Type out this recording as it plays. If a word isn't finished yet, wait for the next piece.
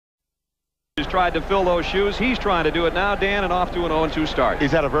tried to fill those shoes. He's trying to do it now, Dan, and off to an 0-2 start.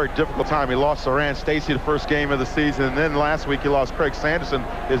 He's had a very difficult time. He lost Saran Stacy the first game of the season, and then last week he lost Craig Sanderson,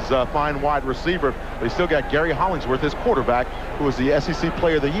 his fine wide receiver. But he still got Gary Hollingsworth, his quarterback, who was the SEC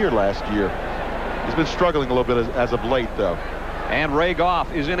Player of the Year last year. He's been struggling a little bit as of late, though. And Ray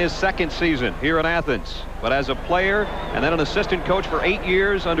Goff is in his second season here in Athens. But as a player and then an assistant coach for 8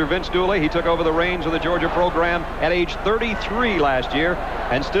 years under Vince Dooley, he took over the reins of the Georgia program at age 33 last year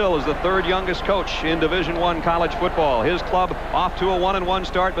and still is the third youngest coach in Division I college football. His club off to a 1-1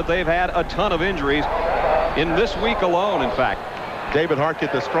 start, but they've had a ton of injuries in this week alone, in fact. David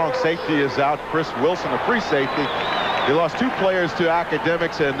Harkett, the strong safety, is out. Chris Wilson, a free safety. He lost 2 players to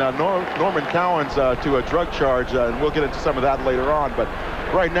academics, and Norman Cowens to a drug charge, and we'll get into some of that later on. But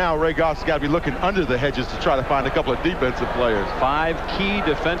right now, Ray Goff's got to be looking under the hedges to try to find a couple of defensive players. 5 key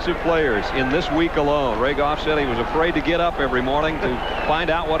defensive players in this week alone. Ray Goff said he was afraid to get up every morning to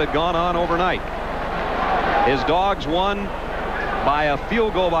find out what had gone on overnight. His Dogs won by a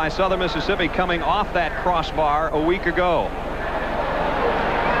field goal by Southern Mississippi coming off that crossbar a week ago.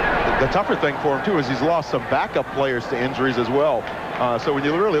 The tougher thing for him, too, is he's lost some backup players to injuries as well. So when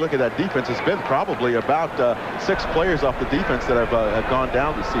you really look at that defense, it's been probably about 6 players off the defense that have gone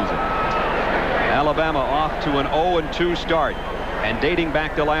down this season. Alabama off to an 0-2 start, and dating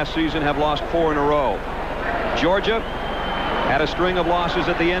back to last season have lost 4 in a row. Georgia had a string of losses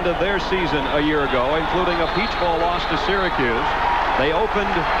at the end of their season a year ago, including a Peach Bowl loss to Syracuse. They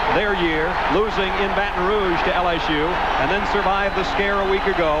opened their year losing in Baton Rouge to LSU and then survived the scare a week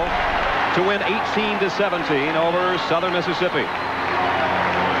ago to win 18-17 over Southern Mississippi.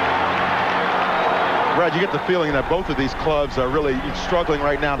 Brad, you get the feeling that both of these clubs are really struggling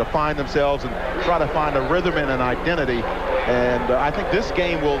right now to find themselves and try to find a rhythm and an identity. And I think this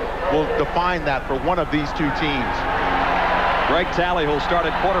game will define that for one of these 2 teams. Greg Talley, who'll start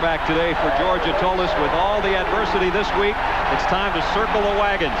at quarterback today for Georgia, told us with all the adversity this week, it's time to circle the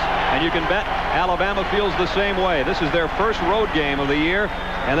wagons. And you can bet Alabama feels the same way. This is their first road game of the year,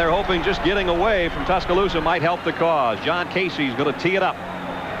 and they're hoping just getting away from Tuscaloosa might help the cause. John Casey's going to tee it up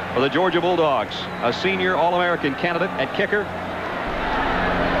for the Georgia Bulldogs, a senior All-American candidate at kicker.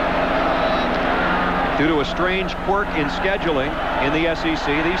 Due to a strange quirk in scheduling in the SEC,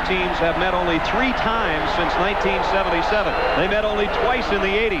 these teams have met only 3 times since 1977. They met only twice in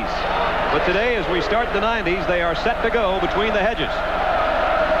the 80s. But today, as we start the 90s, they are set to go between the hedges.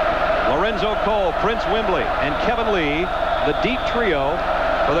 Lorenzo Cole, Prince Wimbley, and Kevin Lee, the deep trio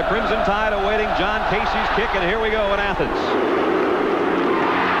for the Crimson Tide awaiting John Casey's kick. And here we go in Athens.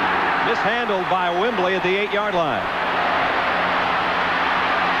 Mishandled by Wimbley at the 8-yard line.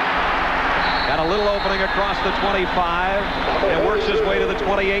 Got a little opening across the 25 and works his way to the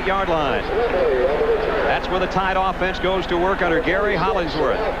 28-yard line. That's where the Tide offense goes to work under Gary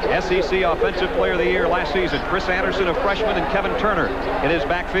Hollingsworth, SEC Offensive Player of the Year last season. Chris Anderson, a freshman, and Kevin Turner in his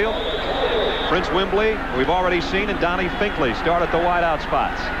backfield. Prince Wimbley, we've already seen, and Donnie Finkley start at the wideout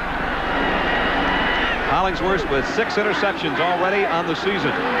spots. Hollingsworth with 6 interceptions already on the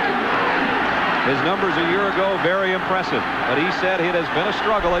season. His numbers a year ago, very impressive, but he said it has been a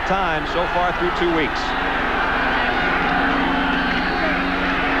struggle at times so far through 2 weeks.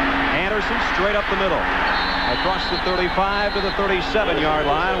 Anderson straight up the middle, across the 35 to the 37-yard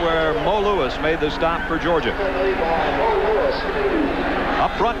line, where Mo Lewis made the stop for Georgia.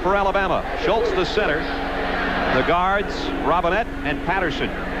 Up front for Alabama, Schultz the center, the guards Robinette and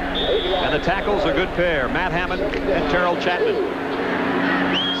Patterson, and the tackles a good pair, Matt Hammond and Terrell Chapman.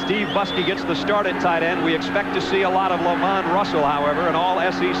 Steve Buskey gets the start at tight end. We expect to see a lot of Lamont Russell, however, an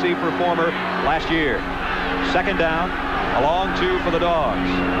all-SEC performer last year. Second down, a long 2 for the Dogs.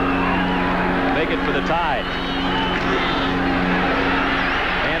 Make it for the Tide.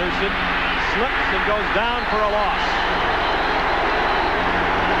 Anderson slips and goes down for a loss.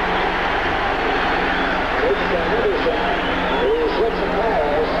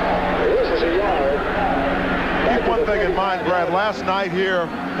 Keep one thing in mind, Brad. Last night here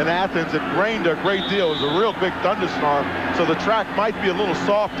in Athens, it rained a great deal. It was a real big thunderstorm, so the track might be a little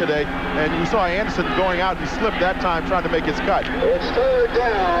soft today. And you saw Anderson going out. He slipped that time trying to make his cut. It's 3rd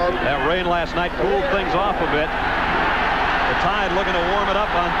down. That rain last night cooled things off a bit. The Tide looking to warm it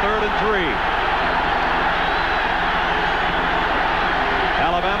up on 3rd and 3.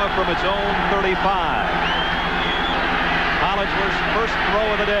 Alabama from its own 35. Hollingsworth's first throw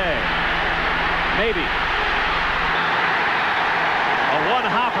of the day. Maybe. A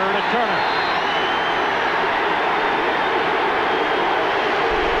one-hopper to Turner.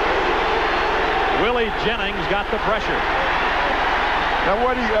 Willie Jennings got the pressure. Now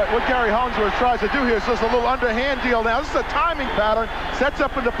what Gary Hollingsworth tries to do here is just a little underhand deal. Now this is a timing pattern. Sets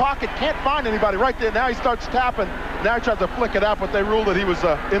up in the pocket, can't find anybody right there. Now he starts tapping. Now he tries to flick it out, but they ruled that he was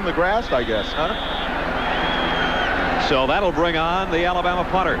in the grass, I guess. Huh? So that'll bring on the Alabama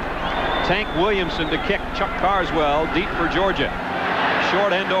punter. Tank Williamson to kick. Chuck Carswell deep for Georgia.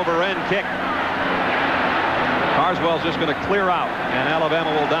 Short end over end kick. Carswell's just going to clear out, and Alabama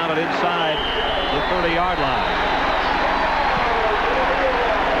will down it inside the 30-yard line.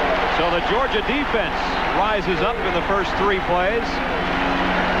 So the Georgia defense rises up in the first 3 plays.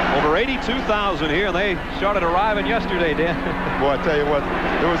 Over 82,000 here, and they started arriving yesterday, Dan. Boy, I tell you what,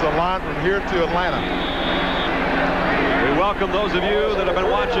 there was a line from here to Atlanta. We welcome those of you that have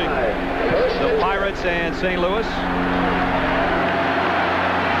been watching the Pirates and St. Louis.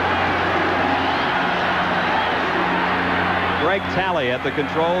 Greg Talley at the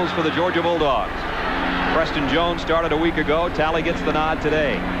controls for the Georgia Bulldogs. Preston Jones started a week ago. Talley gets the nod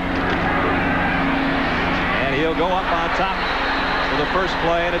today. And he'll go up on top for the first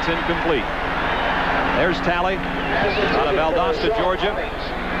play, and it's incomplete. There's Talley out of Valdosta, Georgia.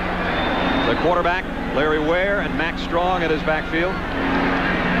 The quarterback, Larry Ware, and Max Strong at his backfield.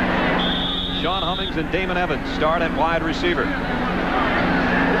 Sean Hummings and Damon Evans start at wide receiver.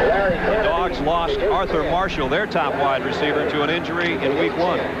 The Dogs lost Arthur Marshall, their top wide receiver, to an injury in week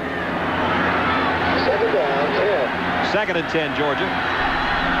 1. Second and 10, Georgia.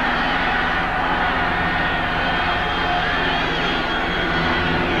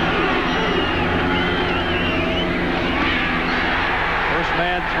 First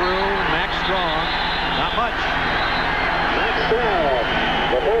man through, Max Strong. Not much.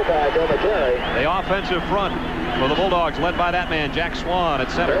 The fullback on the carry. The offensive front for the Bulldogs, led by that man, Jack Swan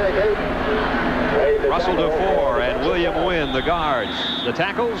at center. Russell DeFore and William Wynn, the guards. The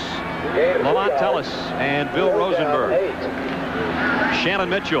tackles, Lamont Tellis and Bill Rosenberg. Shannon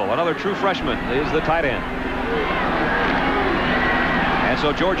Mitchell, another true freshman, is the tight end. And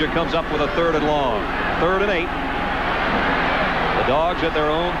so Georgia comes up with a 3rd and long. 3rd and 8. The Dogs at their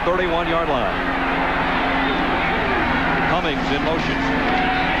own 31-yard line. Hummings in motion.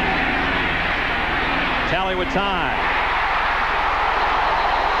 Talley with time.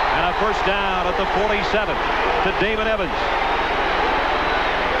 And a first down at the 47 to Damon Evans.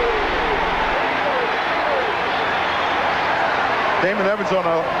 Damon Evans on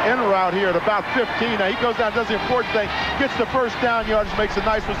an in route here at about 15. Now he goes down, does the important thing, gets the first down yardage, makes a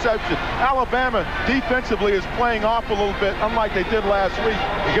nice reception. Alabama defensively is playing off a little bit, unlike they did last week.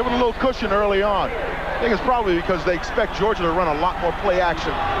 They give it a little cushion early on. I think it's probably because they expect Georgia to run a lot more play action,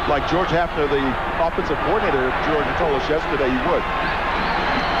 like George Hafner, the offensive coordinator of Georgia, told us yesterday he would.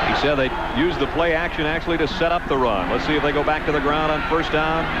 He said they used the play action actually to set up the run. Let's see if they go back to the ground on first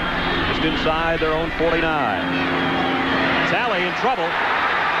down, just inside their own 49. Talley in trouble.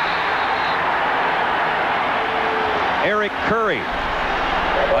 Eric Curry,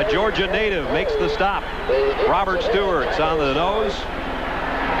 a Georgia native, makes the stop. Robert Stewart's on the nose.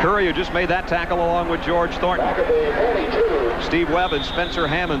 Curry, who just made that tackle along with George Thornton. Steve Webb and Spencer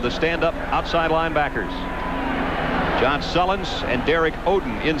Hammond, the stand-up outside linebackers. John Sullins and Derek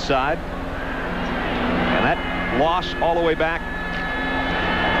Oden inside. And that loss all the way back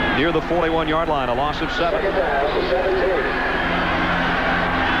near the 41-yard line, a loss of 7.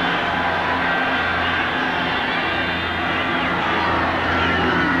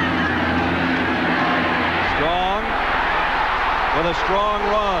 Strong with a strong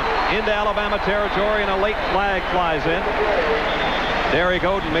run into Alabama territory, and a late flag flies in. Derek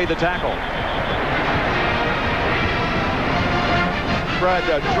Oden made the tackle. Brad,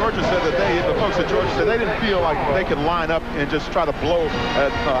 Georgia said that the folks at Georgia said they didn't feel like they could line up and just try to blow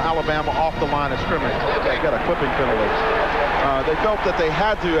at Alabama off the line of scrimmage. They got a clipping penalty. They felt that they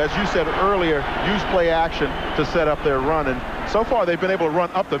had to, as you said earlier, use play action to set up their run. And so far, they've been able to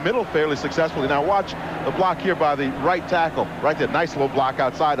run up the middle fairly successfully. Now watch the block here by the right tackle. Right there, nice little block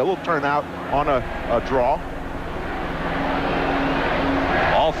outside. A little turnout on a draw.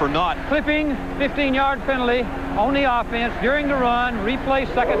 All for naught. Clipping, 15-yard penalty on the offense during the run.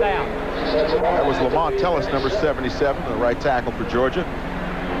 Replay, second down. That was Lamont Tellis, number 77, the right tackle for Georgia.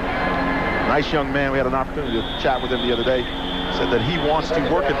 Nice young man. We had an opportunity to chat with him the other day. Said that he wants to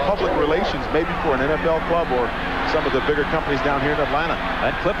work in public relations, maybe for an NFL club or some of the bigger companies down here in Atlanta.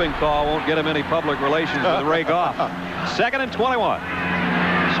 That clipping call won't get him any public relations with Ray Goff. 2nd and 21.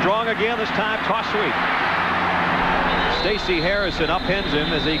 Strong again, this time toss sweep. Stacey Harrison upends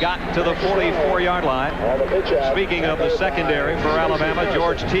him as he got to the 44-yard line. Speaking of the secondary for Alabama,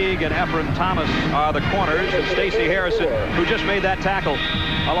 George Teague and Ephraim Thomas are the corners, and Stacey Harrison, who just made that tackle,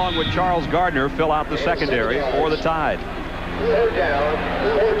 along with Charles Gardner, fill out the secondary for the Tide. Third down,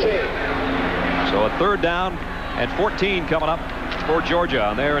 14. So a third down and 14 coming up for Georgia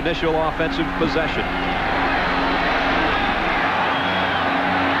on their initial offensive possession.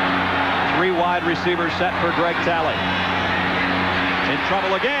 3 wide receivers set for Greg Talley. In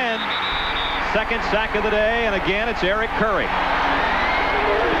trouble again. Second sack of the day, and again it's Eric Curry.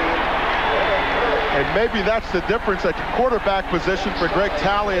 And maybe that's the difference at the quarterback position for Greg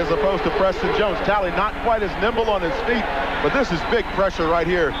Talley as opposed to Preston Jones. Talley not quite as nimble on his feet, but this is big pressure right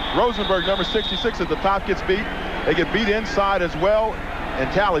here. Rosenberg, number 66 at the top, gets beat. They get beat inside as well,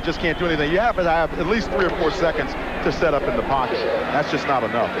 and Talley just can't do anything. You have to have at least 3 or 4 seconds to set up in the pocket. That's just not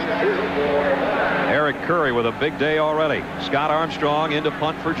enough. Eric Curry with a big day already. Scott Armstrong into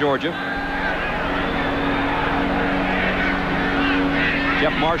punt for Georgia.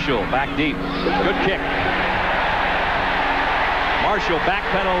 Jeff Marshall back deep. Good kick. Marshall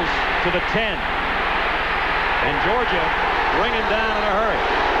backpedals to the 10. And Georgia bringing down in a hurry.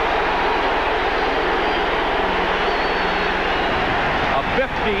 A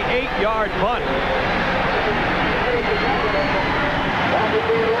 58-yard punt.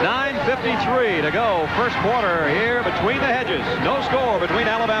 9:53 to go. First quarter here between the hedges. No score between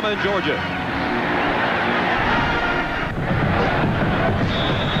Alabama and Georgia.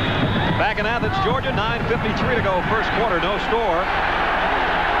 Back in Athens, Georgia, 9:53 to go. First quarter, no score.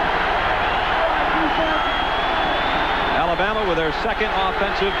 Alabama with their second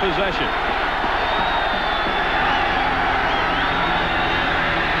offensive possession.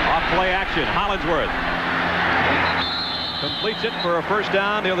 Off play action, Hollingsworth. Completes it for a first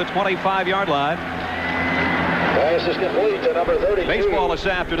down near the 25-yard line. Pass is complete to number 32. Baseball this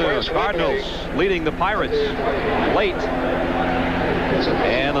afternoon. Cardinals leading the Pirates late.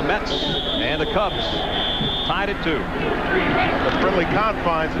 And the Mets and the Cubs tied at 2. The friendly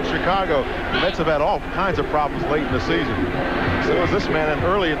confines in Chicago. The Mets have had all kinds of problems late in the season. So was this man, and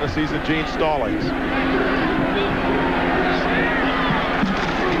early in the season, Gene Stallings.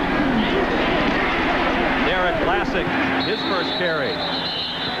 Derek Lassick, his first carry.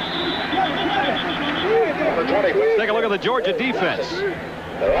 Take a look at the Georgia defense.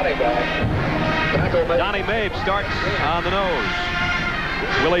 The running back. Donnie Mabe starts on the nose.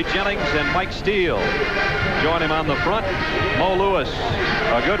 Willie Jennings and Mike Steele join him on the front. Mo Lewis,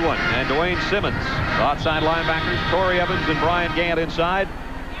 a good one, and Dwayne Simmons. Outside linebackers, Corey Evans and Brian Gant inside.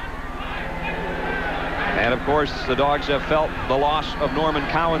 And of course, the Dogs have felt the loss of Norman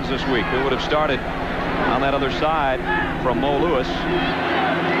Cowens this week, who would have started on that other side from Mo Lewis.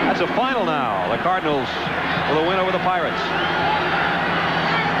 That's a final now. The Cardinals with a win over the Pirates.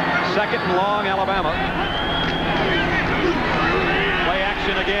 Second and long, Alabama. Play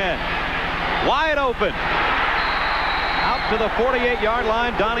action again. Wide open. Out to the 48-yard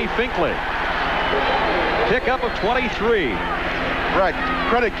line, Donnie Finkley. Pickup of 23. Right.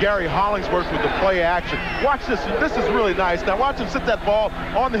 Credit Gary Hollingsworth with the play action. Watch this. This is really nice. Now watch him sit that ball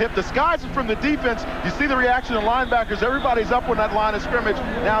on the hip. Disguise it from the defense. You see the reaction of linebackers. Everybody's up on that line of scrimmage.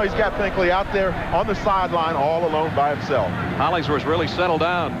 Now he's got Finkley out there on the sideline all alone by himself. Hollingsworth really settled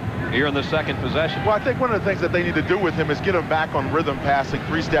down here in the second possession. Well, I think one of the things that they need to do with him is get him back on rhythm passing.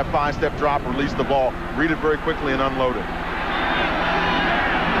 3-step, 5-step drop, release the ball, read it very quickly and unload it.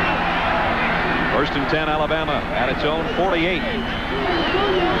 First and 10, Alabama at its own 48.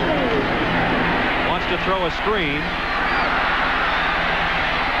 Wants to throw a screen.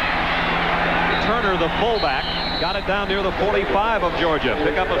 Turner, the fullback, got it down near the 45 of Georgia.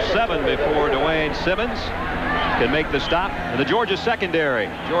 Pickup of 7 before Dwayne Simmons can make the stop. And the Georgia secondary,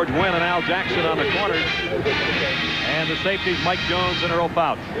 George Wynn and Al Jackson on the corners. And the safeties, Mike Jones and Earl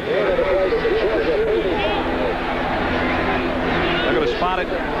Fouch. They're going to spot it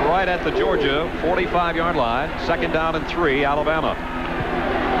right at the Georgia 45-yard line. Second down and 3, Alabama.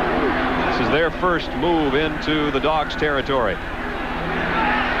 This is their first move into the Dogs' territory.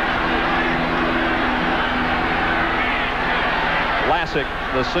 Lassick,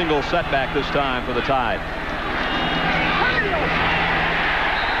 the single setback this time for the Tide.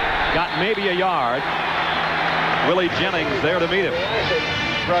 Got maybe a yard. Willie Jennings there to meet him.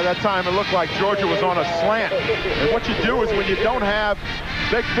 Right, that time it looked like Georgia was on a slant. And what you do is when you don't have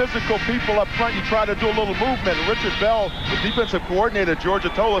big physical people up front, you try to do a little movement. And Richard Bell, the defensive coordinator at Georgia,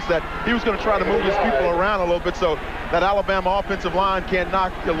 told us that he was going to try to move his people around a little bit so that Alabama offensive line can't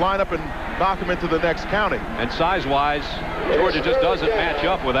line up and knock them into the next county. And size-wise, Georgia just doesn't match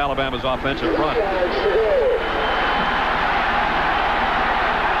up with Alabama's offensive front.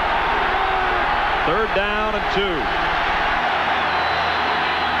 Third down and 2.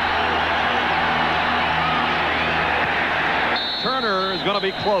 Turner is going to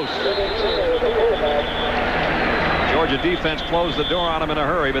be close. Georgia defense closed the door on him in a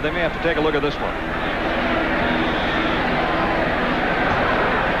hurry, but they may have to take a look at this one.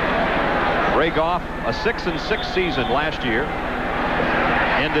 Ray Goff, a 6-6 season last year,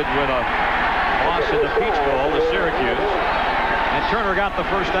 ended with a loss in the Peach Bowl to Syracuse, and Turner got the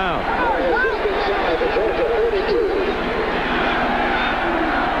first down.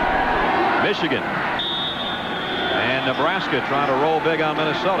 Michigan and Nebraska trying to roll big on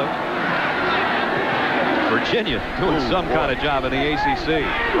Minnesota. Virginia doing some kind of job in the ACC.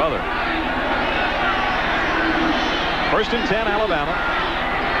 Brother. First and 10, Alabama.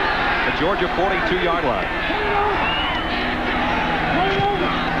 The Georgia 42-yard line.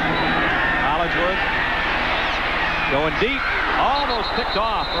 Hollingsworth going deep. Almost picked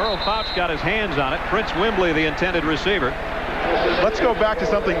off. Earl Fouch got his hands on it. Prince Wimbley, the intended receiver. Let's go back to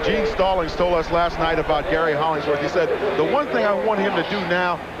something Gene Stallings told us last night about Gary Hollingsworth. He said, the one thing I want him to do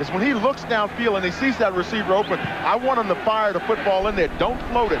now is when he looks downfield and he sees that receiver open, I want him to fire the football in there. Don't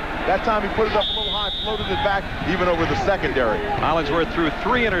float it. That time he put it up a little high, floated it back, even over the secondary. Hollingsworth threw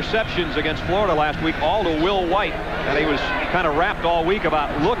 3 interceptions against Florida last week, all to Will White. And he was kind of rapped all week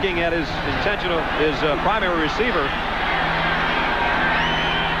about looking at his primary receiver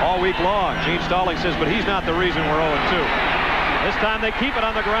all week long. Gene Stallings says, but he's not the reason we're 0-2. This time they keep it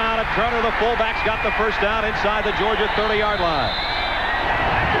on the ground, and Turner, the fullback's got the first down inside the Georgia 30-yard line.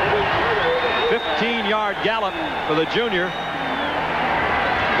 15-yard gallop for the junior.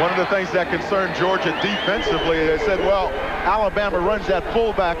 One of the things that concerned Georgia defensively, they said, well, Alabama runs that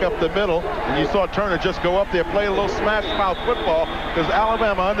fullback up the middle, and you saw Turner just go up there, play a little smash mouth football, because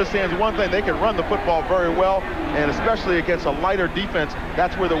Alabama understands one thing, they can run the football very well, and especially against a lighter defense,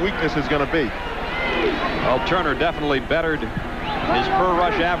 that's where the weakness is going to be. Well, Turner definitely bettered his per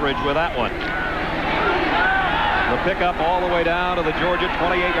rush average with that one. The pickup all the way down to the Georgia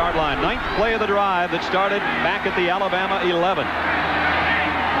 28-yard line. 9th play of the drive that started back at the Alabama 11.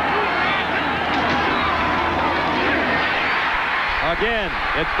 Again,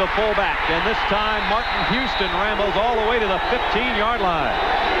 it's the fullback, and this time Martin Houston rambles all the way to the 15-yard line.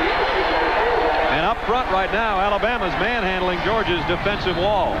 And up front right now, Alabama's manhandling Georgia's defensive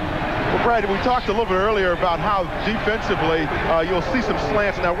wall. Well, Brad, we talked a little bit earlier about how defensively you'll see some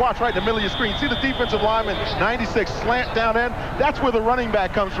slants. Now watch right in the middle of your screen. See the defensive lineman, 96, slant down end? That's where the running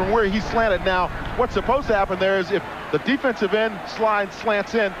back comes from, where he's slanted. Now, what's supposed to happen there is if the defensive end slants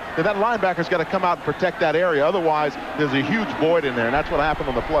in, then that linebacker's got to come out and protect that area. Otherwise, there's a huge void in there, and that's what happened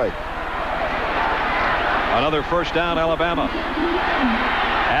on the play. Another first down, Alabama.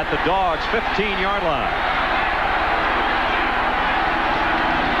 At the Dogs' 15-yard line.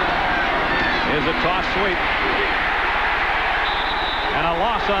 Is a toss sweep. And a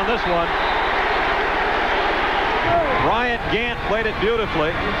loss on this one. Bryant Gant played it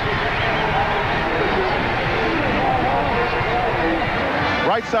beautifully.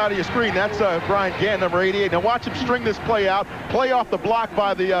 Right side of your screen, that's Bryant Gant, number 88. Now watch him string this play out, play off the block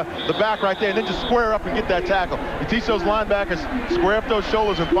by the back right there, and then just square up and get that tackle. You teach those linebackers, square up those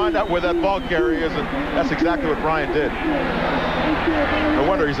shoulders and find out where that ball carrier is, and that's exactly what Bryant did. No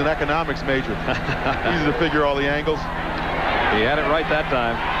wonder he's an economics major. Easy to figure all the angles. He had it right that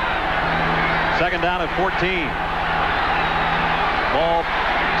time. Second down at 14. Ball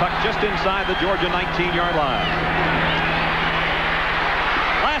tucked just inside the Georgia 19-yard line.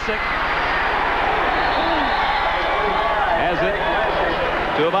 Classic has it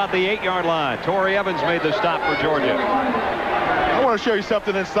to about the 8-yard line. Torrey Evans made the stop for Georgia. I want to show you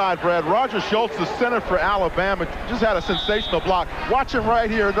something inside, Brad. Roger Schultz, the center for Alabama, just had a sensational block. Watch him right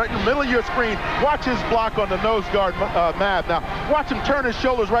here, right in the middle of your screen. Watch his block on the nose guard, Mav. Now, watch him turn his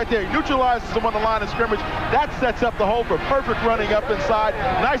shoulders right there. He neutralizes him on the line of scrimmage. That sets up the hole for perfect running up inside.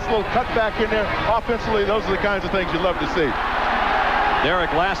 Nice little cut back in there. Offensively, those are the kinds of things you love to see.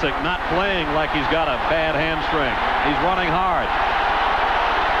 Derek Lassick not playing like he's got a bad hamstring. He's running hard.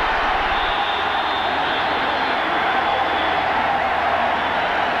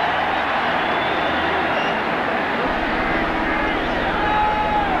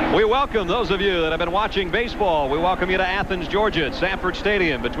 We welcome those of you that have been watching baseball. We welcome you to Athens, Georgia at Sanford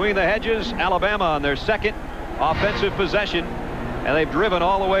Stadium. Between the hedges, Alabama on their second offensive possession. And they've driven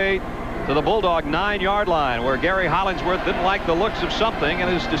all the way to the Bulldog 9-yard line, where Gary Hollingsworth didn't like the looks of something and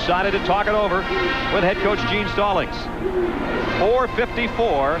has decided to talk it over with head coach Gene Stallings.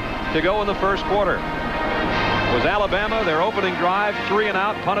 4:54 to go in the first quarter. It was Alabama, their opening drive, 3 and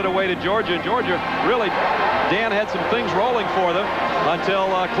out, punted away to Georgia. Georgia really Dan had some things rolling for them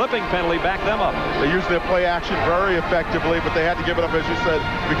until clipping penalty backed them up. They used their play action very effectively, but they had to give it up, as you said,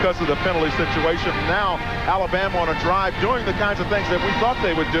 because of the penalty situation. Now, Alabama on a drive doing the kinds of things that we thought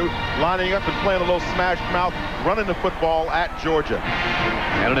they would do, lining up and playing a little smash mouth, running the football at Georgia.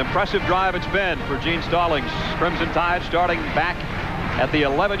 And an impressive drive it's been for Gene Stallings. Crimson Tide starting back at the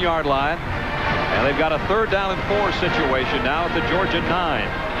 11-yard line. And they've got a 3rd down and 4 situation now at the Georgia 9.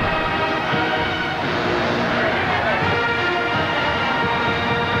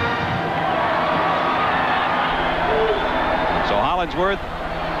 So Hollingsworth,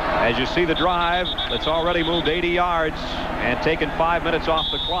 as you see the drive, that's already moved 80 yards and taken 5 minutes off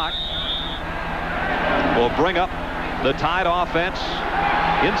the clock, will bring up the Tide offense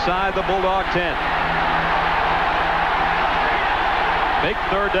inside the Bulldog 10. Big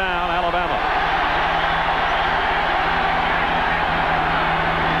 3rd down, Alabama.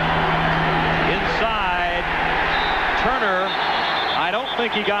 Turner, I don't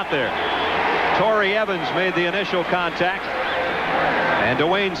think he got there. Torrey Evans made the initial contact, and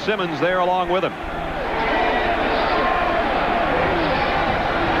Dwayne Simmons there along with him.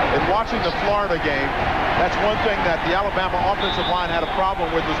 In watching the Florida game, that's one thing that the Alabama offensive line had a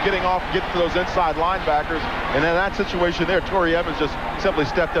problem with, was getting to those inside linebackers. And in that situation there, Torrey Evans just simply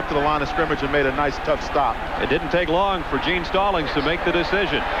stepped up to the line of scrimmage and made a nice, tough stop. It didn't take long for Gene Stallings to make the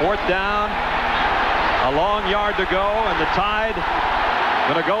decision. 4th down. A long yard to go, and the Tide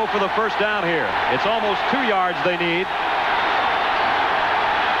going to go for the 1st down here. It's almost 2 yards they need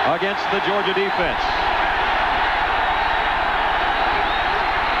against the Georgia defense.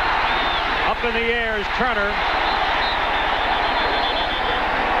 Up in the air is Turner.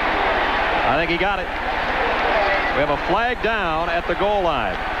 I think he got it. We have a flag down at the goal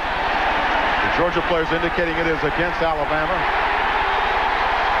line. The Georgia players indicating it is against Alabama.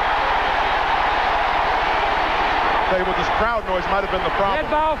 With this crowd noise might have been the problem. Dead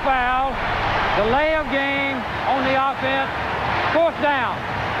ball foul. Delay of game on the offense. 4th down.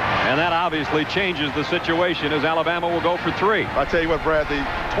 And that obviously changes the situation, as Alabama will go for 3. I'll tell you what, Brad, the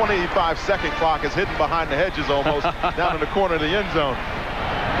 25-second clock is hidden behind the hedges almost, down in the corner of the end zone.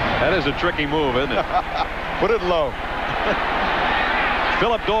 That is a tricky move, isn't it? Put it low.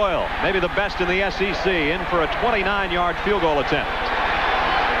 Philip Doyle, maybe the best in the SEC, in for a 29-yard field goal attempt.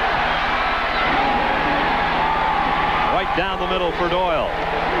 Right down the middle for Doyle.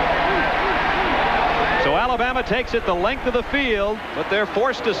 So Alabama takes it the length of the field, but they're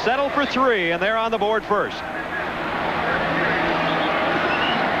forced to settle for 3, and they're on the board first.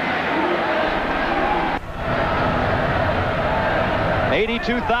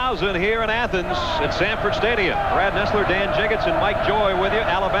 $82,000 here in Athens at Sanford Stadium. Brad Nessler, Dan Jiggets, and Mike Joy with you.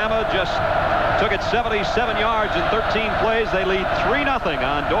 Alabama just took it 77 yards in 13 plays. They lead 3-0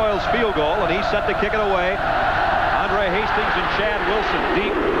 on Doyle's field goal, and he's set to kick it away. Andre Hastings and Chad Wilson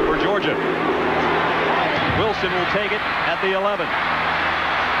deep for Georgia. Wilson will take it at the 11.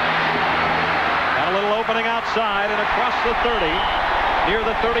 Got a little opening outside and across the 30. Near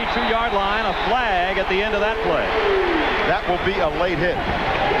the 32-yard line, a flag at the end of that play. That will be a late hit.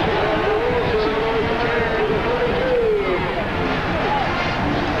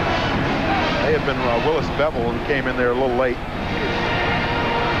 May have been Willis Bevel who came in there a little late.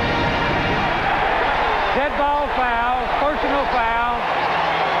 Dead ball foul, personal foul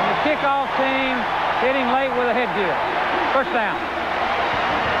on the kickoff team, hitting late with a headgear. 1st down.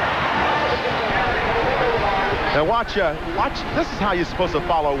 Now watch, this is how you're supposed to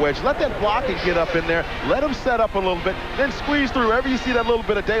follow a wedge. Let that blocking get up in there. Let him set up a little bit. Then squeeze through wherever you see that little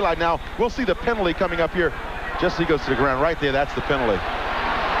bit of daylight. Now, we'll see the penalty coming up here. Just as he goes to the ground. Right there, that's the penalty.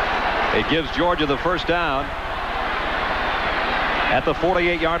 It gives Georgia the 1st down at the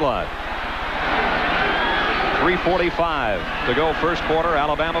 48-yard line. 3:45 to go 1st quarter.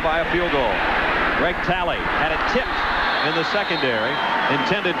 Alabama by a field goal. Greg Talley had it tipped in the secondary.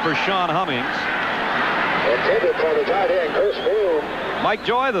 Intended for Sean Hummings. Intended for the tight end, Chris Bloom. Mike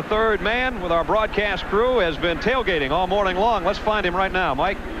Joy, the 3rd man with our broadcast crew, has been tailgating all morning long. Let's find him right now.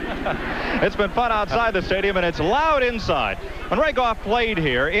 Mike? It's been fun outside the stadium, and it's loud inside. When Ray Goff played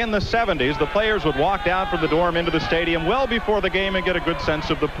here in the 70s, the players would walk down from the dorm into the stadium well before the game and get a good sense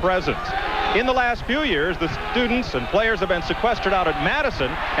of the presence. In the last few years, the students and players have been sequestered out at Madison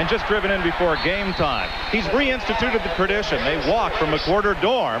and just driven in before game time. He's reinstituted the tradition. They walk from McWhorter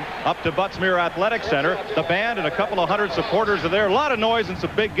Dorm up to Butts-Mehre Athletic Center. The band and a couple of hundred supporters are there. A lot of noise and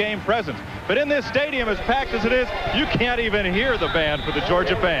some big game presence. But in this stadium, as packed as it is, you can't even hear the band for the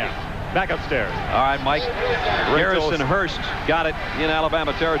Georgia band. back upstairs. All right, Mike. Garrison Hurst got it in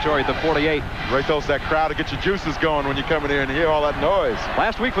Alabama territory at the 48. Ray tells that crowd to get your juices going when you come in here and hear all that noise.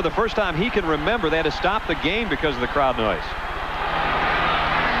 Last week, for the first time he can remember, they had to stop the game because of the crowd noise.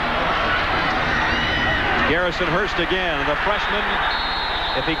 Garrison Hurst again. The freshman,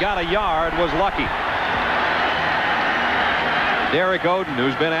 if he got a yard, was lucky. Derek Oden,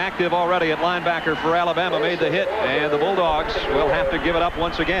 who's been active already at linebacker for Alabama, made the hit, and the Bulldogs will have to give it up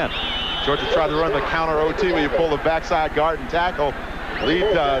once again. Georgia tried to run the counter OT where you pull the backside guard and tackle.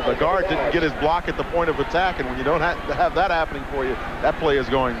 The guard didn't get his block at the point of attack, and when you don't have that happening for you, that play is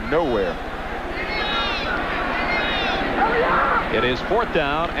going nowhere. It is 4th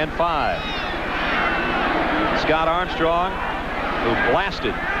down and 5. Scott Armstrong, who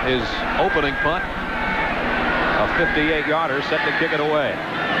blasted his opening punt, a 58-yarder, set to kick it away.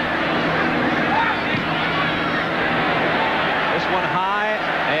 This one high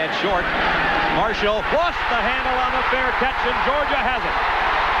and short. Marshall lost the handle on the fair catch, and Georgia has it.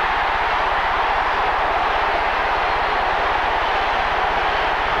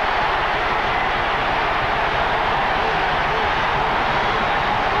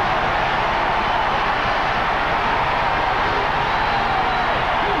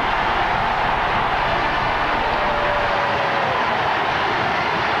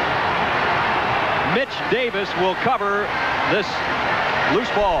 Davis will cover this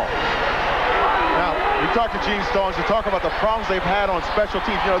loose ball. Now, we talked to Gene Stallings to talk about the problems they've had on special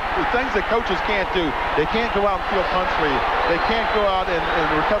teams. You know, the things that coaches can't do. They can't go out and field punts for you. They can't go out and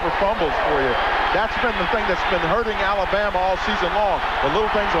recover fumbles for you. That's been the thing that's been hurting Alabama all season long. The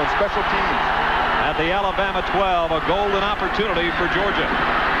little things on special teams. At the Alabama 12, a golden opportunity for Georgia.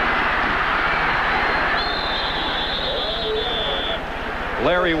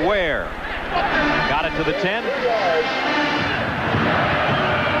 Larry Ware got it to the 10.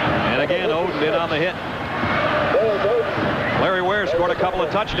 And again, Oden in on the hit. Larry Ware scored a couple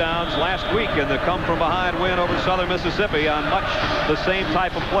of touchdowns last week in the come-from-behind win over Southern Mississippi on much the same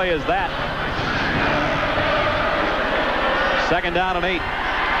type of play as that. 2nd down and 8.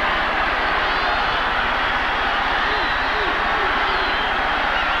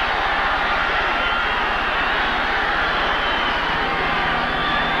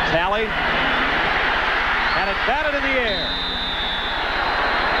 Talley had it batted in the air.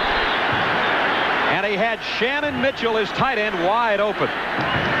 And he had Shannon Mitchell, his tight end, wide open.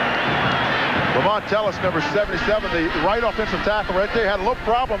 Lamont Tellis, number 77, the right offensive tackle right there, had a little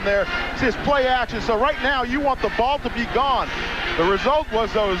problem there. See, it's play action, so right now you want the ball to be gone. The result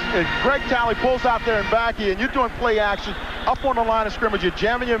was, though, Greg Talley pulls out there and backy, and you're doing play action up on the line of scrimmage. You're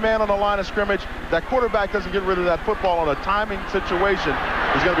jamming your man on the line of scrimmage. That quarterback doesn't get rid of that football in a timing situation.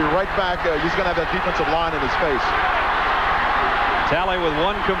 He's going to be right back. He's going to have that defensive line in his face. Talley with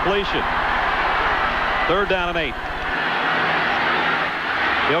one completion. 3rd down and 8.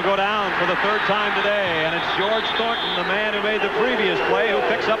 He'll go down for the 3rd time today, and it's George Thornton, the man who made the previous play, who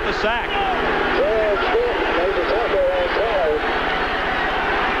picks up the sack.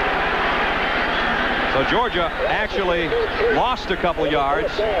 So Georgia actually lost a couple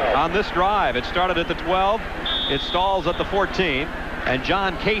yards on this drive. It started at the 12. It stalls at the 14. And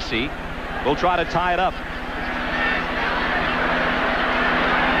John Casey will try to tie it up.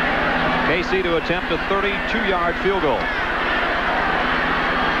 Casey to attempt a 32-yard field goal.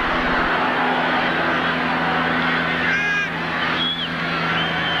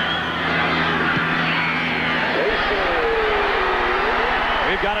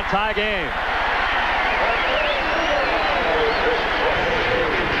 We've got a tie game.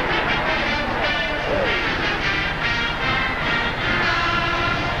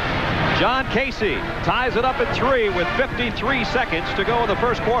 John Casey ties it up at 3 with 53 seconds to go in the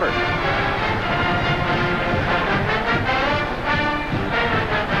first quarter.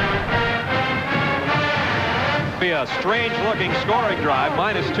 Be a strange-looking scoring drive,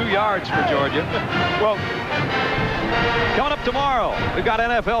 -2 yards for Georgia. Well, coming up tomorrow, we've got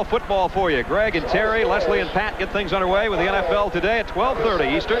NFL football for you. Greg and Terry, Leslie and Pat get things underway with the NFL today at 12:30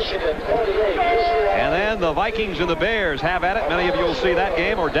 Eastern. And then the Vikings and the Bears have at it. Many of you will see that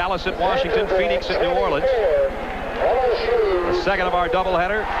game, or Dallas at Washington, Phoenix at New Orleans. The second of our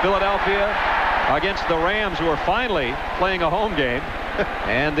doubleheader, Philadelphia against the Rams, who are finally playing a home game.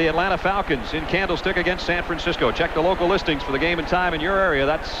 And the Atlanta Falcons in Candlestick against San Francisco. Check the local listings for the game and time in your area.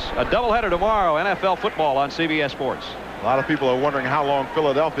 That's a doubleheader tomorrow, NFL football on CBS Sports. A lot of people are wondering how long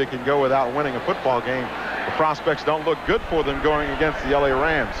Philadelphia can go without winning a football game. The prospects don't look good for them going against the LA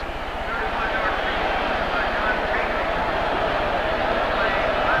Rams.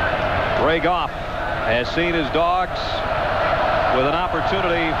 Ray Goff has seen his dogs with an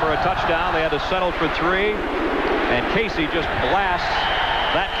opportunity for a touchdown. They had to settle for 3, and Casey just blasts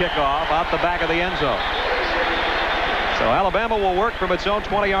that kickoff out the back of the end zone. So Alabama will work from its own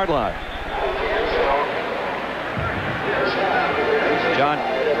 20-yard line.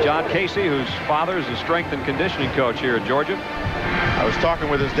 John Casey, whose father is a strength and conditioning coach here at Georgia. I was talking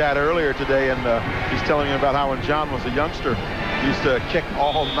with his dad earlier today, and he's telling me about how when John was a youngster, he used to kick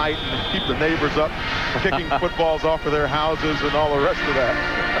all night and keep the neighbors up, kicking footballs off of their houses and all the rest of that.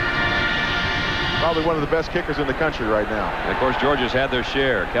 Probably one of the best kickers in the country right now. And of course, Georgia's had their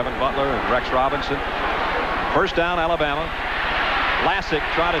share. Kevin Butler and Rex Robinson. First down, Alabama. Lassick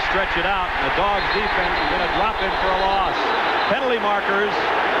trying to stretch it out. The Dogs defense is going to drop in for a loss. Penalty markers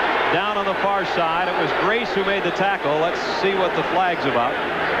down on the far side. It was Grace who made the tackle. Let's see what the flag's about.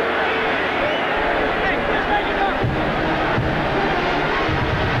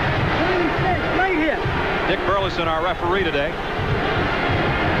 Dick Burleson, our referee today.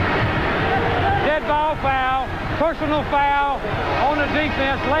 Dead ball foul, personal foul on the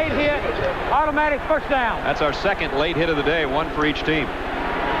defense, late hit, automatic first down. That's our second late hit of the day, one for each team.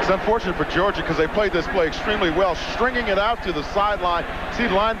 It's unfortunate for Georgia because they played this play extremely well, stringing it out to the sideline. See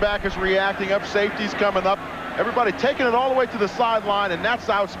linebackers reacting up, safeties coming up. Everybody taking it all the way to the sideline, and that's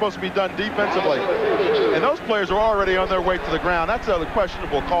how it's supposed to be done defensively. And those players are already on their way to the ground. That's a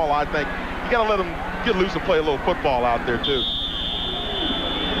questionable call, I think. You got to let them get loose and play a little football out there, too.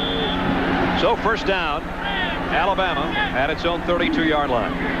 So first down, Alabama at its own 32-yard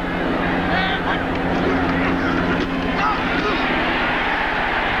line.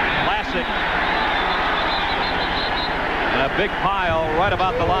 Lassick. And a big pile right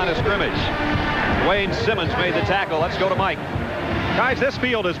about the line of scrimmage. Wayne Simmons made the tackle. Let's go to Mike. Guys, this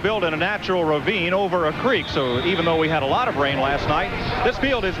field is built in a natural ravine over a creek, so even though we had a lot of rain last night, this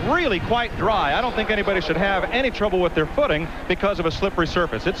field is really quite dry. I don't think anybody should have any trouble with their footing because of a slippery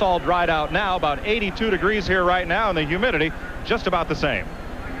surface. It's all dried out now, about 82 degrees here right now, and the humidity just about the same.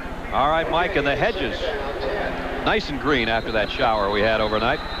 All right, Mike, and the hedges nice and green after that shower we had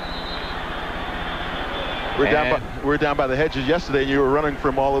overnight. We're down by the hedges yesterday, and you were running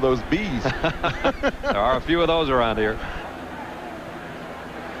from all of those bees. There are a few of those around here.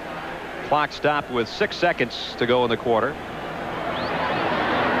 Clock stopped with 6 seconds to go in the quarter.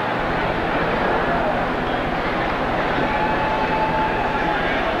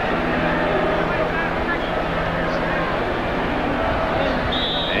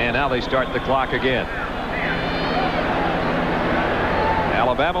 And now they start the clock again.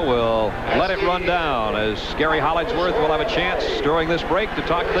 Alabama will let it run down as Gary Hollingsworth will have a chance during this break to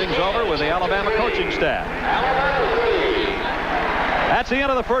talk things over with the Alabama coaching staff. That's the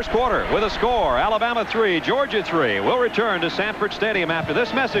end of the first quarter with a score. Alabama 3, Georgia 3. We'll return to Sanford Stadium after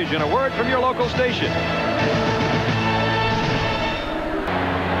this message and a word from your local station.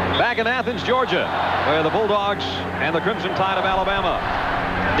 Back in Athens, Georgia, where the Bulldogs and the Crimson Tide of Alabama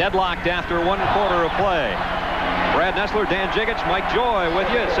deadlocked after 1 quarter of play. Brad Nessler, Dan Jiggets, Mike Joy with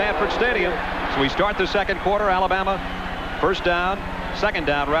you at Sanford Stadium. So we start the second quarter. Alabama second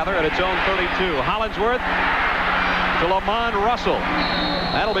down rather, at its own 32. Hollingsworth to Lamont Russell.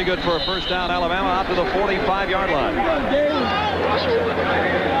 That'll be good for a first down. Alabama out to the 45-yard line.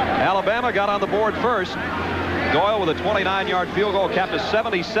 Alabama got on the board first. Doyle with a 29-yard field goal capped a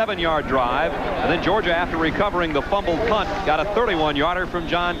 77-yard drive. And then Georgia, after recovering the fumbled punt, got a 31-yarder from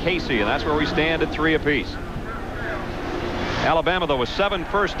John Casey. And that's where we stand at 3 apiece. Alabama, though, with 7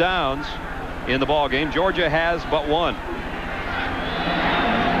 first downs in the ball game. Georgia has but 1.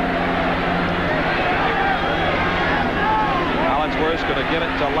 Hollingsworth's going to give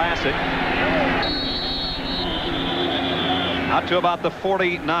it to Lassick. Out to about the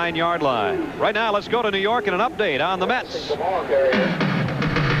 49-yard line. Right now, let's go to New York and an update on the Mets.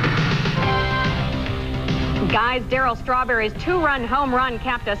 Guys, Darryl Strawberry's 2-run home run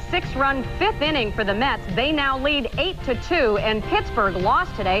capped a 6-run 5th inning for the Mets. They now lead 8-2, and Pittsburgh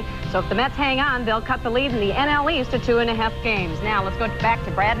lost today. So if the Mets hang on, they'll cut the lead in the NL East to 2.5 games. Now let's go back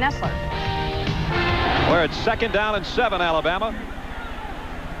to Brad Nessler. We're at 2nd down and 7, Alabama.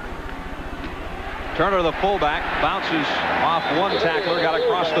 Turner, the fullback, bounces off one tackler, got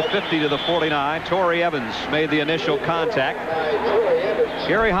across the 50 to the 49. Torrey Evans made the initial contact.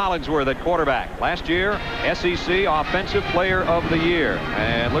 Gary Hollingsworth at quarterback. Last year, SEC Offensive Player of the Year.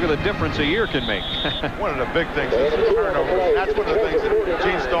 And look at the difference a year can make. One of the big things is the turnovers. That's one of the things that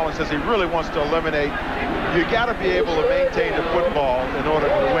Gene Stallings says he really wants to eliminate. You got to be able to maintain the football in order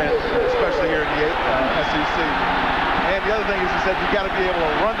to win, especially here in the SEC. And the other thing is, he said you got to be able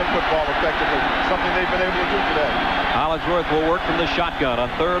to run the football effectively, something they've been able to do today. Hollingsworth will work from the shotgun on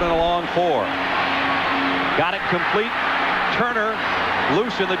 3rd and a long 4. Got it complete. Kerner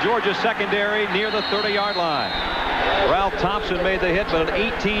loose in the Georgia secondary near the 30-yard line. Ralph Thompson made the hit, but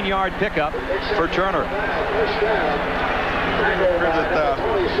an 18-yard pickup for Turner.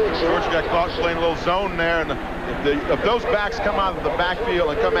 Georgia got caught playing a little zone there, and if those backs come out of the backfield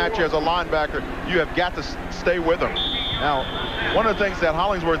and come at you as a linebacker, you have got to stay with them. Now, one of the things that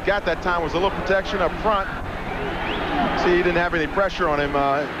Hollingsworth got that time was a little protection up front. See, he didn't have any pressure on him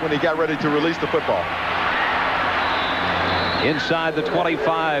when he got ready to release the football. Inside the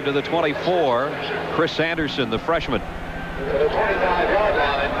 25 to the 24, Chris Anderson, the freshman.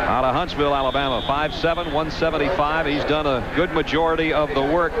 Out of Huntsville, Alabama, 5'7", 175. He's done a good majority of the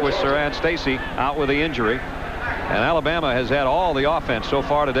work with Saran Stacy out with the injury. And Alabama has had all the offense so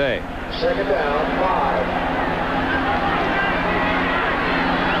far today. Second down, 5.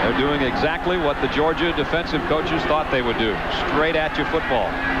 They're doing exactly what the Georgia defensive coaches thought they would do. Straight at you football.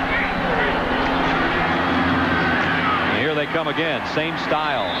 And here they come again. Same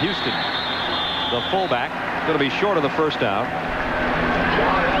style. Houston, the fullback, going to be short of the first down.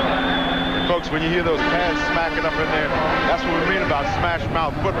 And folks, when you hear those pads smacking up in there, that's what we mean about smash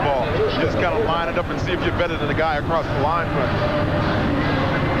mouth football. You just kind of line it up and see if you're better than the guy across the line.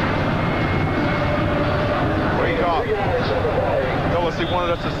 Wake up. He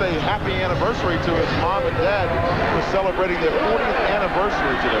wanted us to say happy anniversary to his mom and dad who are celebrating their 40th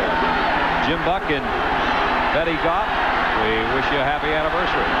anniversary today. Jim Buck and Betty Goff, we wish you a happy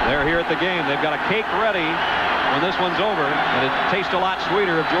anniversary. They're here at the game. They've got a cake ready when this one's over, and it tastes a lot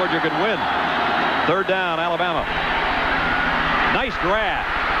sweeter if Georgia could win. Third down, Alabama. Nice grab.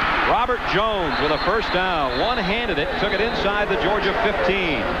 Robert Jones with a first down. One-handed it, took it inside the Georgia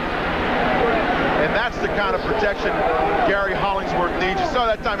 15. And that's the kind of protection Gary Hollingsworth needs. You saw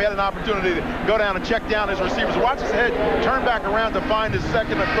that time he had an opportunity to go down and check down his receivers. Watch his head turn back around to find his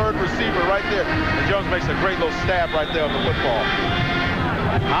second or third receiver right there. And Jones makes a great little stab right there on the football.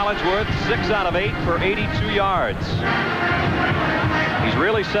 Hollingsworth, 6 out of 8 for 82 yards. He's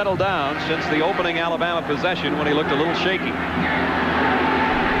really settled down since the opening Alabama possession when he looked a little shaky.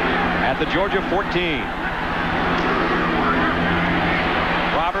 At the Georgia 14.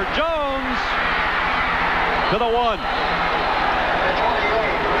 Robert Jones to the 1.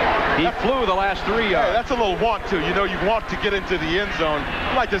 He flew the last 3 yards. Hey, that's a little want to. You know, you want to get into the end zone.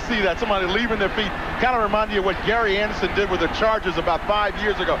 I'd like to see that. Somebody leaving their feet. Kind of remind you of what Gary Anderson did with the Chargers about 5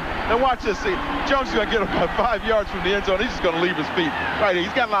 years ago. Now watch this. See, Jones is going to get about 5 yards from the end zone. He's just going to leave his feet. Right here.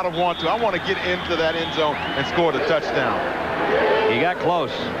 He's got a lot of want to. I want to get into that end zone and score the touchdown. He got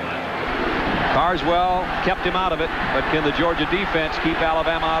close. Carswell kept him out of it, but can the Georgia defense keep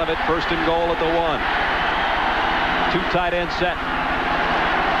Alabama out of it? First and goal at the 1. 2 tight end set.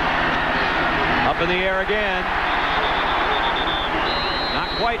 Up in the air again.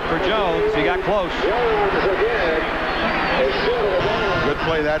 Not quite for Jones. He got close. Good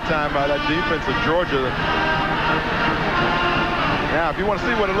play that time by that defense of Georgia. Now, if you want to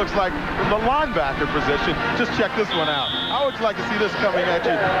see what it looks like from the linebacker position, just check this one out. I would like to see this coming at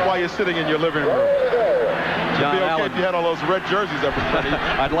you while you're sitting in your living room. It'd be okay if you had all those red jerseys up in front of you.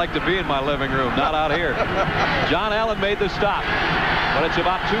 I'd like to be in my living room, not out here. John Allen made the stop, but it's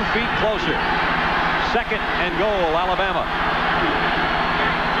about 2 feet closer. Second and goal, Alabama.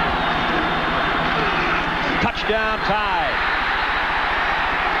 Touchdown Tide.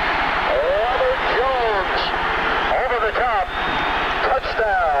 Robert Jones over the top.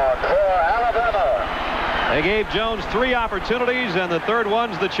 Touchdown for Alabama. They gave Jones 3 opportunities, and the third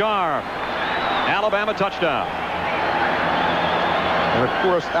one's the charm. Alabama touchdown. And of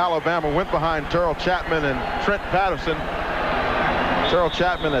course, Alabama went behind Terrell Chapman and Trent Patterson. Terrell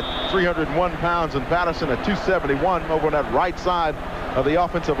Chapman at 301 pounds and Patterson at 271 over on that right side of the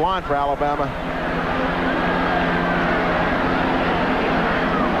offensive line for Alabama.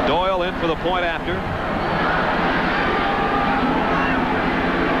 Doyle in for the point after.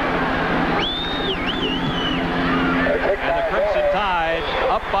 And the Crimson Tide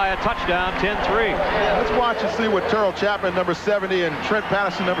up by a touchdown, 10-3. Let's watch and see what Terrell Chapman, number 70, and Trent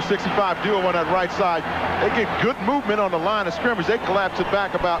Patterson, number 65, do on that right side. They get good movement on the line of scrimmage. They collapse it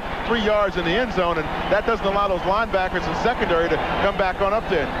back about 3 yards in the end zone, and that doesn't allow those linebackers in secondary to come back on up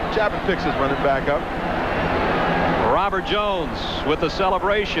there. Chapman picks his running back up. Robert Jones with the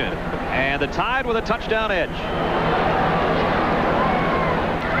celebration, and the Tide with a touchdown edge.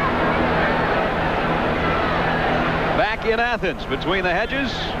 Back in Athens, between the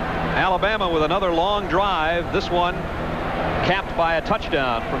hedges, Alabama with another long drive. This one capped by a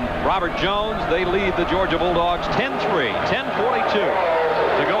touchdown from Robert Jones. They lead the Georgia Bulldogs 10-3, 10:42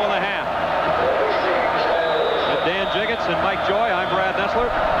 to go in the half. With Dan Jiggets and Mike Joy, I'm Brad Nessler.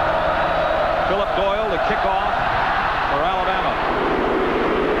 Philip Doyle to kick off for Alabama.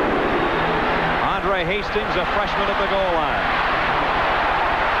 Stallings, a freshman at the goal line.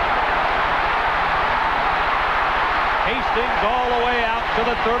 Hastings all the way out to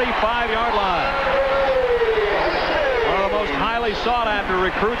the 35-yard line. One of the most highly sought-after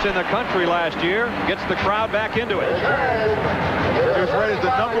recruits in the country last year. Gets the crowd back into it. He was rated the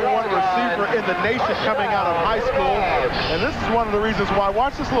 #1 receiver in the nation coming out of high school. And this is one of the reasons why.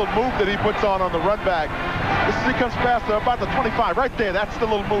 Watch this little move that he puts on the run back. This is, he comes past about the 25. Right there, that's the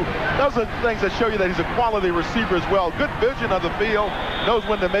little move. Those are things that show you that he's a quality receiver as well. Good vision of the field. Knows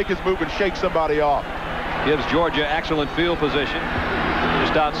when to make his move and shake somebody off. Gives Georgia excellent field position.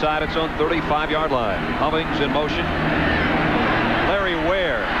 Just outside its own 35-yard line. Hummings in motion. Larry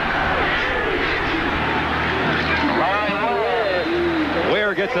Ware.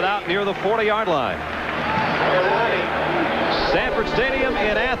 Ware gets it out near the 40-yard line. Sanford Stadium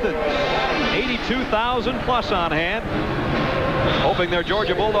in Athens. 82,000 plus on hand. Hoping their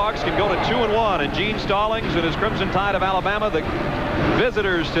Georgia Bulldogs can go to 2-1. And Gene Stallings and his Crimson Tide of Alabama, the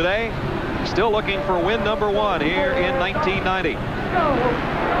visitors today, still looking for win #1 here in 1990.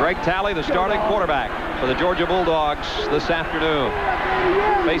 Greg Talley, the starting quarterback for the Georgia Bulldogs this afternoon.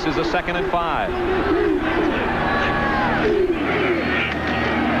 Faces a 2nd and 5.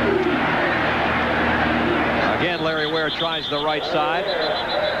 Again, Larry Ware tries the right side.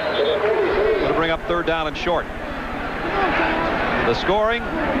 Going to bring up 3rd down and short. The scoring,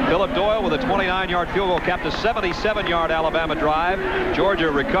 Philip Doyle with a 29-yard field goal capped a 77-yard Alabama drive.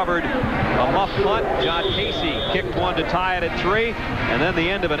 Georgia recovered a muff punt. John Casey kicked one to tie it at 3. And then the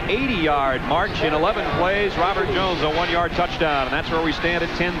end of an 80-yard march in 11 plays. Robert Jones, a 1-yard touchdown. And that's where we stand at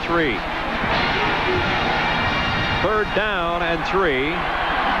 10-3. 3rd down and 3.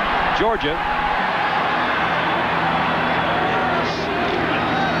 Georgia.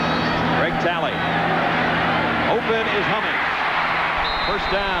 Greg Talley. Open is Hummings.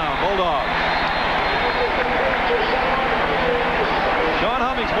 1st down, Bulldogs. Sean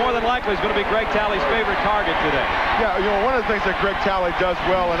Hummings more than likely is going to be Greg Talley's favorite target today. Yeah, you know, one of the things that Greg Talley does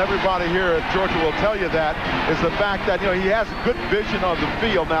well, and everybody here at Georgia will tell you that, is the fact that, you know, he has good vision of the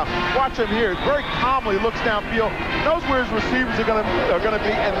field. Now, watch him here. Very calmly looks downfield, knows where his receivers are going to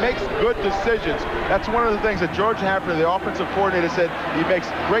be, and makes good decisions. That's one of the things that George Hafner, the offensive coordinator, said he makes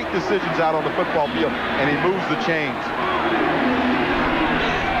great decisions out on the football field, and he moves the chains.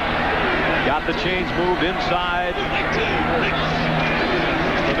 Got the chains moved inside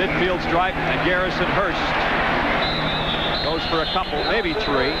the midfield stripe, and Garrison Hurst goes for a couple, maybe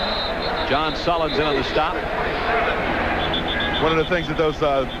 3. John Sullins in on the stop. One of the things that those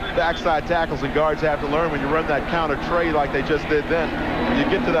backside tackles and guards have to learn when you run that counter trade like they just did then, when you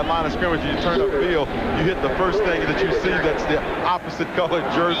get to that line of scrimmage and you turn upfield, you hit the first thing that you see that's the opposite colored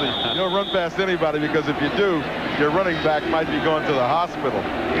jersey. You don't run past anybody, because if you do, your running back might be going to the hospital.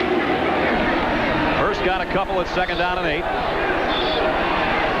 Hurst got a couple at 2nd down and 8.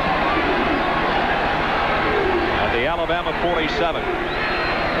 At the Alabama 47.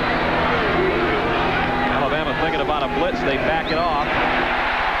 Alabama thinking about a blitz. They back it off.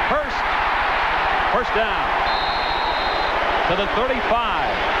 Hurst. 1st down. To the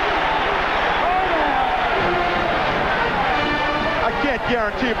 35. I can't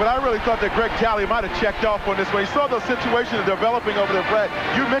guarantee it, but I really thought that Greg Talley might have checked off on this one. He saw those situations developing over there, Brad.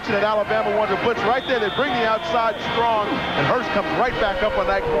 You mentioned that Alabama wanted to blitz right there. They bring the outside strong, and Hurst comes right back up on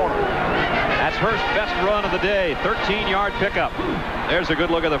that corner. That's Hurst's best run of the day. 13-yard pickup. There's a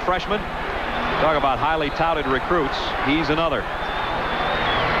good look at the freshman. Talk about highly touted recruits. He's another.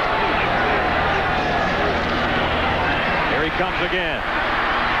 Here he comes again.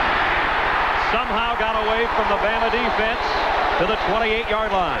 Somehow got away from the Bama defense to the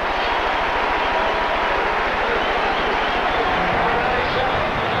 28-yard line.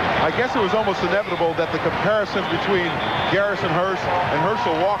 I guess it was almost inevitable that the comparisons between Garrison Hurst and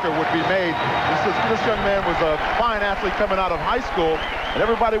Herschel Walker would be made. This young man was a fine athlete coming out of high school, and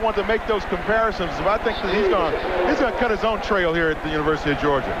everybody wanted to make those comparisons. So I think that he's going to cut his own trail here at the University of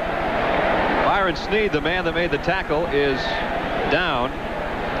Georgia. Byron Sneed, the man that made the tackle, is down.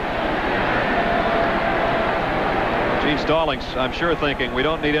 Gene Stallings, I'm sure, thinking we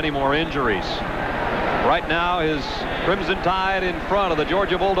don't need any more injuries. Right now is Crimson Tide in front of the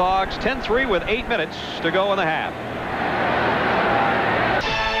Georgia Bulldogs. 10-3 with 8 minutes to go in the half.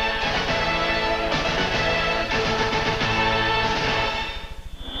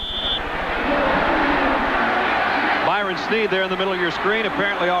 Byron Sneed there in the middle of your screen,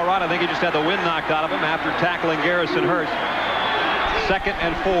 apparently all right. I think he just had the wind knocked out of him after tackling Garrison Hurst. 2nd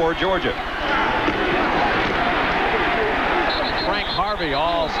and 4, Georgia. Frank Harvey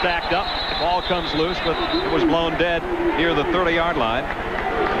all stacked up. Ball comes loose, but it was blown dead near the 30-yard line.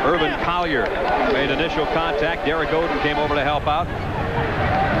 Irvin Collier made initial contact. Derek Oden came over to help out.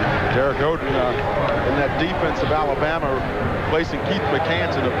 Derek Oden in that defense of Alabama, replacing Keith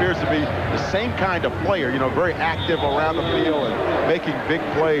McCanson, appears to be the same kind of player, you know, very active around the field and making big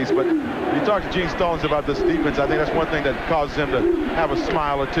plays. But you talk to Gene Stallings about this defense, I think that's one thing that causes him to have a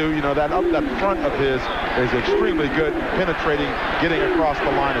smile or two. You know, that front of his is extremely good, penetrating, getting across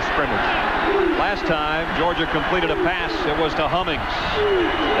the line of scrimmage. Last time Georgia completed a pass, it was to Hummings.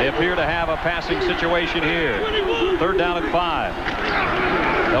 They appear to have a passing situation here. 3rd down and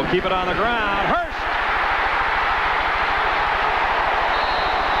 5. They'll keep it on the ground. Hurst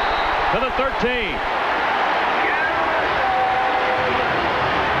to the 13.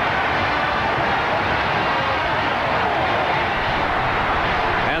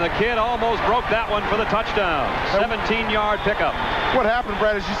 And the kid almost broke that one for the touchdown. 17-yard pickup. What happened,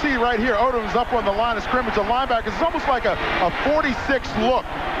 Brad, is you see right here, Odom's up on the line of scrimmage. The linebacker, it's almost like a 46 look.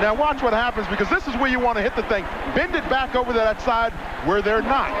 Now watch what happens, because this is where you want to hit the thing. Bend it back over to that side where they're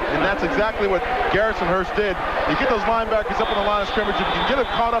not. And that's exactly what Garrison Hurst did. You get those linebackers up on the line of scrimmage. If you can get them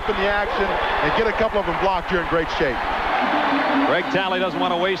caught up in the action and get a couple of them blocked, you're in great shape. Greg Talley doesn't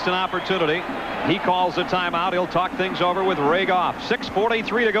want to waste an opportunity. He calls the timeout. He'll talk things over with Ray Goff.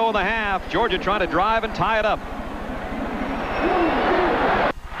 6:43 to go in the half. Georgia trying to drive and tie it up.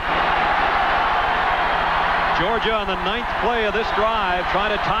 Georgia on the 9th play of this drive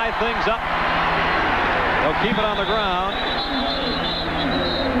trying to tie things up. They'll keep it on the ground.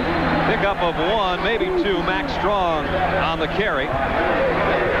 Pickup of 1, maybe 2. Max Strong on the carry.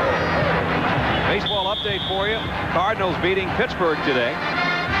 Baseball update for you. Cardinals beating Pittsburgh today.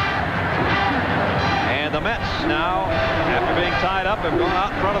 And the Mets now, after being tied up, have gone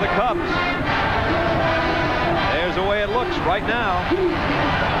out in front of the Cubs. There's the way it looks right now.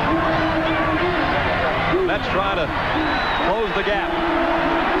 Mets trying to close the gap.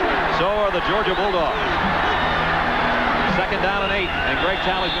 So are the Georgia Bulldogs. 2nd down and 8, and Greg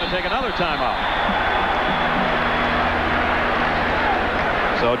Talley's going to take another timeout.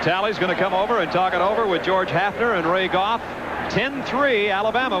 So Talley's going to come over and talk it over with George Hafner and Ray Goff. 10-3,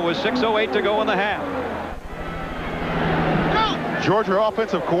 Alabama with 6:08 to go in the half. Georgia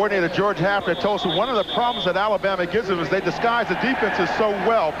offensive coordinator George Hafner told us one of the problems that Alabama gives them is they disguise the defenses so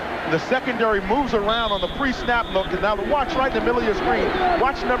well. The secondary moves around on the pre-snap look. Now watch right in the middle of your screen.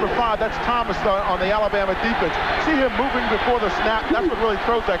 Watch number 5. That's Thomas on the Alabama defense. See him moving before the snap. That's what really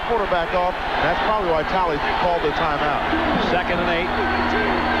throws that quarterback off. And that's probably why Talley called the timeout. 2nd and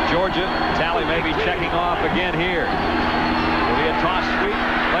 8. Georgia. Talley may be checking off again here. Will be a toss sweep.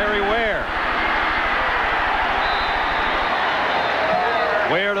 Larry Ware.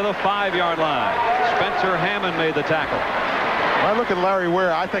 Ware to the 5-yard line. Spencer Hammond made the tackle. When I look at Larry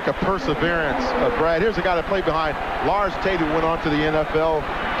Ware, I think of perseverance. Brad, here's a guy to play behind Lars Tate, who went on to the NFL.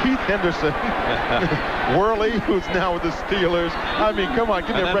 Keith Henderson. Worley, who's now with the Steelers. I mean, come on,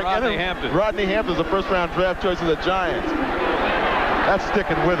 give me a break. Rodney Hampton. Rodney Hampton's a first-round draft choice of the Giants. That's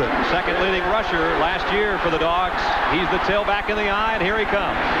sticking with it. 2nd leading rusher last year for the Dogs. He's the tailback in the eye, and here he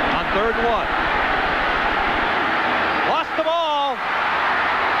comes on 3rd and 1. Lost the ball.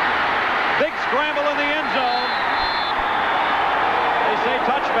 Big scramble in the end zone. They say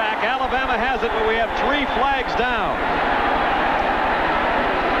touchback. Alabama has it, but we have 3 flags down.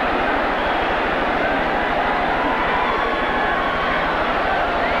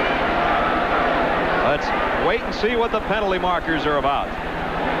 Let's wait and see what the penalty markers are about.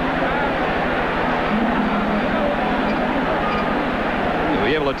 You'll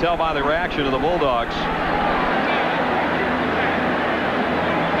be able to tell by the reaction of the Bulldogs.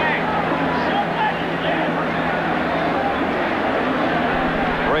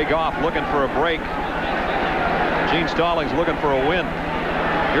 Ray Goff looking for a break. Gene Stallings looking for a win.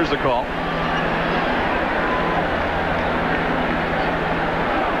 Here's the call.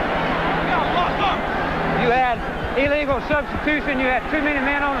 You had illegal substitution. You had too many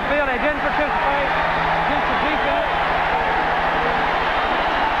men on the field. They didn't participate against the defense.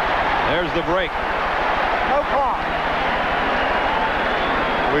 There's the break. No call.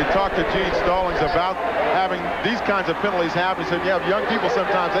 We talked to Gene Stallings about having these kinds of penalties happen. He said, you have young people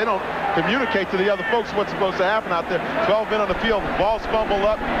sometimes, they don't communicate to the other folks what's supposed to happen out there. 12 men on the field, ball's fumbled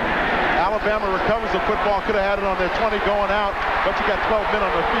up. Alabama recovers the football, could have had it on their 20 going out, but you got 12 men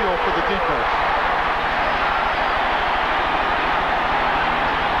on the field for the defense.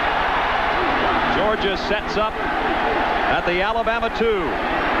 Georgia sets up at the Alabama 2.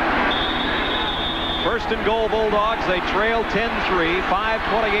 1st and goal, Bulldogs. They trail 10-3.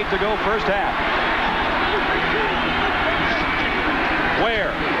 5:28 to go, first half.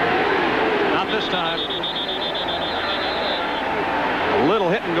 Ware. Not this time. A little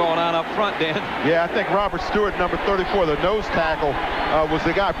hitting going on up front, Dan. Yeah, I think Robert Stewart, number 34, the nose tackle, was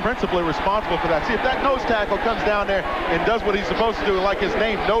the guy principally responsible for that. See, if that nose tackle comes down there and does what he's supposed to do, like his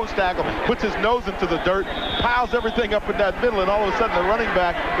name, nose tackle, puts his nose into the dirt, piles everything up in that middle, and all of a sudden the running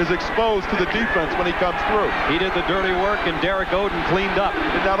back is exposed to the defense when he comes through. He did the dirty work, and Derek Oden cleaned up.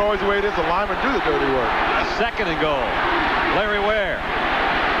 Isn't that always the way it is? The linemen do the dirty work. Second and goal. Larry Ware.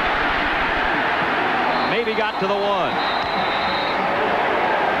 Maybe got to the 1.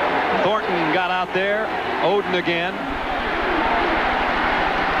 Thornton got out there. Oden again.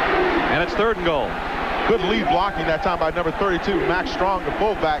 And it's 3rd and goal. Good lead blocking that time by number 32, Max Strong, the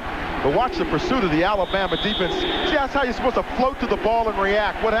fullback. But watch the pursuit of the Alabama defense. See, that's how you're supposed to float to the ball and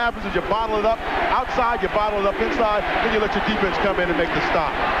react. What happens is you bottle it up outside, you bottle it up inside, then you let your defense come in and make the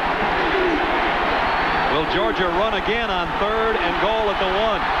stop. Will Georgia run again on 3rd and goal at the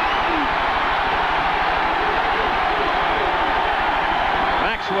 1?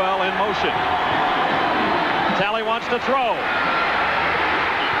 Maxwell in motion. Talley wants to throw.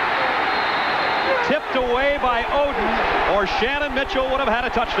 Tipped away by Oden, or Shannon Mitchell would have had a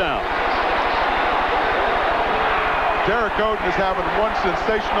touchdown. Derek Oden is having one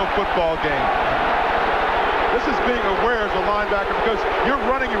sensational football game. This is being aware as a linebacker, because you're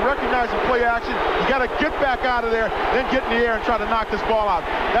running, you recognize the play action, you got to get back out of there, then get in the air and try to knock this ball out.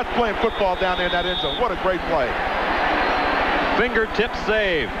 That's playing football down there in that end zone. What a great play. Fingertip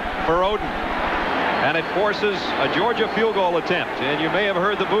save for Oden. And it forces a Georgia field goal attempt. And you may have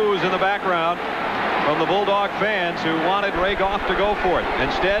heard the boos in the background from the Bulldog fans who wanted Ray Goff to go for it.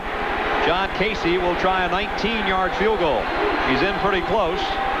 Instead, John Casey will try a 19-yard field goal. He's in pretty close.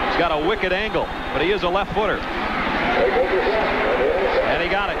 He's got a wicked angle, but he is a left footer. And he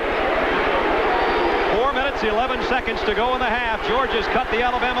got it. 4 minutes, 11 seconds to go in the half. Georgia's cut the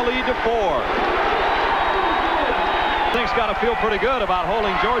Alabama lead to 4. Things got to feel pretty good about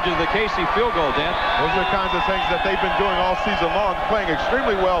holding Georgia to the Casey field goal, Dan. Those are the kinds of things that they've been doing all season long, playing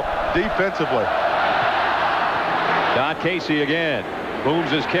extremely well defensively. Don Casey again.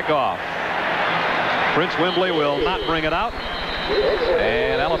 Booms his kickoff. Prince Wembley will not bring it out.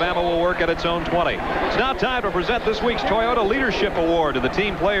 And Alabama will work at its own 20. It's now time to present this week's Toyota Leadership Award to the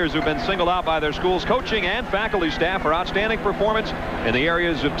team players who've been singled out by their school's coaching and faculty staff for outstanding performance in the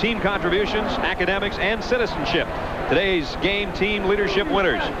areas of team contributions, academics, and citizenship. Today's game team leadership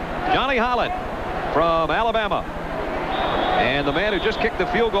winners: Johnny Holland from Alabama, and the man who just kicked the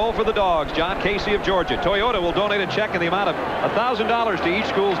field goal for the Dogs, John Casey of Georgia. Toyota will donate a check in the amount of $1,000 to each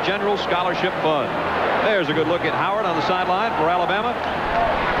school's general scholarship fund. There's a good look at Howard on the sideline for Alabama.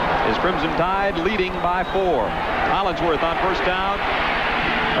 His Crimson Tide leading by 4. Hollingsworth on first down.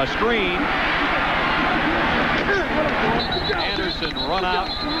 A screen. Anderson run out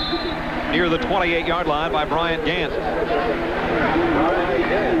near the 28-yard line by Bryant Gant.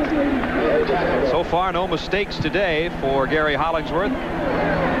 So far, no mistakes today for Gary Hollingsworth.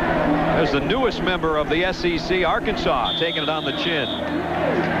 There's the newest member of the SEC, Arkansas, taking it on the chin.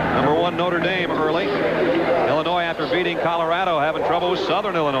 Number 1 Notre Dame early. Illinois, after beating Colorado, having trouble with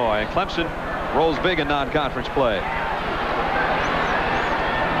Southern Illinois. And Clemson rolls big in non-conference play.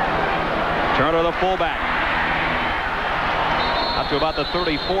 Turner, the fullback, up to about the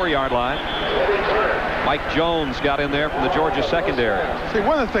 34-yard line. Mike Jones got in there from the Georgia secondary. See,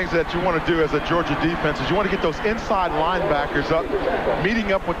 one of the things that you want to do as a Georgia defense is you want to get those inside linebackers up,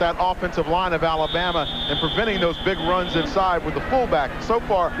 meeting up with that offensive line of Alabama and preventing those big runs inside with the fullback. So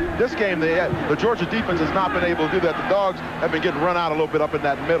far, this game, the Georgia defense has not been able to do that. The Dogs have been getting run out a little bit up in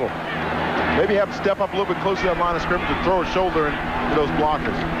that middle. Maybe have to step up a little bit closer to that line of scrimmage and throw a shoulder into those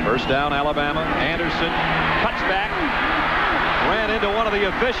blockers. First down, Alabama. Anderson cuts back, ran into one of the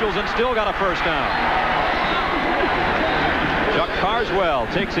officials and still got a first down. Chuck Carswell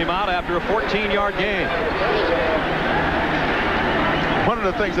takes him out after a 14-yard gain. One of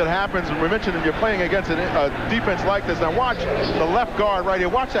the things that happens, and we mentioned if you're playing against a defense like this, now watch the left guard right here.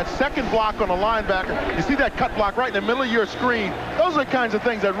 Watch that second block on the linebacker. You see that cut block right in the middle of your screen. Those are the kinds of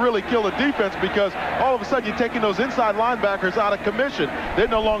things that really kill the defense, because all of a sudden you're taking those inside linebackers out of commission. They're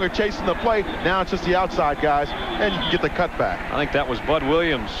no longer chasing the play. Now it's just the outside guys, and you can get the cutback. I think that was Bud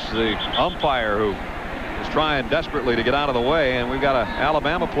Williams, the umpire, who was trying desperately to get out of the way, and we've got an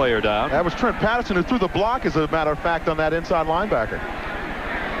Alabama player down. That was Trent Patterson who threw the block, as a matter of fact, on that inside linebacker.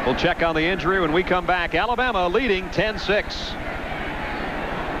 We'll check on the injury when we come back. Alabama leading 10-6.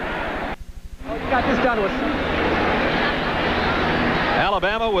 Got this done with.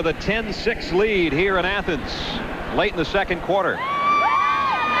 Alabama with a 10-6 lead here in Athens late in the second quarter.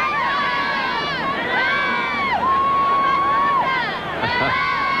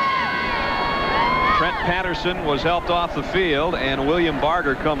 Trent Patterson was helped off the field, and William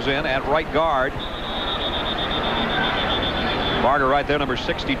Barger comes in at right guard. Barger right there, number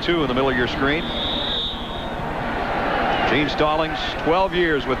 62 in the middle of your screen. Gene Stallings, 12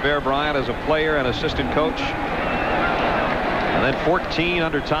 years with Bear Bryant as a player and assistant coach. And then 14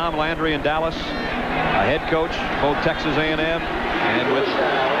 under Tom Landry in Dallas, a head coach, both Texas A&M and with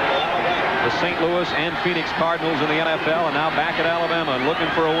the St. Louis and Phoenix Cardinals in the NFL, and now back at Alabama and looking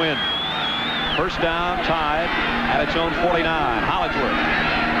for a win. First down, tied at its own 49. Hollingsworth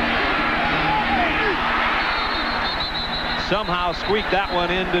somehow squeaked that one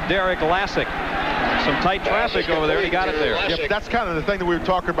into Derek Lassick. Some tight traffic over there, and he got it there. Yeah, that's kind of the thing that we were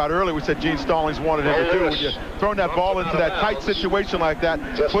talking about earlier. We said Gene Stallings wanted him to do. When you're throwing that ball into that tight situation like that,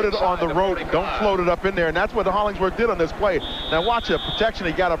 put it on the road, don't float it up in there, and that's what Hollingsworth did on this play. Now watch the protection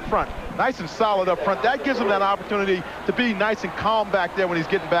he got up front. Nice and solid up front. That gives him that opportunity to be nice and calm back there when he's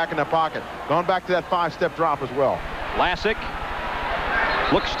getting back in the pocket. Going back to that 5-step drop as well. Lassick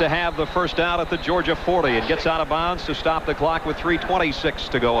looks to have the first down at the Georgia 40. It gets out of bounds to stop the clock with 3:26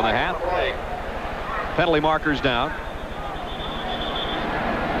 to go in the half. Penalty markers down.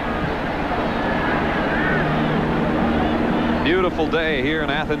 Beautiful day here in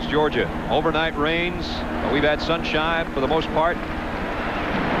Athens, Georgia. Overnight rains. We've had sunshine for the most part.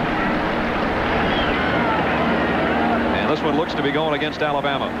 And this one looks to be going against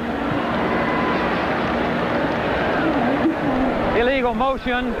Alabama. Illegal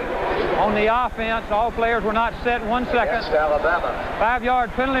motion on the offense. All players were not set in 1 second.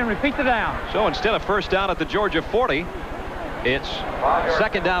 5-yard penalty, and repeat the down. So instead of first down at the Georgia 40, it's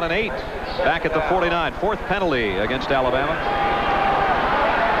second down and 8 back at the 49. Fourth penalty against Alabama.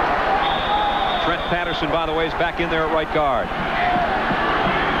 Trent Patterson, by the way, is back in there at right guard.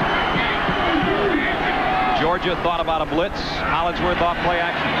 Georgia thought about a blitz. Hollingsworth off play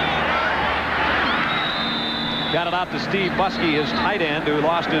action. Got it out to Steve Buskey, his tight end, who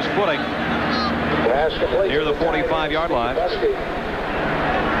lost his footing near the 45-yard line.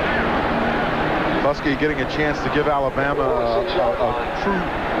 Buskey getting a chance to give Alabama a true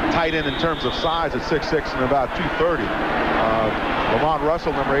tight end in terms of size at 6'6" and about 230. Lamont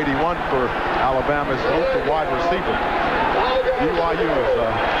Russell, number 81 for Alabama's local wide receiver. BYU is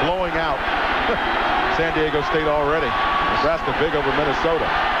blowing out San Diego State already. Nebraska big over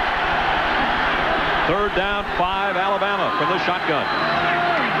Minnesota. Third down, 5, Alabama from the shotgun.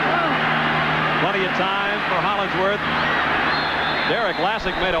 Plenty of time for Hollingsworth. Derek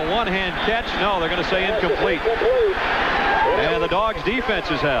Lassick made a one-hand catch. No, they're going to say incomplete. And the Dogs'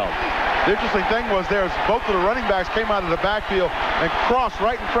 defense is held. The interesting thing was both of the running backs came out of the backfield and crossed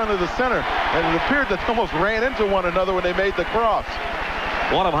right in front of the center. And it appeared that they almost ran into one another when they made the cross.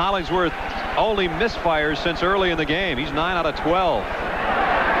 One of Hollingsworth's only misfires since early in the game. He's 9 out of 12.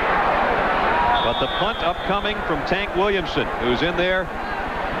 But the punt upcoming from Tank Williamson, who's in there.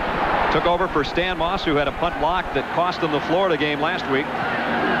 Took over for Stan Moss, who had a punt block that cost them the Florida game last week.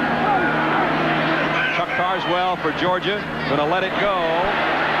 Chuck Carswell for Georgia. Going to let it go.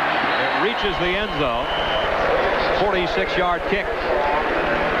 It reaches the end zone. 46-yard kick.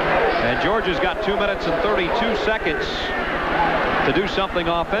 And Georgia's got 2 minutes and 32 seconds to do something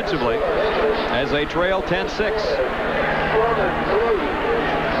offensively as they trail 10-6.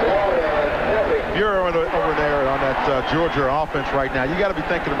 You're over there on that Georgia offense right now. You got to be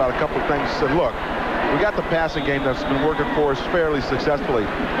thinking about a couple of things. So look, we got the passing game that's been working for us fairly successfully.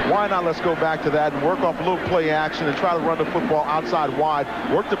 Why not let's go back to that and work off a little play action and try to run the football outside wide,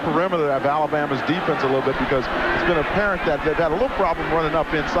 work the perimeter of Alabama's defense a little bit, because it's been apparent that they've had a little problem running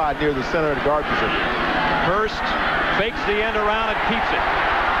up inside near the center of the guard position. Hurst fakes the end around and keeps it.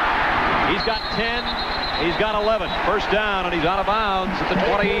 He's got 10. He's got 11. First down, and he's out of bounds at the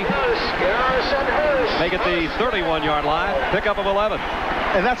 20. Make it the 31-yard line. Pickup of 11.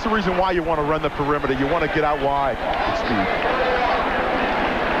 And that's the reason why you want to run the perimeter. You want to get out wide with speed.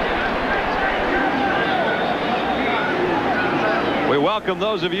 We welcome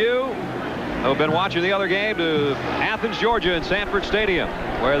those of you who have been watching the other game to Athens, Georgia, in Sanford Stadium,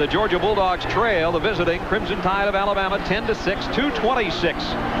 where the Georgia Bulldogs trail the visiting Crimson Tide of Alabama 10-6,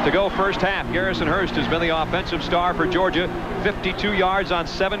 2:26 to go first half. Garrison Hurst has been the offensive star for Georgia, 52 yards on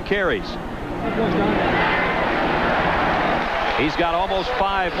 7 carries. He's got almost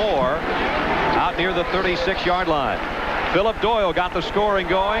 5 more out near the 36-yard line. Philip Doyle got the scoring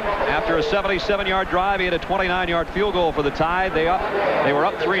going after a 77-yard drive. He had a 29-yard field goal for the Tide. They were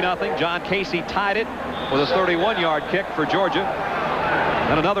up 3-0. John Casey tied it with a 31-yard kick for Georgia.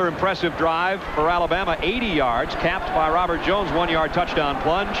 And another impressive drive for Alabama, 80 yards, capped by Robert Jones' 1-yard touchdown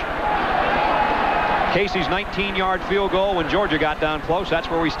plunge. Casey's 19-yard field goal when Georgia got down close. That's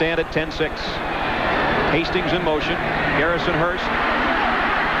where we stand at 10-6. Hastings in motion. Garrison Hurst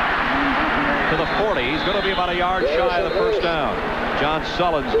to the 40. He's going to be about a yard shy of the first down. John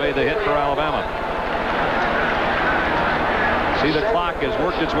Sullins made the hit for Alabama. See, the clock has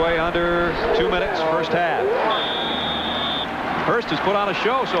worked its way under 2 minutes, first half. Hurst has put on a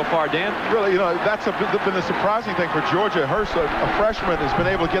show so far, Dan. Really, that's been the surprising thing for Georgia. Hurst, a freshman, has been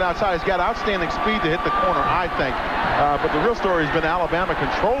able to get outside. He's got outstanding speed to hit the corner, I think. But the real story has been Alabama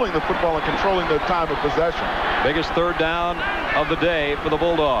controlling the football and controlling the time of possession. Biggest third down of the day for the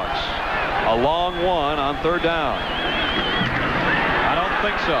Bulldogs. A long one on third down. I don't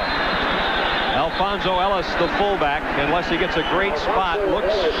think so. Alfonso Ellis, the fullback, unless he gets a great spot,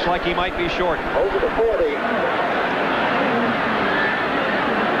 looks like he might be short. Over the 40.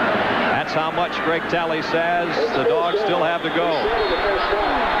 That's how much Greg Talley says the Dogs still have to go.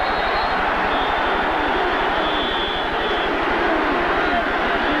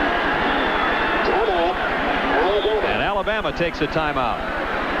 And Alabama takes a timeout.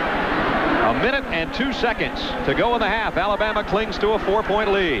 A minute and 2 seconds to go in the half. Alabama clings to a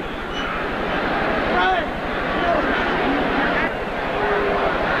 4-point lead.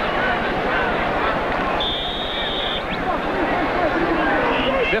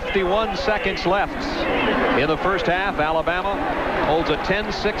 51 seconds left in the first half. Alabama holds a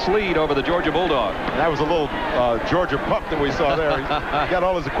 10-6 lead over the Georgia Bulldogs. That was a little Georgia pup that we saw there. He got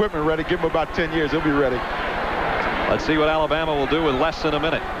all his equipment ready. Give him about 10 years. He'll be ready. Let's see what Alabama will do with less than a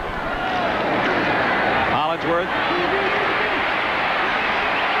minute. Hollingsworth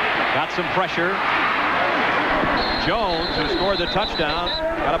got some pressure. Jones, who scored the touchdown,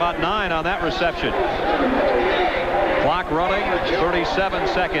 got about 9 on that reception. Clock running, 37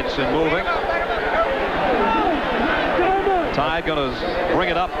 seconds and moving. Tide going to bring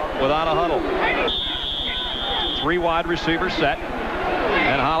it up without a huddle. 3 wide receivers set,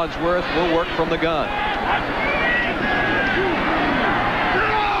 and Hollingsworth will work from the gun.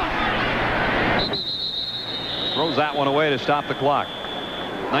 Throws that one away to stop the clock.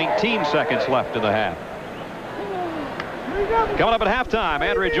 19 seconds left in the half. Coming up at halftime,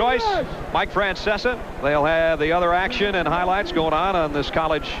 Andrea Joyce, Mike Francesa. They'll have the other action and highlights going on this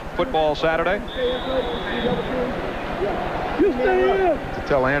college football Saturday. To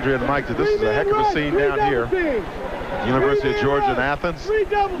tell Andrea and Mike that this is a heck of a scene down here. University of Georgia in Athens.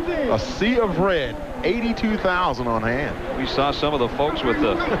 A sea of red. 82,000 on hand. We saw some of the folks with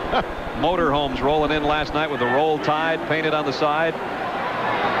the motorhomes rolling in last night with the Roll Tide painted on the side,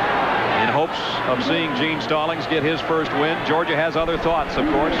 in hopes of seeing Gene Stallings get his first win. Georgia has other thoughts, of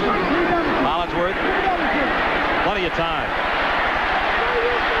course. Hollingsworth, plenty of time.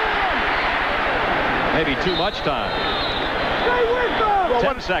 Maybe too much time.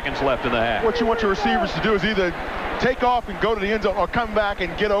 10 seconds left in the half. What you want your receivers to do is either take off and go to the end zone or come back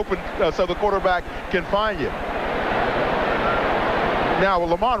and get open so the quarterback can find you. Now,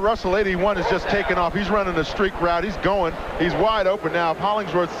 Lamont Russell, 81, is just taken off. He's running a streak route. He's going. He's wide open now. If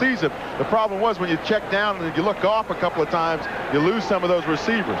Hollingsworth sees him, the problem was when you check down and you look off a couple of times, you lose some of those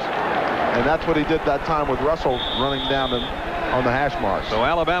receivers. And that's what he did that time with Russell running down on the hash mark. So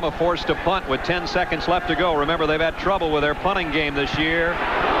Alabama forced to punt with 10 seconds left to go. Remember, they've had trouble with their punting game this year.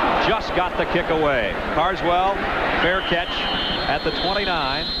 Just got the kick away. Carswell, fair catch at the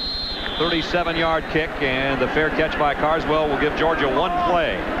 29. 37-yard kick, and the fair catch by Carswell will give Georgia 1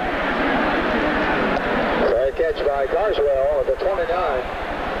 play. Fair catch by Carswell at the 29.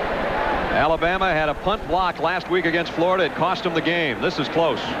 Alabama had a punt block last week against Florida. It cost them the game. This is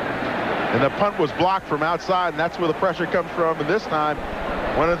close. And the punt was blocked from outside, and that's where the pressure comes from. And this time,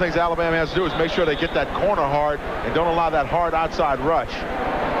 one of the things Alabama has to do is make sure they get that corner hard and don't allow that hard outside rush.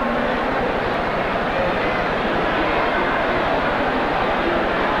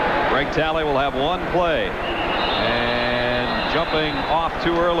 Greg Talley will have 1 play. And jumping off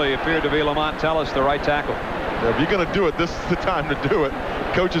too early appeared to be Lamont Tellis, the right tackle. If you're going to do it, this is the time to do it.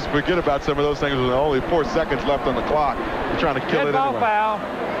 Coaches forget about some of those things with only 4 seconds left on the clock. You're trying to kill it ball anyway. Foul,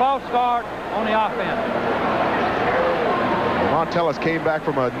 false start on the offense. Lamont Tellis came back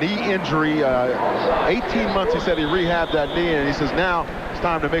from a knee injury. 18 months, he said he rehabbed that knee, and he says now it's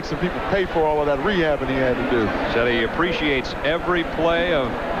time to make some people pay for all of that rehabbing he had to do. Said he appreciates every play of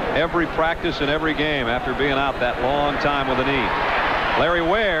every practice and every game after being out that long time with a knee. Larry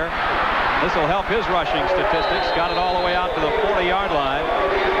Ware, this will help his rushing statistics. Got it all the way out to the 40-yard line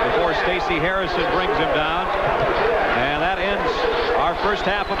before Stacey Harrison brings him down. And that ends our first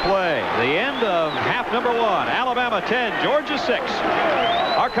half of play. The end of half number 1. Alabama 10, Georgia 6.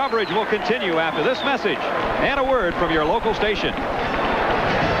 Our coverage will continue after this message and a word from your local station.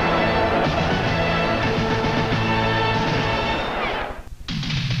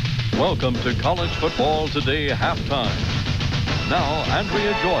 Welcome to College Football Today Halftime. Now,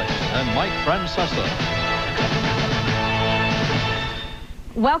 Andrea Joyce and Mike Francesa.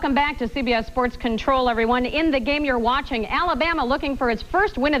 Welcome back to CBS Sports Control, everyone. In the game you're watching, Alabama looking for its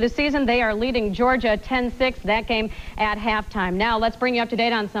first win of the season. They are leading Georgia 10-6, that game at halftime. Now let's bring you up to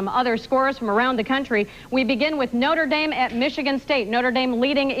date on some other scores from around the country. We begin with Notre Dame at Michigan State. Notre Dame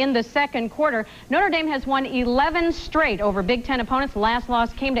leading in the second quarter. Notre Dame has won 11 straight over Big Ten opponents. The last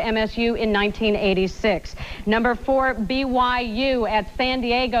loss came to MSU in 1986. Number 4, BYU at San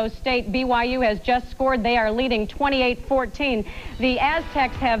Diego State. BYU has just scored. They are leading 28-14. The Aztecs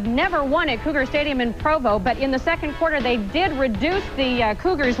have never won at Cougar Stadium in Provo, but in the second quarter they did reduce the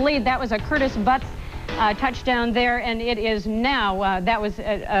Cougars' lead. That was a Curtis Butts touchdown there, and it is now, that was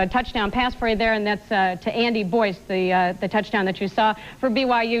a touchdown pass for you there, and that's to Andy Boyce, the touchdown that you saw for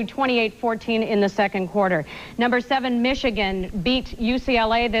BYU, 28-14 in the second quarter. Number 7, Michigan beat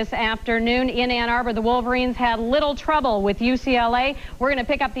UCLA this afternoon in Ann Arbor. The Wolverines had little trouble with UCLA. We're going to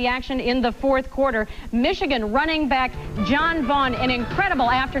pick up the action in the fourth quarter. Michigan running back John Vaughn, an incredible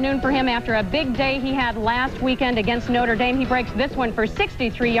afternoon for him after a big day he had last weekend against Notre Dame. He breaks this one for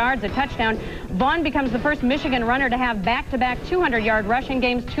 63 yards, a touchdown. Vaughn becomes the first Michigan runner to have back-to-back 200-yard rushing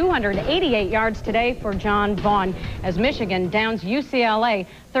games, 288 yards today for John Vaughn as Michigan downs UCLA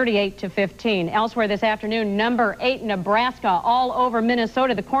 38-15. Elsewhere this afternoon, number 8, Nebraska all over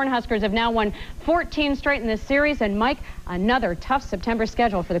Minnesota. The Cornhuskers have now won 14 straight in this series, and Mike, another tough September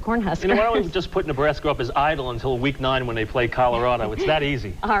schedule for the Cornhuskers. You know, why don't we just put Nebraska up as idle until week 9 when they play Colorado? It's that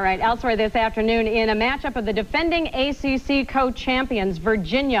easy. All right, elsewhere this afternoon in a matchup of the defending ACC co-champions,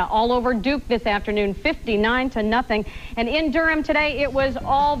 Virginia all over Duke this afternoon, 59-0. And in Durham today, it was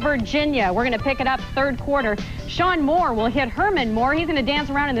all Virginia. We're going to pick it up third quarter. Sean Moore will hit Herman Moore. He's going to dance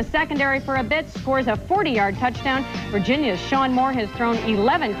around in the secondary for a bit, scores a 40-yard touchdown. Virginia's Sean Moore has thrown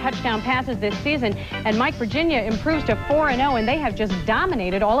 11 touchdown passes this season. And Mike, Virginia improves to 4-0, and they have just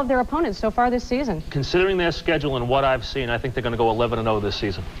dominated all of their opponents so far this season. Considering their schedule and what I've seen, I think they're going to go 11-0 this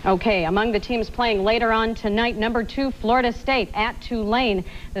season. Okay, among the teams playing later on tonight, number 2, Florida State at Tulane.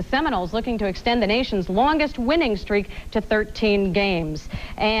 The Seminoles looking to extend the nation's longest winning streak to 13 games.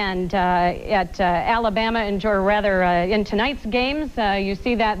 And at Alabama, in tonight's games, you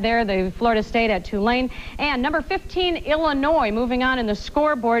see that there, the Florida State at Tulane. And number 15, Illinois, moving on in the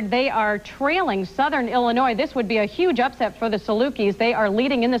scoreboard. They are trailing Southern Illinois. This would be a huge upset for the Salukis. They are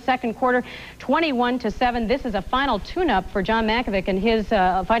leading in the second quarter, 21-7. This is a final tune-up for John Makovic and his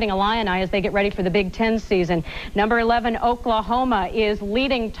Fighting Illini as they get ready for the Big Ten season. Number 11, Oklahoma is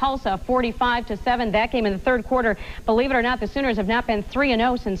leading Tulsa 45-7. That game in the third quarter. Believe it or not, the Sooners have not been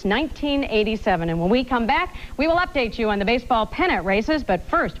 3-0 since 1987. And when we come back, we will update you on the baseball pennant races. But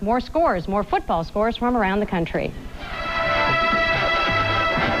first, more scores, more football scores from around the country.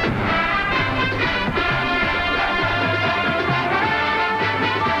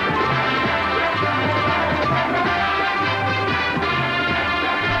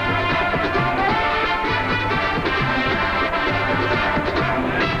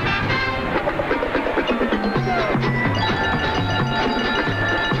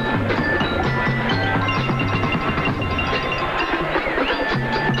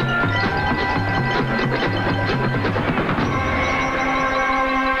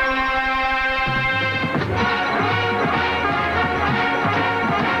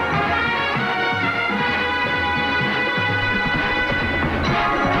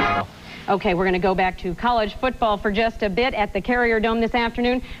 Okay, we're going to go back to college football for just a bit at the Carrier Dome this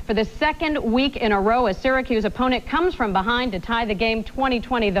afternoon. For the second week in a row, a Syracuse opponent comes from behind to tie the game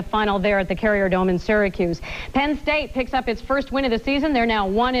 2020, the final there at the Carrier Dome in Syracuse. Penn State picks up its first win of the season. They're now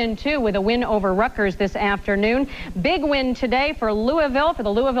 1-2 with a win over Rutgers this afternoon. Big win today for Louisville, for the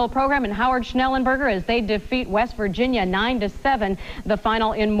Louisville program, and Howard Schnellenberger as they defeat West Virginia 9-7, the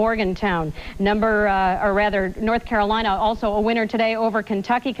final in Morgantown. North Carolina also a winner today over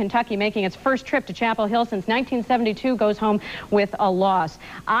Kentucky. Kentucky making its first trip to Chapel Hill since 1972 goes home with a loss.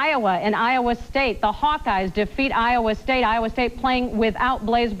 Iowa and Iowa State, the Hawkeyes defeat Iowa State. Iowa State playing without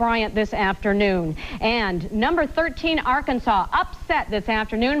Blaze Bryant this afternoon. And number 13 Arkansas upset this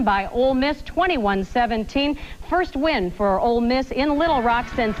afternoon by Ole Miss 21-17. First win for Ole Miss in Little Rock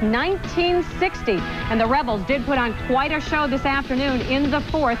since 1960. And the Rebels did put on quite a show this afternoon in the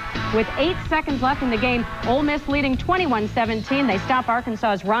fourth with 8 seconds left in the game. Ole Miss leading 21-17. They stop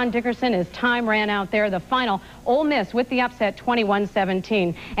Arkansas's Ron Dickerson as time ran out there. The final, Ole Miss with the upset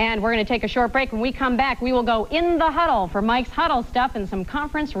 21-17. And we're going to take a short break. When we come back, we will go in the huddle for Mike's Huddle stuff and some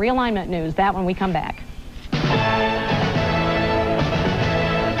conference realignment news. That when we come back.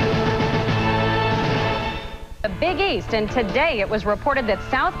 The Big East, and today it was reported that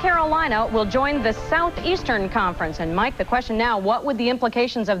South Carolina will join the Southeastern Conference. And Mike, the question now, what would the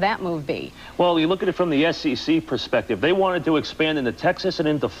implications of that move be? Well, you look at it from the SEC perspective. They wanted to expand into Texas and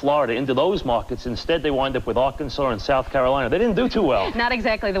into Florida, into those markets. Instead, they wind up with Arkansas and South Carolina. They didn't do too well. Not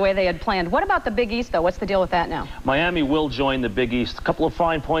exactly the way they had planned. What about the Big East, though? What's the deal with that now? Miami will join the Big East. A couple of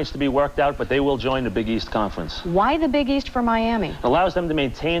fine points to be worked out, but they will join the Big East Conference. Why the Big East for Miami? It allows them to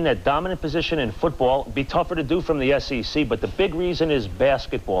maintain that dominant position in football. It'd be tougher to do from the SEC, but the big reason is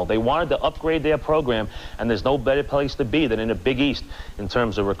basketball. They wanted to upgrade their program, and there's no better place to be than in the Big East in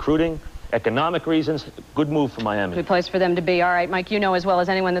terms of recruiting, economic reasons. Good move for Miami. Good place for them to be. All right, Mike, you know as well as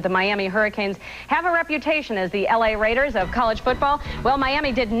anyone that the Miami Hurricanes have a reputation as the LA Raiders of college football. Well,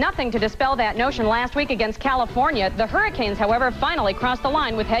 Miami did nothing to dispel that notion last week against California. The Hurricanes, however, finally crossed the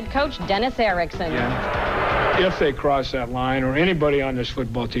line with head coach Dennis Erickson. Yeah. If they cross that line, or anybody on this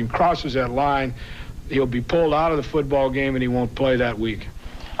football team crosses that line, he'll be pulled out of the football game and he won't play that week.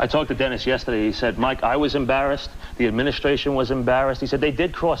 I talked to Dennis yesterday. He said, Mike, I was embarrassed. The administration was embarrassed. He said, they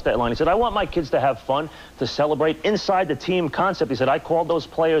did cross that line. He said, I want my kids to have fun, to celebrate inside the team concept. He said, I called those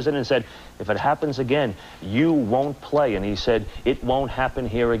players in and said, if it happens again, you won't play. And he said, it won't happen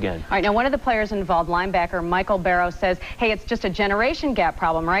here again. All right, now one of the players involved, linebacker Michael Barrow, says, hey, it's just a generation gap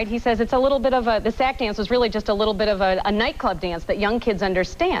problem, right? He says it's a little bit of a, the sack dance was really just a little bit of a nightclub dance that young kids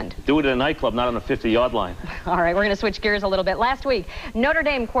understand. Do it at a nightclub, not on a 50-yard line. All right, we're going to switch gears a little bit. Last week, Notre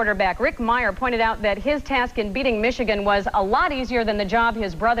Dame quarterback Rick Meyer pointed out that his task in beating Michigan was a lot easier than the job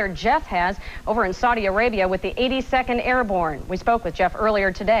his brother Jeff has over in Saudi Arabia with the 82nd Airborne. We spoke with Jeff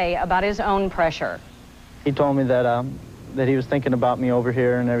earlier today about his own pressure. He told me that that he was thinking about me over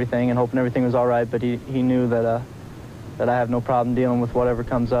here and everything and hoping everything was all right, but he knew that that I have no problem dealing with whatever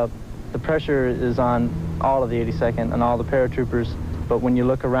comes up. The pressure is on all of the 82nd and all the paratroopers, but when you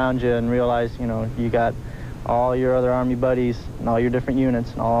look around you and realize, you know, you got all your other Army buddies and all your different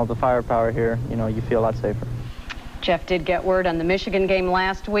units and all the firepower here, you know, you feel a lot safer. Jeff did get word on the Michigan game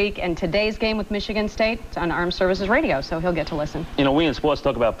last week, and today's game with Michigan State, it's on Armed Services Radio, so he'll get to listen. You know, we in sports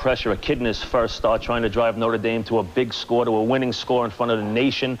talk about pressure. A kid in his first start trying to drive Notre Dame to a big score, to a winning score in front of the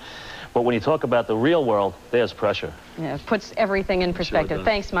nation. But when you talk about the real world, there's pressure. Yeah, it puts everything in perspective. Sure.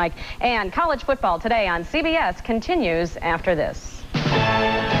 Thanks, Mike. And college football today on CBS continues after this.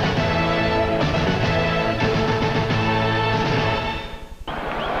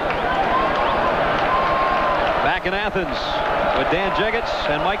 Back in Athens with Dan Jiggetts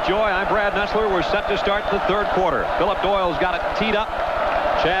and Mike Joy. I'm Brad Nussler. We're set to start the third quarter. Phillip Doyle's got it teed up.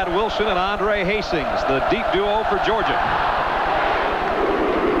 Chad Wilson and Andre Hastings, the deep duo for Georgia.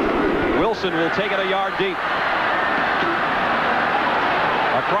 Wilson will take it a yard deep.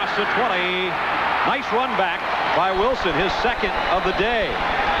 Across the 20. Nice run back by Wilson, his second of the day.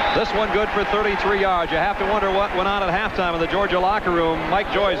 This one good for 33 yards. You have to wonder what went on at halftime in the Georgia locker room.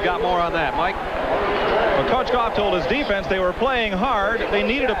 Mike Joy's got more on that. Mike? Well, Coach Goff told his defense they were playing hard. They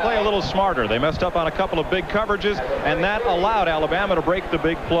needed to play a little smarter. They messed up on a couple of big coverages, and that allowed Alabama to break the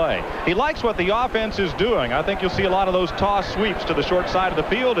big play. He likes what the offense is doing. I think you'll see a lot of those toss sweeps to the short side of the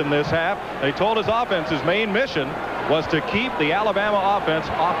field in this half. They told his offense's main mission was to keep the Alabama offense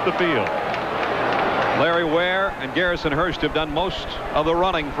off the field. Larry Ware and Garrison Hurst have done most of the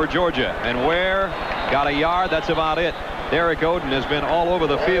running for Georgia, and Ware got a yard. That's about it. Derek Oden has been all over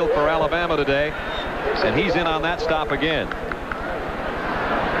the field for Alabama today, and he's in on that stop again.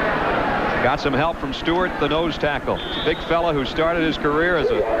 Got some help from Stewart, the nose tackle. It's a big fella who started his career as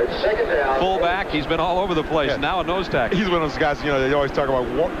a fullback. He's been all over the place. Yeah. Now a nose tackle. He's one of those guys, you know, they always talk about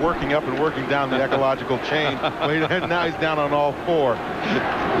working up and working down the ecological chain. Well, now he's down on all four.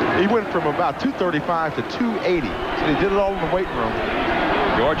 He went from about 235 to 280. So they did it all in the weight room.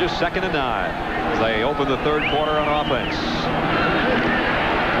 Georgia's 2nd and 9 as they open the third quarter on offense.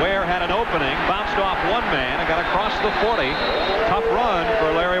 Ware had an opening, bounced off one man and got across the 40. Tough run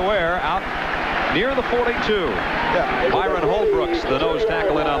for Larry Ware out near the 42. Yeah. Byron Holbrooks, the nose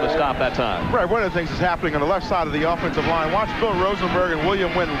tackle, in on the stop that time. Right, one of the things that's happening on the left side of the offensive line. Watch Bill Rosenberg and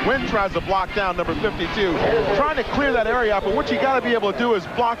William Wynn. Wynn tries to block down number 52, trying to clear that area up. But what you got to be able to do is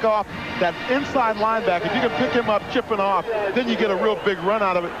block off that inside linebacker. If you can pick him up, chipping off, then you get a real big run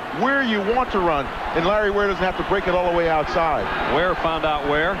out of it where you want to run. And Larry Ware doesn't have to break it all the way outside. Ware found out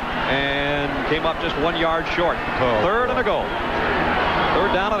where and came up just 1 yard short. Third and a goal.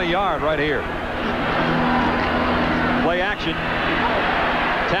 Third down and a yard right here. Play action.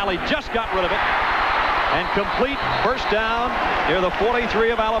 Talley just got rid of it. And complete first down near the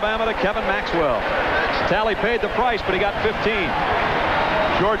 43 of Alabama to Kevin Maxwell. Talley paid the price, but he got 15.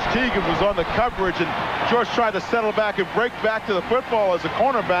 George Teagan was on the coverage, and George tried to settle back and break back to the football as a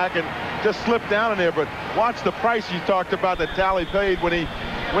cornerback and just slipped down in there. But watch the price you talked about that Talley paid when he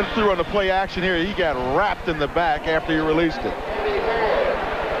went through on the play action here. He got wrapped in the back after he released it.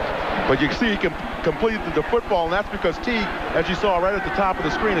 But you can see he completed the football, and that's because Teague, as you saw right at the top of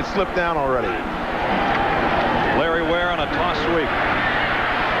the screen, had slipped down already. Larry Ware on a toss sweep.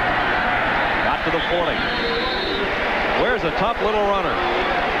 Got to the 40. Ware's a tough little runner.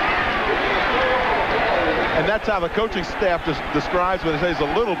 And that's how the coaching staff describes him. They say he's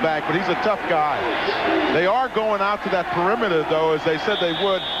a little back, but he's a tough guy. They are going out to that perimeter, though, as they said they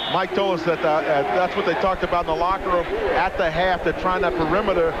would. Mike told us that that's what they talked about in the locker room at the half. They're trying that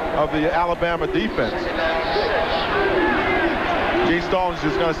perimeter of the Alabama defense. Gene Stallings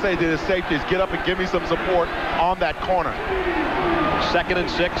is going to say to his safeties, get up and give me some support on that corner. 2nd and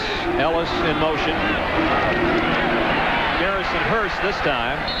 6. Ellis in motion. Garrison Hurst this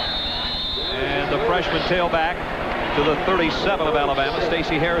time. And the freshman tailback to the 37 of Alabama.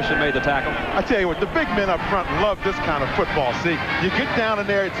 Stacey Harrison made the tackle. I tell you what, the big men up front love this kind of football. See, you get down in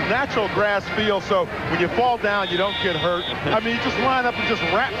there, it's natural grass field, so when you fall down, you don't get hurt. I mean, you just line up and just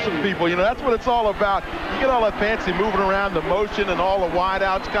wrap some people. You know, that's what it's all about. You get all that fancy moving around, the motion and all the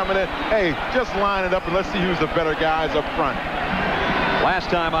wideouts coming in. Hey, just line it up and let's see who's the better guys up front. Last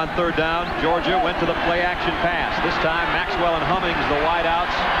time on 3rd down, Georgia went to the play-action pass. This time, Maxwell and Hummings, the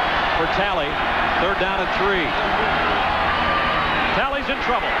wideouts for Talley. 3rd down and 3. Talley's in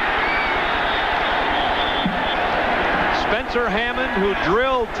trouble. Spencer Hammond, who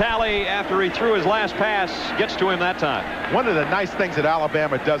drilled Talley after he threw his last pass, gets to him that time. One of the nice things that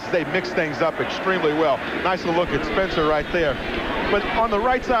Alabama does is they mix things up extremely well. Nice to look at Spencer right there. But on the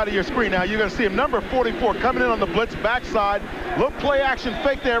right side of your screen now, you're going to see him, number 44, coming in on the blitz backside. Little play action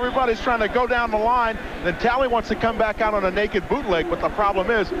fake there. Everybody's trying to go down the line. Then Talley wants to come back out on a naked bootleg. But the problem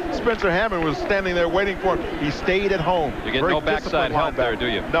is Spencer Hammond was standing there waiting for him. He stayed at home. You get no backside help there, do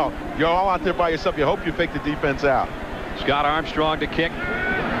you? No. You're all out there by yourself. You hope you fake the defense out. Scott Armstrong to kick.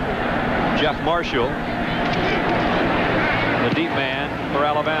 Jeff Marshall, the deep man for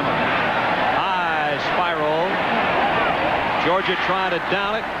Alabama. High spiral. Georgia trying to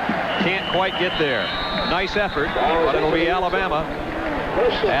down it. Can't quite get there. Nice effort, but it'll be Alabama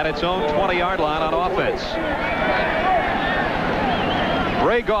at its own 20-yard line on offense.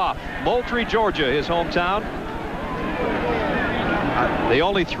 Ray Goff, Moultrie, Georgia, his hometown. The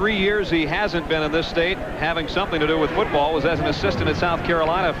only 3 years he hasn't been in this state having something to do with football was as an assistant at South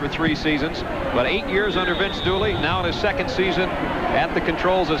Carolina for 3 seasons. But 8 years under Vince Dooley, now in his 2nd season at the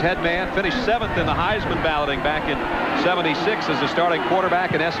controls as head man. Finished 7th in the Heisman balloting back in '76 as the starting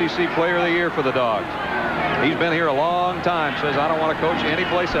quarterback and SEC Player of the Year for the Dogs. He's been here a long time, says I don't want to coach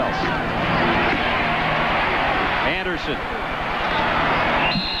anyplace else. Anderson.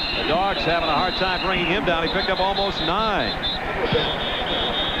 The Dogs having a hard time bringing him down. He picked up almost 9.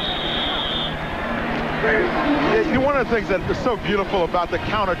 One of the things that is so beautiful about the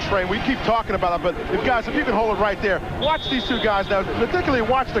counter train, we keep talking about it, but guys, if you can hold it right there, watch these two guys now, particularly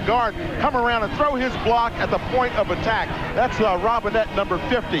watch the guard come around and throw his block at the point of attack. That's Robinette, number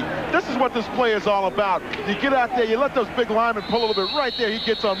 50. This is what this play is all about. You get out there, you let those big linemen pull a little bit. Right there, he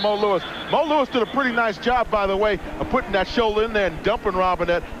gets on Mo Lewis. Mo Lewis did a pretty nice job, by the way, of putting that shoulder in there and dumping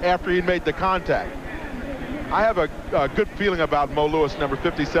Robinette after he made the contact. I have a good feeling about Mo Lewis, number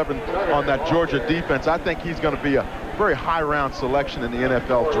 57, on that Georgia defense. I think he's going to be a very high-round selection in the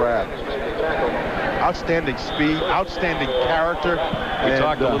NFL draft. Outstanding speed, outstanding character. We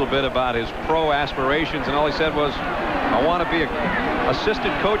talked a little bit about his pro aspirations, and all he said was, I want to be an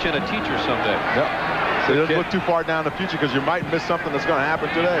assistant coach and a teacher someday. Yep. So don't look too far down the future because you might miss something that's going to happen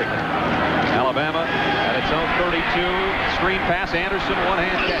today. Alabama at its own 32. Screen pass, Anderson,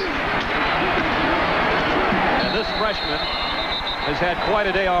 one-hand catch. This freshman has had quite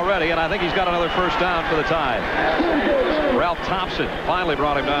a day already, and I think he's got another first down for the Tide. Ralph Thompson finally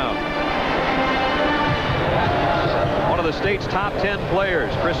brought him down. One of the state's top 10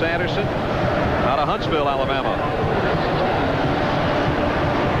 players, Chris Anderson, out of Huntsville, Alabama.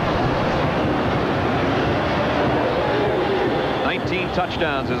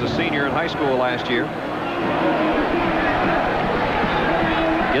 Touchdowns as a senior in high school last year.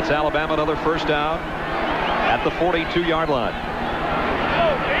 Gets Alabama another first down at the 42-yard line.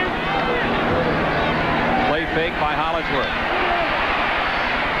 Play fake by Hollingsworth.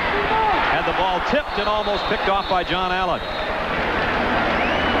 Had the ball tipped and almost picked off by John Allen.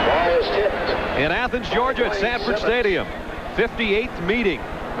 Ball is tipped. In Athens, Georgia at Sanford Stadium. 58th meeting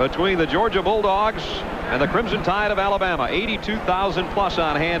between the Georgia Bulldogs and the Crimson Tide of Alabama. 82,000 plus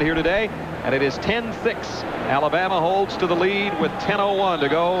on hand here today, and it is 10-6. Alabama holds to the lead with 10:01 to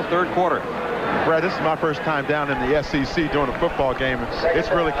go, third quarter. Brad, this is my first time down in the SEC doing a football game. It's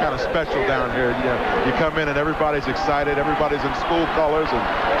really kind of special down here. You come in and everybody's excited. Everybody's in school colors and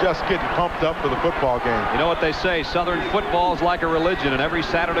just getting pumped up for the football game. You know what they say, Southern football is like a religion, and every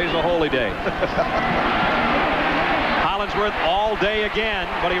Saturday is a holy day. Hollingsworth all day again,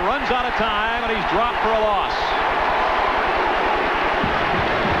 but he runs out of time, and he's dropped for a loss.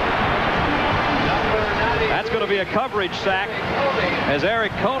 That's going to be a coverage sack as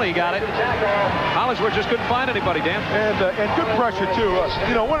Eric Coney got it. Hollingsworth just couldn't find anybody, Dan. And good pressure, too.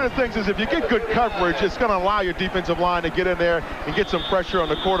 You know, one of the things is if you get good coverage, it's going to allow your defensive line to get in there and get some pressure on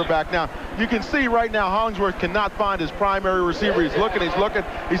the quarterback. Now, you can see right now Hollingsworth cannot find his primary receiver. He's looking. He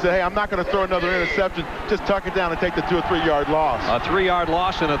said, hey, I'm not going to throw another interception. Just tuck it down and take the 2 or 3 yard loss. A 3-yard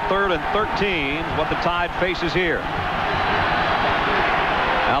loss and a 3rd and 13 is what the Tide faces here.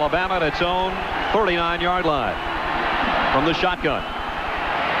 Alabama at its own 39-yard line from the shotgun.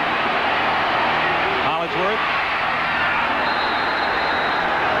 Hollingsworth.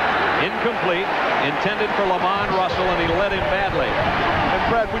 Incomplete. Intended for Lamont Russell, and he led him badly.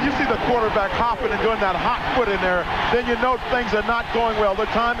 And Brad, when you see the quarterback hopping and doing that hot foot in there, then you know things are not going well. The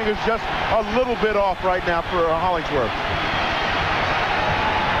timing is just a little bit off right now for Hollingsworth.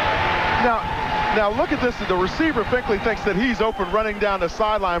 Now look at this. The receiver, Finkley, thinks that he's open running down the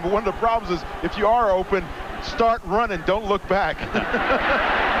sideline, but one of the problems is if you are open, start running. Don't look back.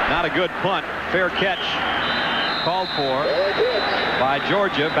 Not a good punt. Fair catch called for by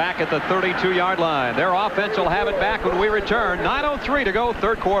Georgia back at the 32-yard line. Their offense will have it back when we return. 9:03 to go,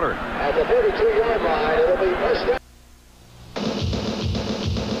 3rd quarter. At the 32-yard line, it'll be first down.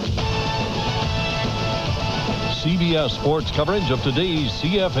 CBS Sports coverage of today's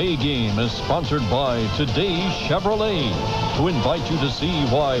CFA game is sponsored by Today's Chevrolet, to invite you to see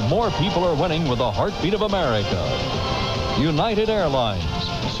why more people are winning with the heartbeat of America. United Airlines,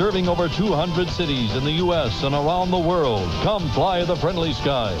 serving over 200 cities in the U.S. and around the world. Come fly the friendly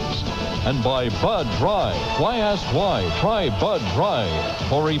skies. And by Bud Dry. Why ask why? Try Bud Dry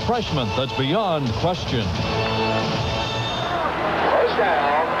for refreshment that's beyond question. First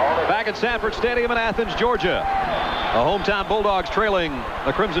down. Back at Sanford Stadium in Athens, Georgia. The hometown Bulldogs trailing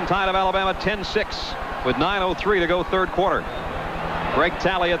the Crimson Tide of Alabama 10-6 with 9:03 to go, 3rd quarter. Greg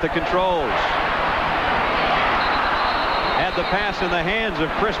Talley at the controls. Had the pass in the hands of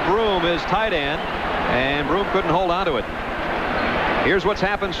Chris Broom, his tight end, and Broom couldn't hold on to it. Here's what's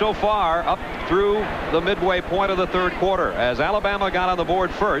happened so far up through the midway point of the 3rd quarter, as Alabama got on the board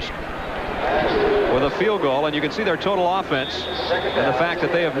first with a field goal, and you can see their total offense and the fact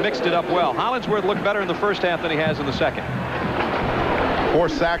that they have mixed it up well. Hollingsworth looked better in the first half than he has in the second. 4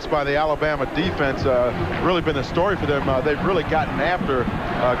 sacks by the Alabama defense. Really been the story for them. They've really gotten after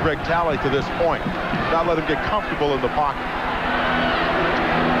Greg Talley to this point. Not let him get comfortable in the pocket.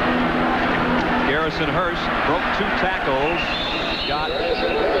 Garrison Hurst broke 2 tackles. Got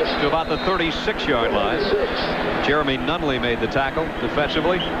to about the 36-yard line. Jeremy Nunley made the tackle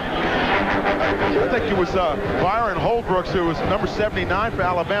defensively. I think it was Byron Holbrooks, who was number 79 for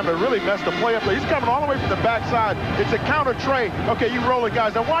Alabama, really messed the play up there. He's coming all the way from the backside. It's a counter trade. Okay, you roll it,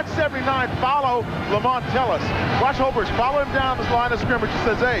 guys. Now watch 79 follow Lamont Tellis. Watch Holbrooks follow him down this line of scrimmage. He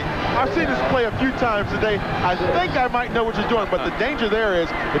says, hey, I've seen this play a few times today. I think I might know what you're doing. But the danger there is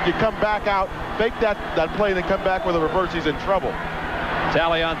if you come back out, fake that play, and then come back with a reverse, he's in trouble.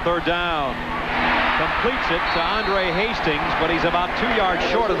 Talley on 3rd down. Completes it to Andre Hastings, but he's about 2 yards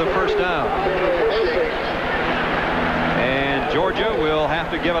short of the first down. And Georgia will have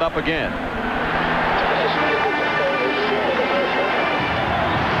to give it up again.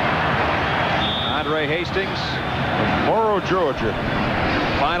 Andre Hastings, Morrow, Georgia.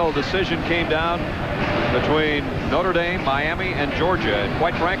 Final decision came down between Notre Dame, Miami, and Georgia. And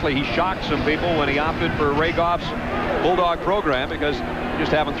quite frankly, he shocked some people when he opted for Ray Goff's Bulldog program, because you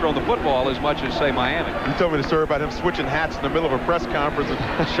just haven't thrown the football as much as, say, Miami. You told me the story about him switching hats in the middle of a press conference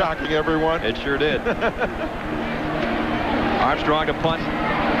and shocking everyone. It sure did. Armstrong to punt.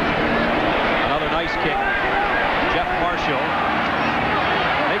 Another nice kick. Jeff Marshall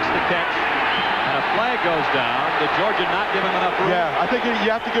makes the catch, and a flag goes down. Did Georgia not give him enough room? Yeah, I think you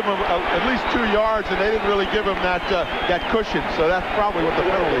have to give him at least 2 yards, and they didn't really give him that cushion. So that's probably what the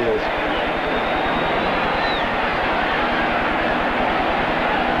penalty is.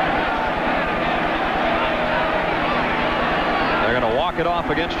 They're going to walk it off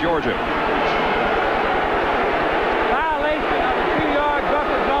against Georgia. Violation of the 2-yard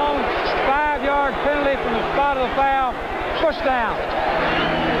buffer zone, 5-yard penalty from the spot of the foul, push down.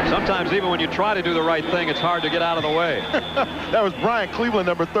 Sometimes even when you try to do the right thing, it's hard to get out of the way. That was Brian Cleveland,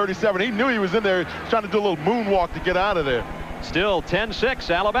 number 37. He knew he was in there trying to do a little moonwalk to get out of there. Still 10-6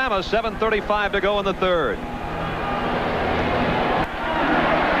 Alabama, 7:35 to go in the third.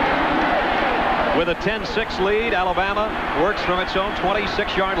 With a 10-6 lead, Alabama works from its own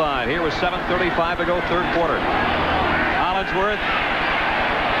 26-yard line. Here with 7:35 to go, third quarter. Hollingsworth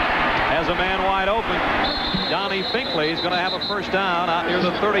has a man wide open. Donnie Finkley is going to have a first down out near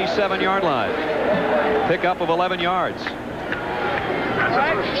the 37-yard line. Pickup of 11 yards.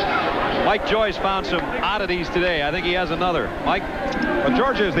 Mike Joyce found some oddities today. I think he has another. Mike? Well,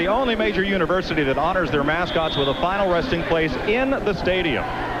 Georgia is the only major university that honors their mascots with a final resting place in the stadium.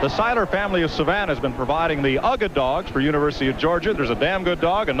 The Seiler family of Savannah has been providing the Ugga dogs for University of Georgia. There's a damn good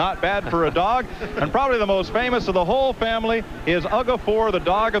dog and not bad for a dog. And probably the most famous of the whole family is Ugga 4, the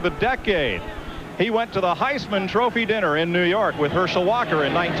dog of the decade. He went to the Heisman Trophy dinner in New York with Herschel Walker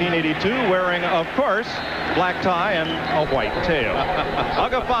in 1982, wearing, of course, black tie and a white tail.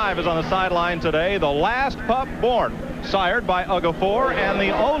 Ugga 5 is on the sideline today, the last pup born, sired by Ugga 4 and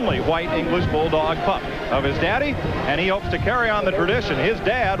the only white English Bulldog pup of his daddy, and he hopes to carry on the tradition. His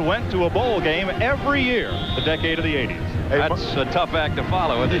dad went to a bowl game every year, the decade of the 80s. Hey, that's a tough act to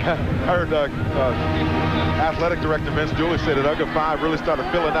follow, isn't it? I heard athletic director Vince Dooley said that Ugga 5 really started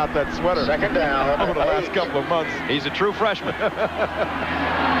filling out that sweater. Second down. Over the last couple of months. He's a true freshman.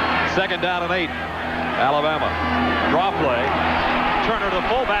 Second down and 8. Alabama. Draw play. Turner to the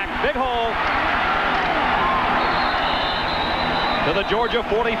fullback. Big hole. To the Georgia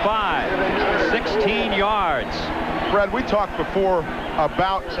 45. 16 yards. Brad, we talked before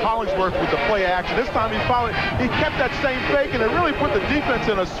about Hollingsworth with the play action. This time he kept that same fake, and it really put the defense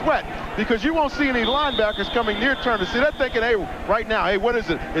in a sweat because you won't see any linebackers coming near Turner. See, they're thinking, hey, right now, hey, what is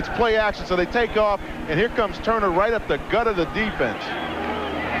it? It's play action. So they take off, and here comes Turner right up the gut of the defense.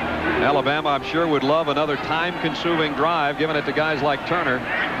 Alabama, I'm sure, would love another time-consuming drive, giving it to guys like Turner.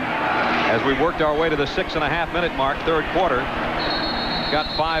 As we worked our way to the 6.5-minute mark, third quarter, got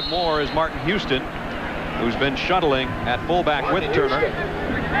 5 more as Martin Houston, who's been shuttling at fullback with Turner.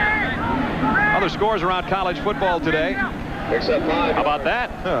 Other scores around college football today. How about that?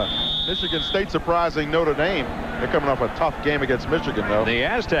 Michigan State surprising Notre Dame. They're coming off a tough game against Michigan, though. The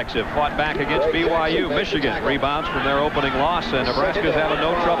Aztecs have fought back against BYU. Michigan rebounds from their opening loss, and Nebraska's having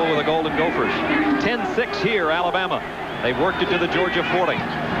no trouble with the Golden Gophers. 10-6 here, Alabama. They've worked it to the Georgia 40.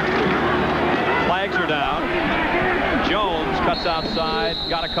 Flags are down. Jones cuts outside,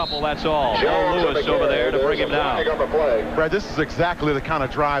 got a couple, that's all. Bill Lewis over there to bring him down. Brad, this is exactly the kind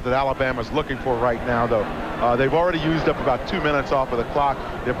of drive that Alabama's looking for right now, though. They've already used up about 2 minutes off of the clock.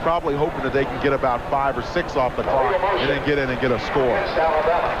 They're probably hoping that they can get about 5 or 6 off the clock and then get in and get a score.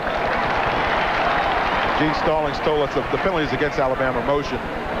 Gene Stallings told us the penalties against Alabama motion.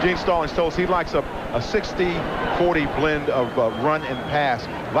 Gene Stallings told us he likes a 60-40 blend of run and pass.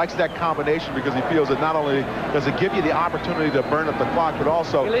 Likes that combination because he feels that not only does it give you the opportunity to burn up the clock, but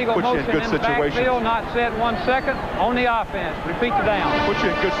also illegal puts you in good situations. Backfield, not set 1 second on the offense. Repeat the down. Puts you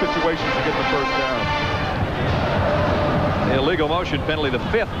in good situations to get the first down. Illegal motion penalty, the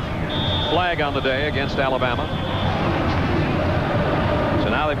 5th flag on the day against Alabama. So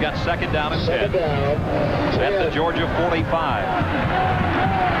now they've got second down and 10 at the Georgia 45.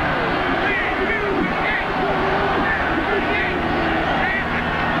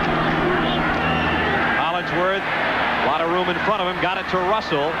 Hollingsworth, a lot of room in front of him, got it to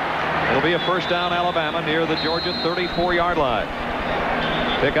Russell. It'll be a first down, Alabama, near the Georgia 34-yard line.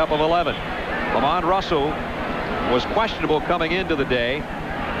 Pickup of 11. Lamont Russell was questionable coming into the day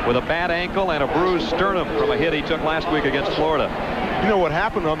with a bad ankle and a bruised sternum from a hit he took last week against Florida. You know what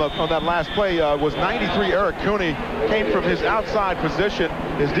happened on that last play was 93 Eric Cooney came from his outside position,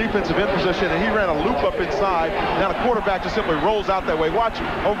 his defensive end position, and he ran a loop up inside. Now the quarterback just simply rolls out that way. Watch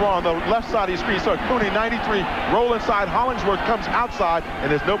over on the left side of your screen. So Cooney, 93, roll inside. Hollingsworth comes outside,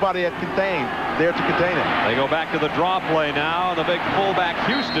 and there's nobody there to contain it. They go back to the draw play now. The big fullback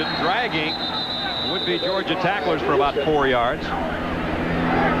Houston dragging would-be Georgia tacklers for about 4 yards.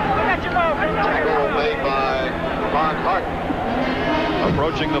 Tackle made by Ron Harton.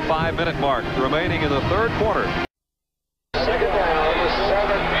 Approaching the 5-minute mark, remaining in the third quarter. Second down,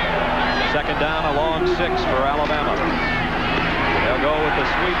 7. Second down, a long 6 for Alabama. They'll go with the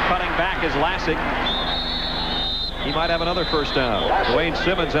sweep. Cutting back is Lassick. He might have another first down. Dwayne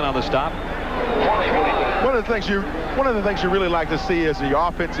Simmons in on the stop. One of the things you really like to see is the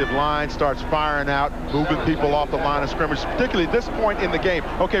offensive line starts firing out, moving people off the line of scrimmage, particularly at this point in the game.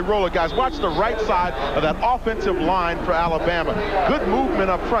 Okay, roller guys, watch the right side of that offensive line for Alabama. Good movement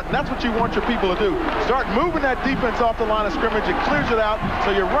up front, and that's what you want your people to do. Start moving that defense off the line of scrimmage. It clears it out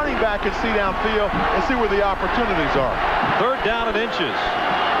so your running back can see downfield and see where the opportunities are. Third down and inches.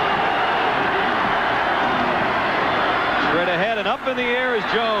 Straight ahead, and up in the air is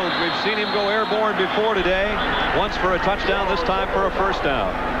Jones. We've seen him go airborne before today. Once for a touchdown, this time for a first down.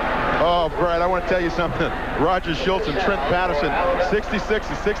 Oh, Brad, I want to tell you something. Roger Schultz and Trent Patterson, 66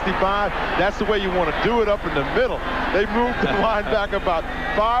 and 65. That's the way you want to do it, up in the middle. They moved the line back about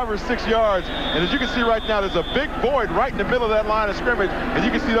 5 or 6 yards. And as you can see right now, there's a big void right in the middle of that line of scrimmage. And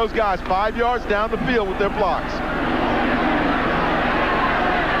you can see those guys 5 yards down the field with their blocks.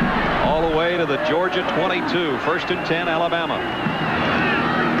 All the way to the Georgia 22. First and 10, Alabama.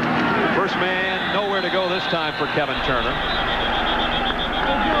 First man, nowhere to go this time for Kevin Turner.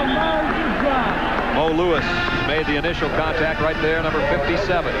 Mo Lewis made the initial contact right there, number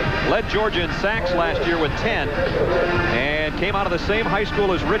 57. Led Georgia in sacks last year with 10 and came out of the same high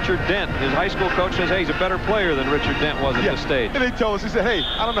school as Richard Dent. His high school coach says, hey, he's a better player than Richard Dent was at this stage. And he told us, he said, hey,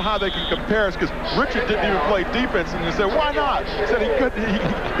 I don't know how they can compare us because Richard didn't even play defense. And he said, why not? He said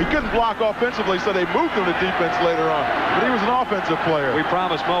he couldn't block offensively, so they moved him to defense later on. But he was an offensive player. We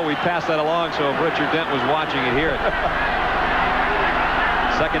promised Mo we'd pass that along, so if Richard Dent was watching, he'd hear it.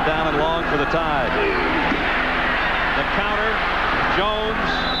 Second down and long for the Tide. The counter, Jones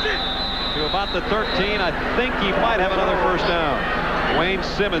to about the 13. I think he might have another first down. Wayne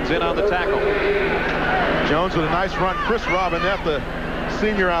Simmons in on the tackle. Jones with a nice run. Chris Robinette, the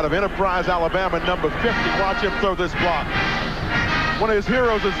senior out of Enterprise, Alabama, number 50. Watch him throw this block. One of his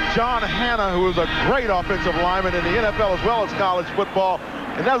heroes is John Hanna, who was a great offensive lineman in the NFL as well as college football.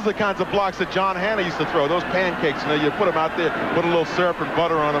 And those are the kinds of blocks that John Hanna used to throw. Those pancakes, you know, you put them out there, put a little syrup and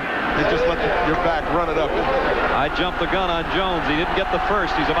butter on them, and just let your back run it up. I jumped the gun on Jones. He didn't get the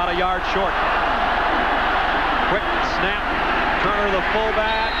first. He's about a yard short. Quick snap. Turner, the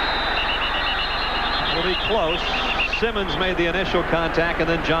fullback. It'll be close. Simmons made the initial contact, and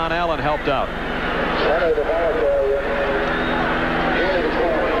then John Allen helped out.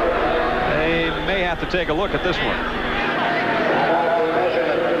 They may have to take a look at this one.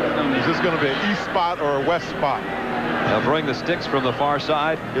 Is this going to be an east spot or a west spot? They'll bring the sticks from the far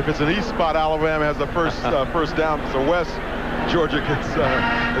side. If it's an east spot, Alabama has the first down. If it's a west, Georgia gets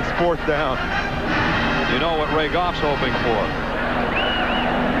it's fourth down. You know what Ray Goff's hoping for.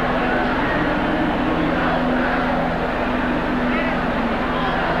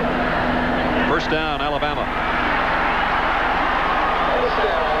 First down, Alabama.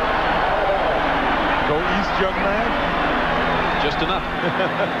 Go east, young man. Just enough.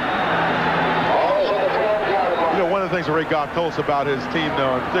 You know, one of the things that Ray Goff told us about his team,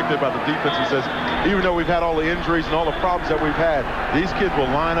 though, and particularly about the defense, he says, even though we've had all the injuries and all the problems that we've had, these kids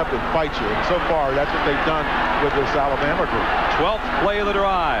will line up and fight you. And so far, that's what they've done with this Alabama group. 12th play of the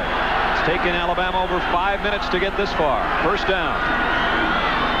drive. It's taken Alabama over 5 minutes to get this far. First down.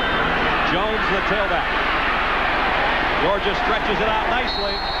 Jones, the tailback. Georgia stretches it out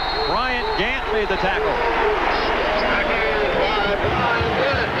nicely. Bryant Gant made the tackle.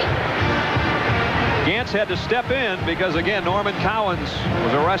 Gantz had to step in because, again, Norman Cowens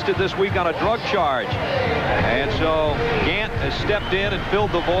was arrested this week on a drug charge. And so Gant has stepped in and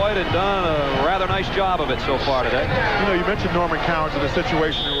filled the void and done a rather nice job of it so far today. You know, you mentioned Norman Cowens in a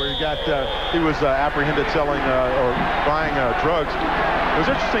situation where he was apprehended selling or buying drugs. It was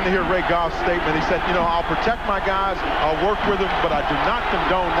interesting to hear Ray Goff's statement. He said, you know, I'll protect my guys, I'll work with them, but I do not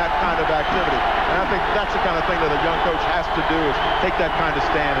condone that kind of activity. And I think that's the kind of thing that a young coach has to do, is take that kind of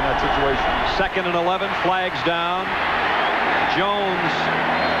stand in that situation. Second and 11, flags down. Jones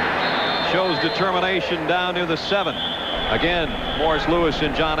shows determination down near the 7. Again, Morris Lewis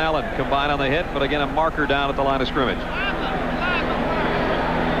and John Allen combine on the hit, but again, a marker down at the line of scrimmage.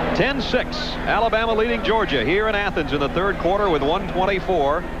 10-6, Alabama leading Georgia here in Athens in the third quarter with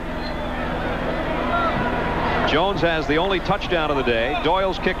 1:24. Jones has the only touchdown of the day.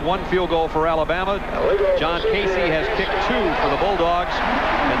 Doyle's kicked 1 field goal for Alabama. John Casey has kicked 2 for the Bulldogs,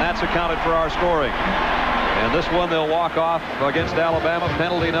 and that's accounted for our scoring. And this one they'll walk off against Alabama,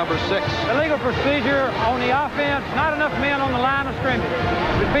 penalty number 6. Illegal procedure on the offense. Not enough men on the line of scrimmage.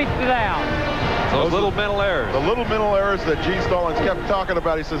 Repeats the down. Those little mental errors. The little mental errors that Gene Stallings kept talking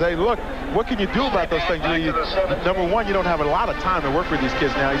about. He says, hey, look, what can you do about those things? Number one, you don't have a lot of time to work with these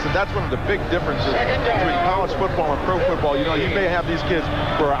kids now. He said that's one of the big differences between college football and pro football. You know, you may have these kids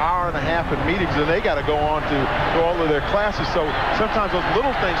for an hour and a half in meetings, and they got to go on to all of their classes. So sometimes those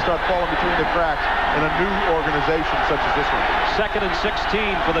little things start falling between the cracks in a new organization such as this one. Second and 16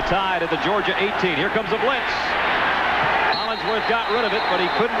 for the Tide at the Georgia 18. Here comes the blitz. Hollingsworth got rid of it, but he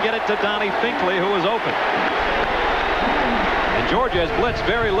couldn't get it to Donnie Finkley, who was open. And Georgia has blitzed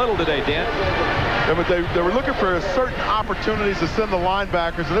very little today, Dan. Yeah, but they were looking for certain opportunities to send the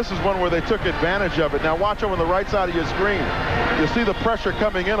linebackers, and this is one where they took advantage of it. Now watch over the right side of your screen. You'll see the pressure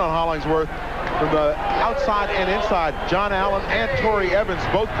coming in on Hollingsworth. from the outside and inside. John Allen and Torrey Evans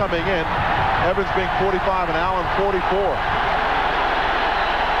both coming in. Evans being 45 and Allen 44.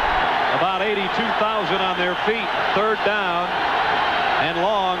 About 82,000 on their feet. Third down and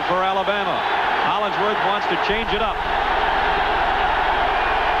long for Alabama. Hollingsworth wants to change it up.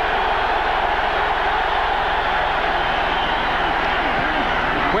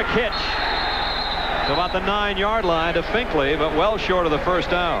 Quick hitch to about the 9-yard line to Finkley, but well short of the first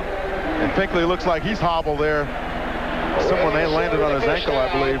down. And Finkley looks like he's hobbled there. Someone landed on his ankle,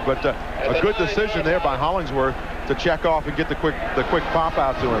 I believe, but a good decision there by Hollingsworth to check off and get the quick pop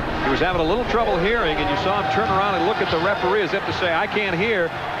out to him. He was having a little trouble hearing, and you saw him turn around and look at the referee as if to say, I can't hear.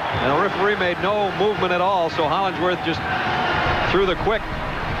 And the referee made no movement at all, so Hollingsworth just threw the quick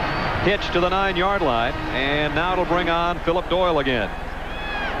hitch to the 9-yard line, and now it'll bring on Philip Doyle again.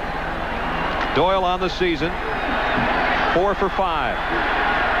 Doyle on the season, 4 for 5.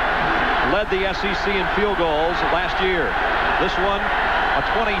 Led the SEC in field goals last year. This one, a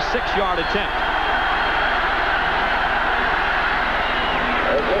 26-yard attempt.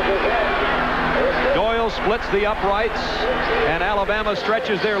 Doyle splits the uprights, and Alabama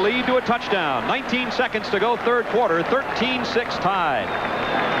stretches their lead to a touchdown. 19 seconds to go, third quarter, 13-6 tied.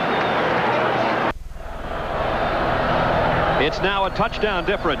 It's now a touchdown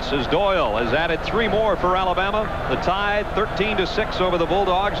difference as Doyle has added 3 more for Alabama. The tie 13-6 over the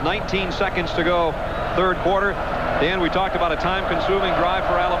Bulldogs. 19 seconds to go, third quarter. Dan, we talked about a time-consuming drive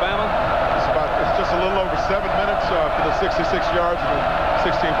for Alabama. It's just a little over 7 minutes for the 66 yards and the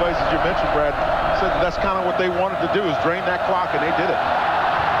 16 plays, as you mentioned, Brad. Said that's kind of what they wanted to do, is drain that clock, and they did it.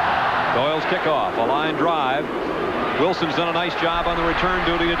 Doyle's kickoff, a line drive. Wilson's done a nice job on the return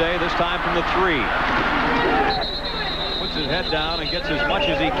duty today, this time from the 3. Puts his head down and gets as much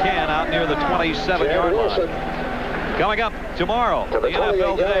as he can out near the 27-yard line. Coming up tomorrow, the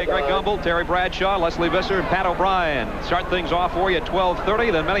NFL Today, Greg Gumbel, Terry Bradshaw, Leslie Visser, and Pat O'Brien start things off for you at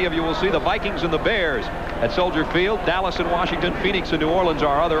 12:30. Then many of you will see the Vikings and the Bears at Soldier Field. Dallas and Washington, Phoenix and New Orleans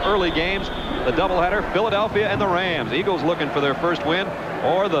are other early games. The doubleheader, Philadelphia and the Rams. Eagles looking for their first win,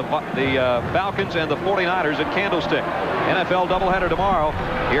 or the Falcons and the 49ers at Candlestick. NFL doubleheader tomorrow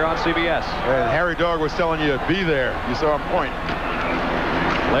here on CBS. And Harry Dog was telling you to be there. You saw him point.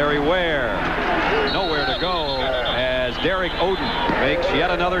 Larry Ware, nowhere to go as Derek Oden makes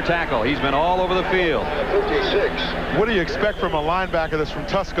yet another tackle. He's been all over the field. 56. What do you expect from a linebacker that's from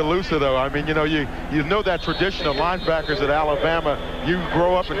Tuscaloosa, though? I mean, you know that tradition of linebackers at Alabama. You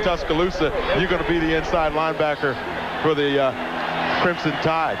grow up in Tuscaloosa, you're going to be the inside linebacker for the Crimson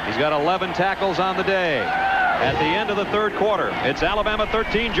Tide. He's got 11 tackles on the day. At the end of the third quarter, it's Alabama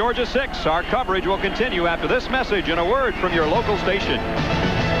 13, Georgia 6. Our coverage will continue after this message and a word from your local station.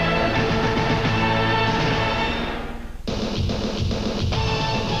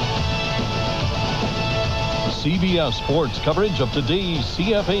 CBS Sports coverage of today's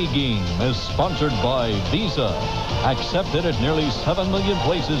CFA game is sponsored by Visa. Accepted at nearly 7 million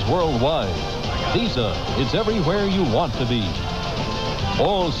places worldwide. Visa is everywhere you want to be.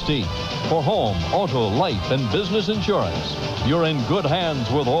 Allstate. For home, auto, life, and business insurance, you're in good hands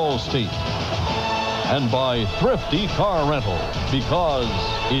with Allstate. And by Thrifty Car Rental, because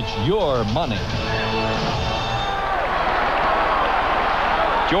it's your money.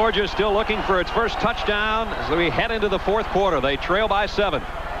 Georgia still looking for its first touchdown as we head into the fourth quarter. They trail by 7.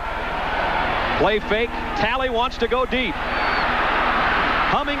 Play fake. Talley wants to go deep.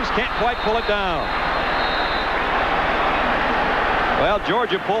 Hummings can't quite pull it down. Well,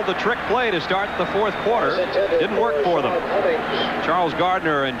 Georgia pulled the trick play to start the fourth quarter. Didn't work for them. Charles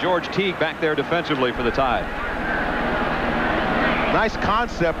Gardner and George Teague back there defensively for the Tide. Nice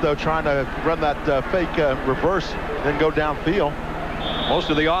concept, though, trying to run that fake reverse, then go downfield. Most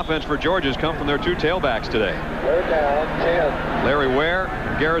of the offense for Georgia has come from their 2 tailbacks today. Third down, 10. Larry Ware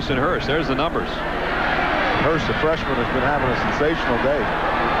and Garrison Hurst. There's the numbers. Hurst, the freshman, has been having a sensational day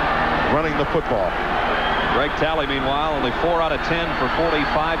running the football. Greg Talley, meanwhile, only 4 out of 10 for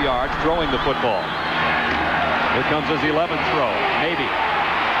 45 yards throwing the football. Here comes his 11th throw. Maybe.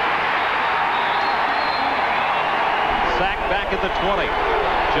 Sack back at the 20.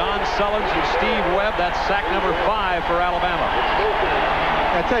 John Sullins and Steve Webb. That's sack number 5 for Alabama.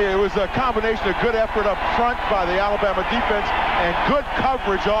 I tell you, it was a combination of good effort up front by the Alabama defense and good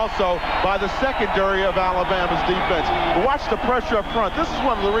coverage also by the secondary of Alabama's defense. But watch the pressure up front. This is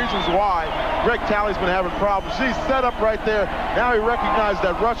one of the reasons why Greg Talley's been having problems. He's set up right there. Now he recognized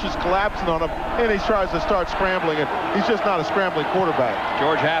that rush is collapsing on him, and he tries to start scrambling, and he's just not a scrambling quarterback.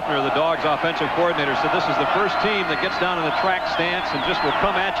 George Hafner, the Dogs offensive coordinator, said this is the first team that gets down in the track stance and just will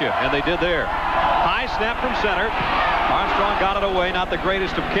come at you, and they did there. High snap from center. Armstrong got it away. Not the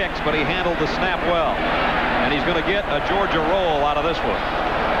greatest of kicks, but he handled the snap well. And he's going to get a Georgia roll out of this one.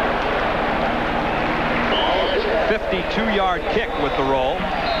 52-yard kick with the roll.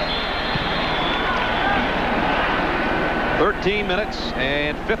 13 minutes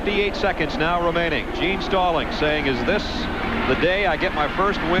and 58 seconds now remaining. Gene Stallings saying, is this the day I get my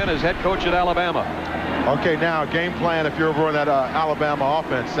first win as head coach at Alabama? Okay, now game plan if you're over on that Alabama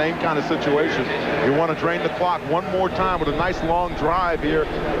offense. Same kind of situation. You want to drain the clock one more time with a nice long drive here.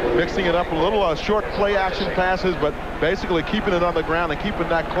 Mixing it up a little short play action passes, but basically keeping it on the ground and keeping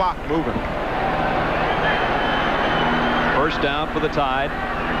that clock moving. First down for the Tide.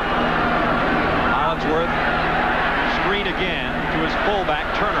 Hollingsworth. Screen again to his fullback,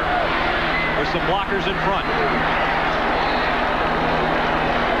 Turner. With some blockers in front.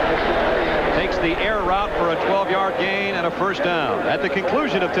 Takes the air route for a 12-yard gain and a first down. At the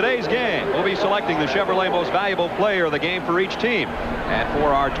conclusion of today's game, we'll be selecting the Chevrolet Most Valuable Player of the game for each team. And for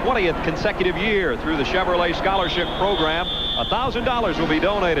our 20th consecutive year through the Chevrolet Scholarship Program, $1,000 will be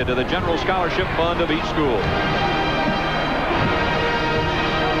donated to the General Scholarship Fund of each school.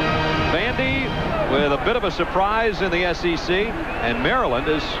 Vandy with a bit of a surprise in the SEC, and Maryland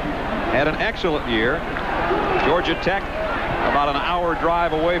has had an excellent year. Georgia Tech, about an hour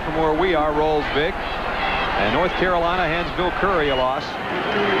drive away from where we are, rolls big. And North Carolina hands Bill Curry a loss.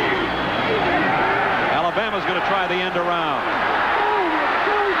 Alabama's going to try the end around.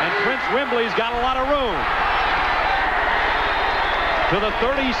 And Prince Wimbley's got a lot of room. To the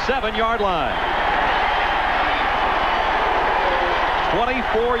 37-yard line.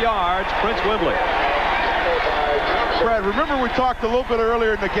 24 yards, Prince Wimbley. Brad, remember we talked a little bit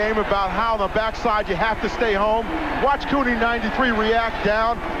earlier in the game about how on the backside you have to stay home. Watch Cooney 93 react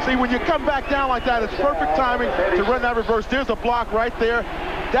down. See, when you come back down like that, it's perfect timing to run that reverse. There's a block right there.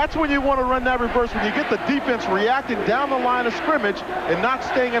 That's when you want to run that reverse. When you get the defense reacting down the line of scrimmage and not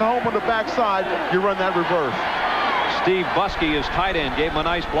staying at home on the backside, you run that reverse. Steve Buskey, his tight end, gave him a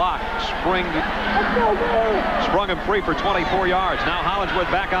nice block. Sprung him free for 24 yards. Now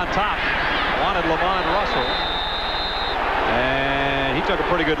Hollingsworth back on top. Wanted Lamont Russell. And he took a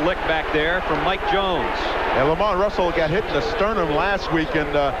pretty good lick back there from Mike Jones. And Lamont Russell got hit in the sternum last week and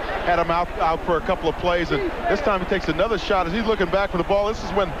had him out for a couple of plays. And this time he takes another shot as he's looking back for the ball. This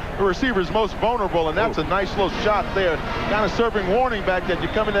is when the receiver is most vulnerable, and that's a nice little shot there. Kind of serving warning back that you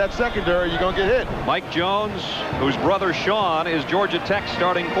come into that secondary, you're going to get hit. Mike Jones, whose brother Sean is Georgia Tech's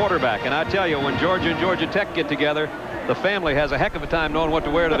starting quarterback. And I tell you, when Georgia and Georgia Tech get together, the family has a heck of a time knowing what to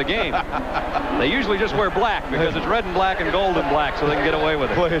wear to the game. They usually just wear black because it's red and black and gold and black, so they can get away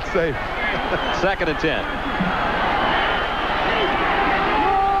with it. Play it safe. 2nd and 10.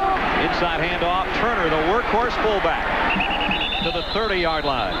 Inside handoff. Turner, the workhorse fullback, to the 30-yard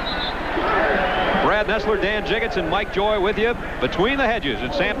line. Brad Nessler, Dan Jiggets, and Mike Joy with you between the hedges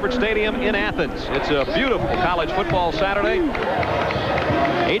at Sanford Stadium in Athens. It's a beautiful college football Saturday.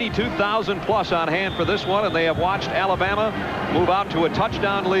 82,000 plus on hand for this one, and they have watched Alabama move out to a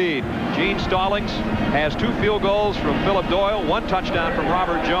touchdown lead. Gene Stallings has 2 field goals from Philip Doyle, 1 touchdown from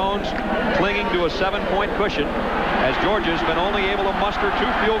Robert Jones, clinging to a 7-point cushion, as Georgia's been only able to muster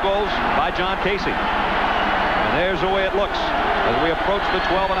 2 field goals by John Casey. And there's the way it looks as we approach the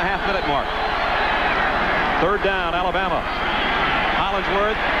 12.5-minute mark. 3rd down, Alabama.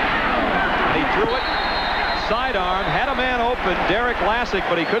 Hollingsworth, and he threw it. Sidearm, had a man open, Derek Lassick,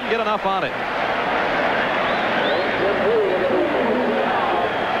 but he couldn't get enough on it.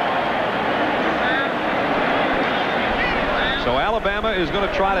 So Alabama is going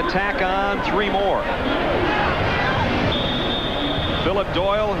to try to tack on 3 more. Philip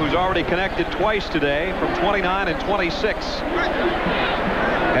Doyle, who's already connected twice today from 29 and 26,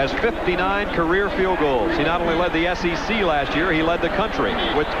 has 59 career field goals. He not only led the SEC last year, he led the country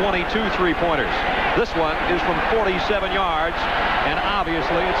with 22 3-pointers. This one is from 47 yards, and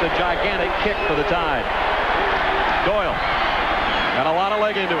obviously it's a gigantic kick for the Tide. Doyle got a lot of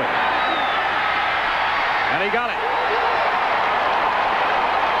leg into it, and he got it.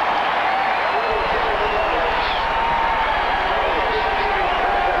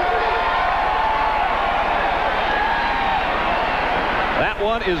 That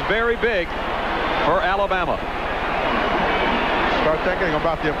one is very big for Alabama. Start thinking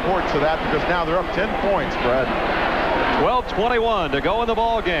about the importance of that, because now they're up 10 points, Brad. 12:21 to go in the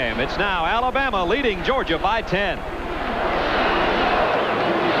ball game. It's now Alabama leading Georgia by 10.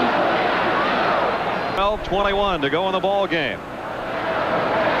 12:21 to go in the ball game.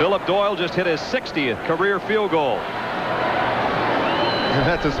 Philip Doyle just hit his 60th career field goal. And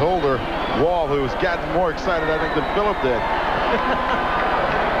that's his holder, Wall, who's gotten more excited, I think, than Philip did.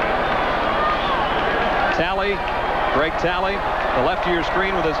 Talley, Greg Talley, the left of your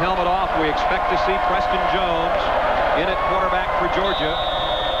screen with his helmet off. We expect to see Preston Jones in at quarterback for Georgia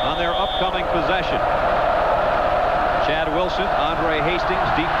on their upcoming possession. Chad Wilson, Andre Hastings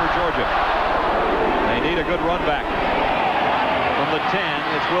deep for Georgia. They need a good run back. From the 10,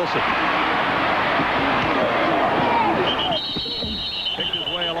 it's Wilson. Picked his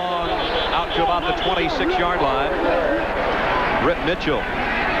way along out to about the 26-yard line. Britt Mitchell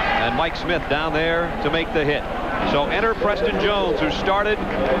and Mike Smith down there to make the hit. So enter Preston Jones, who started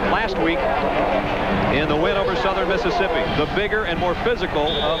last week in the win over Southern Mississippi. The bigger and more physical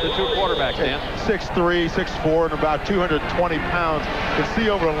of the two quarterbacks, Dan. 6'3", 6'4", and about 220 pounds. Can see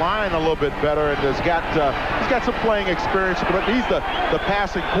over the line a little bit better, and he's got some playing experience, but he's the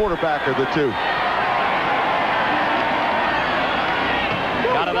passing quarterback of the two.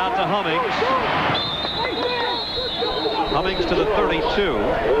 Got it out to Hummings. Hummings to the 32.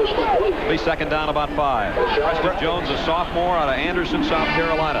 Be second down about 5. Preston Jones, a sophomore out of Anderson, South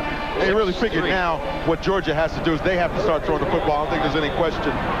Carolina. They really figured now what Georgia has to do is they have to start throwing the football. I don't think there's any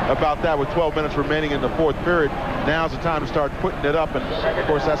question about that with 12 minutes remaining in the fourth period. Now's the time to start putting it up. And, of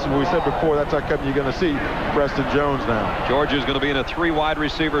course, that's what we said before. That's how come you're going to see Preston Jones now. Georgia's going to be in a 3 wide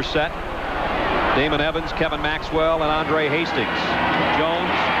receiver set. Damon Evans, Kevin Maxwell, and Andre Hastings.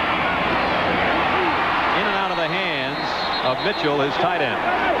 Jones in and out of the hands of Mitchell, his tight end.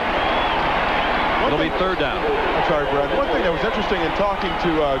 It'll be third down. I'm sorry, Brad. One thing that was interesting in talking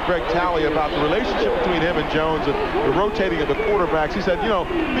to Greg Talley about the relationship between him and Jones and the rotating of the quarterbacks, he said, you know,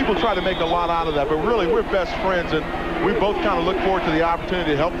 people try to make a lot out of that, but really we're best friends, and we both kind of look forward to the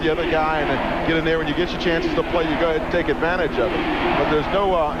opportunity to help the other guy and get in there. When you get your chances to play, you go ahead and take advantage of it. But there's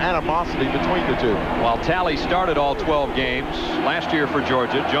no animosity between the two. While Talley started all 12 games last year for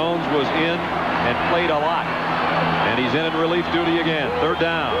Georgia, Jones was in and played a lot. And he's in relief duty again. Third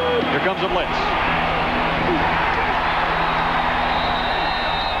down. Here comes a blitz.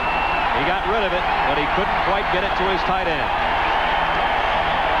 He got rid of it, but he couldn't quite get it to his tight end.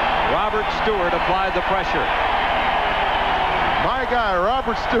 Robert Stewart applied the pressure. My guy,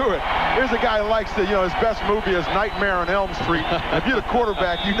 Robert Stewart. Here's a guy who likes to, his best movie is Nightmare on Elm Street. If you're the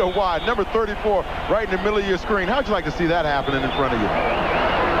quarterback, you know why. Number 34, right in the middle of your screen. How'd you like to see that happening in front of you?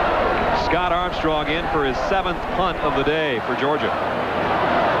 Scott Armstrong in for his 7th punt of the day for Georgia.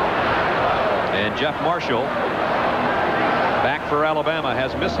 And Jeff Marshall, back for Alabama,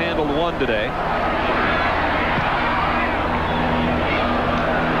 has mishandled one today.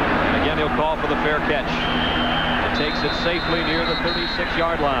 Again, he'll call for the fair catch. And takes it safely near the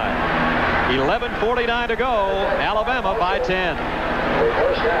 36-yard line. 11:49 to go. Alabama by 10.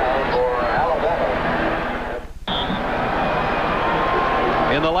 First down for Alabama.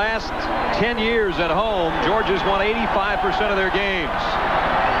 In the last 10 years at home, Georgia's won 85% of their games.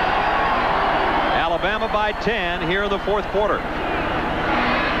 Alabama by 10 here in the fourth quarter.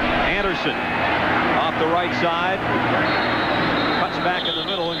 Anderson off the right side. Cuts back in the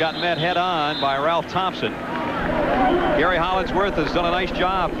middle and got met head on by Ralph Thompson. Gary Hollingsworth has done a nice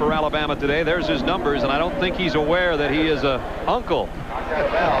job for Alabama today. There's his numbers, and I don't think he's aware that he is an uncle.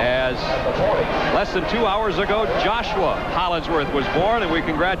 As less than 2 hours ago, Joshua Hollingsworth was born, and we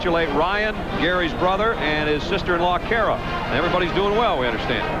congratulate Ryan, Gary's brother, and his sister-in-law, Kara. And everybody's doing well, we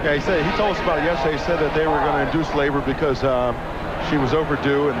understand. Yeah, he told us about it yesterday. He said that they were going to induce labor because she was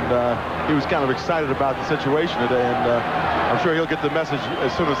overdue, and he was kind of excited about the situation today, and I'm sure he'll get the message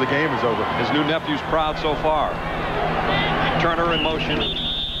as soon as the game is over. His new nephew's proud so far. Turner in motion.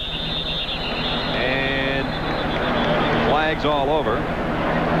 And flags all over.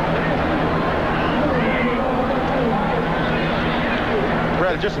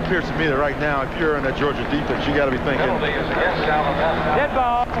 Brad, it just appears to me that right now, if you're in a Georgia defense, you got to be thinking. Dead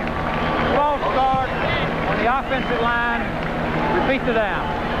ball. False start on the offensive line. Repeat the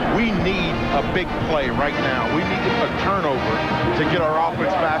down. We need a big play right now. We need a turnover to get our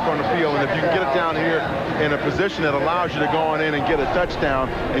offense back on the field. And if you can get it down here in a position that allows you to go on in and get a touchdown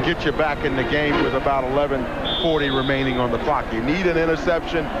and get you back in the game with about 11:40 remaining on the clock. You need an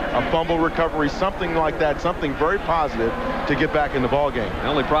interception, a fumble recovery, something like that, something very positive to get back in the ball game. The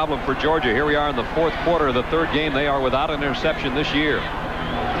only problem for Georgia, here we are in the fourth quarter of the third game. They are without an interception this year.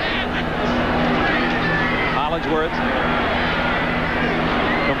 Hollingsworth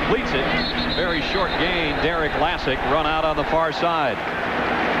completes it. Very short gain. Derek Lassick run out on the far side.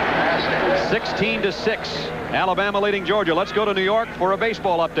 16-6. Alabama leading Georgia. Let's go to New York for a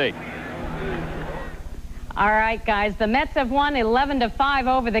baseball update. All right, guys, the Mets have won 11-5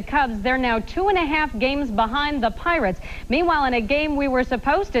 over the Cubs. They're now 2.5 games behind the Pirates. Meanwhile, in a game we were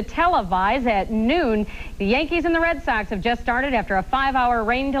supposed to televise at noon, the Yankees and the Red Sox have just started after a 5-hour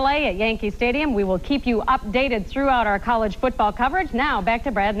rain delay at Yankee Stadium. We will keep you updated throughout our college football coverage. Now, back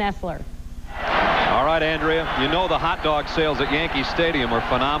to Brad Nessler. All right, Andrea, you know the hot dog sales at Yankee Stadium are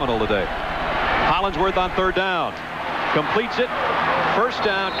phenomenal today. Hollingsworth on third down. Completes it. First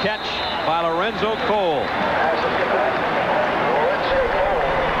down catch by Lorenzo Cole.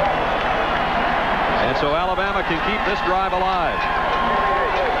 And so Alabama can keep this drive alive.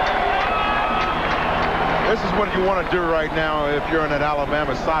 This is what you want to do right now if you're in an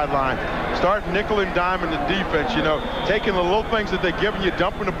Alabama sideline. Start nickel and dime in the defense, you know, taking the little things that they're giving you,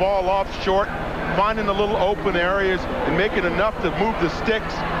 dumping the ball off short, finding the little open areas, and making enough to move the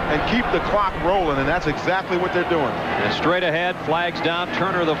sticks and keep the clock rolling, and that's exactly what they're doing. And straight ahead, flags down.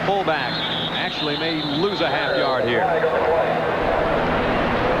 Turner, the fullback, actually may lose a half yard here.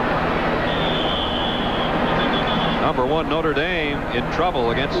 Number 1, Notre Dame in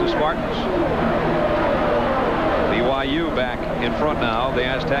trouble against the Spartans. BYU back in front now. The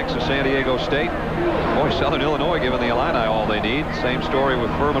Aztecs of San Diego State. Boy, Southern Illinois giving the Illini all they need. Same story with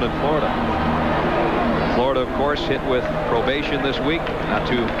Furman in Florida. Florida, of course, hit with probation this week. Not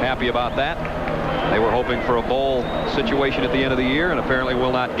too happy about that. They were hoping for a bowl situation at the end of the year and apparently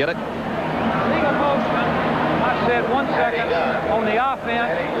will not get it. Legal motion. I said 1 second on the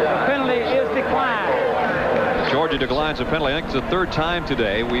offense. The penalty is declined. Georgia declines a penalty. I think it's the 3rd time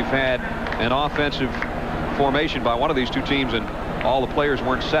today we've had an offensive formation by one of these two teams and all the players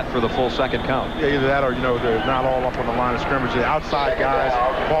weren't set for the full second count. Yeah, either that or, you know, they're not all up on the line of scrimmage. The outside guys,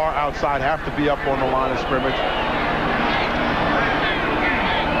 far outside, have to be up on the line of scrimmage.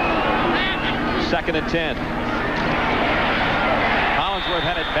 2nd and 10. Hollingsworth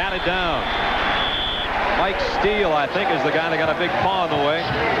had it batted down. Mike Steele, I think, is the guy that got a big paw in the way.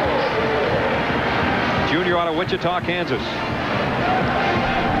 Junior out of Wichita, Kansas.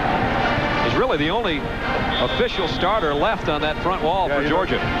 He's really the only official starter left on that front wall for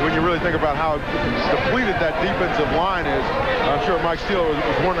Georgia. When you really think about how depleted that defensive line is, I'm sure Mike Steele was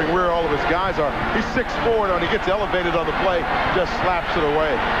wondering where all of his guys are. He's 6'4", and he gets elevated on the play, just slaps it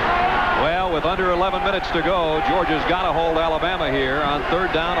away. Well, with under 11 minutes to go, Georgia's got to hold Alabama here on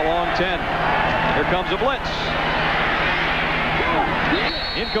 3rd down along 10. Here comes a blitz.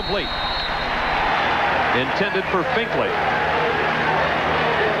 Incomplete. Intended for Finkley.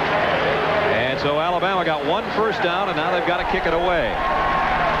 So Alabama got 1 first down, and now they've got to kick it away.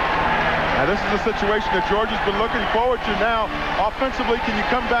 Now this is a situation that Georgia's been looking forward to now. Offensively, can you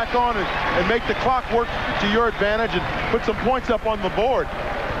come back on and make the clock work to your advantage and put some points up on the board?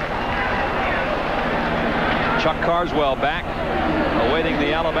 Chuck Carswell back, awaiting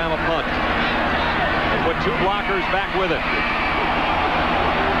the Alabama punt. They put 2 blockers back with him.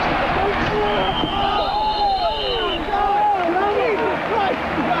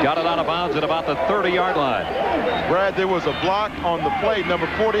 Got it out of bounds at about the 30-yard line. Brad, there was a block on the play. Number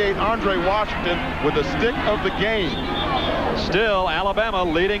 48, Andre Washington, with a stick of the game. Still, Alabama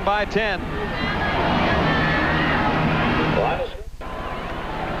leading by 10.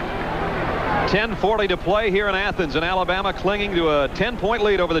 10:40 to play here in Athens, and Alabama clinging to a 10-point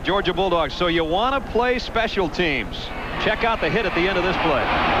lead over the Georgia Bulldogs. So you want to play special teams. Check out the hit at the end of this play.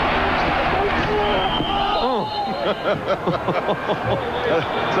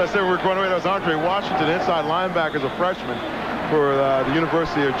 As I said, we're going away. That was Andre Washington, inside linebacker, as a freshman for the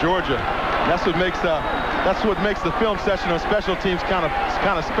University of Georgia. That's what makes the film session on special teams kind of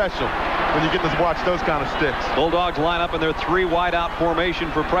special when you get to watch those kind of sticks. Bulldogs line up in their 3 wide-out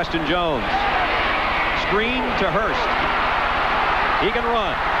formation for Preston Jones. Screen to Hurst. He can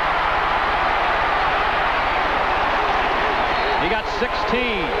run. He got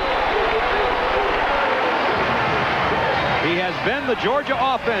 16. He has been the Georgia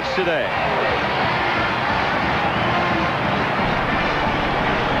offense today.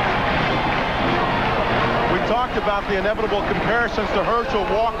 We talked about the inevitable comparisons to Herschel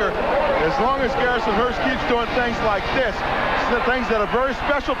Walker. As long as Garrison Hurst keeps doing things like this, things that are very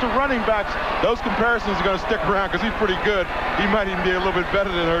special to running backs, those comparisons are going to stick around because he's pretty good. He might even be a little bit better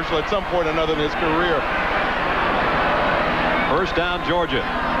than Herschel at some point or another in his career. First down, Georgia.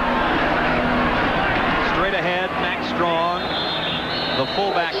 Straight ahead, Max Strong. The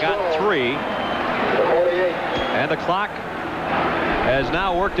fullback got 3. And the clock has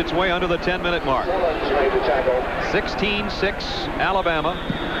now worked its way under the 10-minute mark. 16-6 Alabama.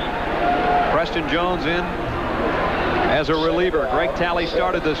 Preston Jones in as a reliever. Greg Talley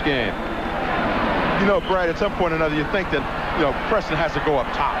started this game. You know, Brad, at some point or another, you think that, you know, Preston has to go up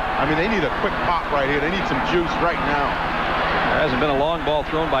top. I mean, they need a quick pop right here. They need some juice right now. There hasn't been a long ball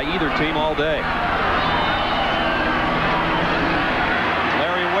thrown by either team all day.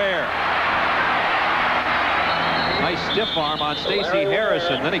 Larry Ware. Nice stiff arm on Stacey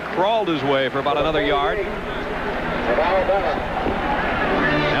Harrison. Then he crawled his way for about another yard.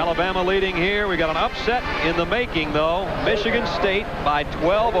 Alabama leading here. We got an upset in the making, though. Michigan State by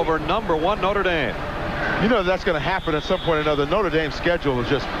 12 over #1 Notre Dame. You know that's going to happen at some point or another. Notre Dame's schedule is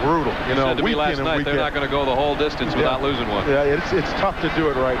just brutal. You know, said to me last night they're not going to go the whole distance without losing one. Yeah, it's tough to do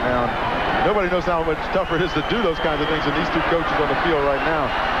it right now. Nobody knows how much tougher it is to do those kinds of things than these two coaches on the field right now.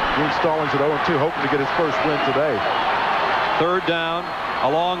 Gene Stallings at 0-2, hoping to get his first win today. Third down, a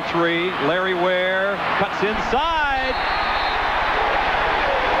long 3. Larry Ware cuts inside.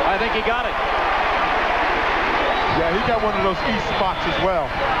 I think he got it. Yeah, he got one of those east spots as well.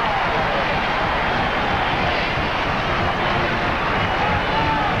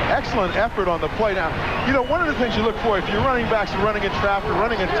 Excellent effort on the play. Now, you know, one of the things you look for if you're running backs and running in traffic,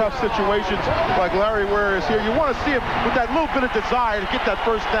 running in tough situations like Larry Ware is here, you want to see him with that little bit of desire to get that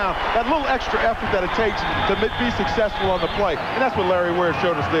first down, that little extra effort that it takes to be successful on the play. And that's what Larry Ware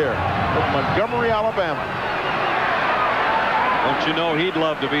showed us there at Montgomery, Alabama. Don't you know he'd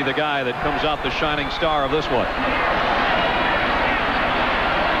love to be the guy that comes out the shining star of this one.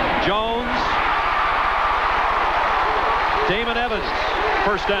 Jones. Damon Evans.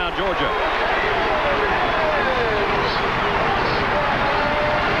 First down, Georgia.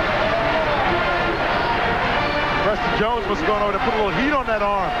 Preston Jones must have gone over to put a little heat on that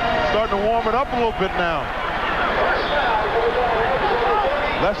arm. Starting to warm it up a little bit now.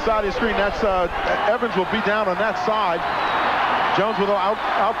 Left side of the screen, that's Evans will be down on that side. Jones with an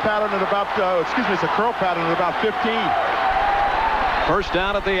out pattern at about, it's a curl pattern at about 15. First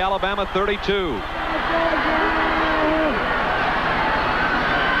down at the Alabama 32.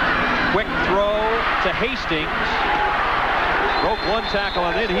 Quick throw to Hastings. Broke one tackle,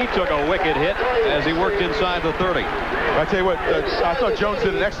 and then he took a wicked hit as he worked inside the 30. I tell you what, I thought Jones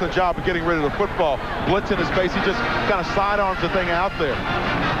did an excellent job of getting rid of the football. Blitz in his face, he just kind of sidearms the thing out there.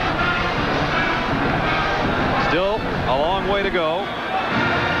 Still a long way to go.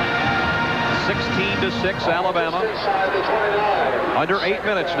 16-6 Alabama. Under 8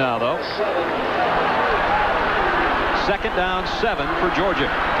 minutes now, though. Second down 7 for Georgia.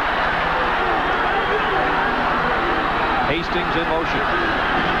 Hastings in motion.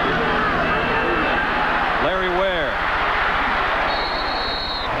 Larry Ware.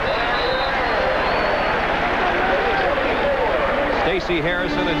 Stacey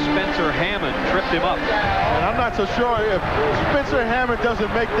Harrison and Spencer Hammond tripped him up. And I'm not so sure if Spencer Hammond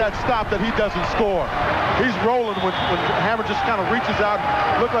doesn't make that stop that he doesn't score. He's rolling when Hammond just kind of reaches out.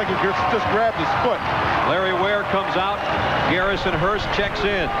 Looked like he just grabbed his foot. Larry Ware comes out. Garrison Hurst checks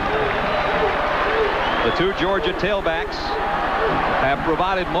in. The two Georgia tailbacks have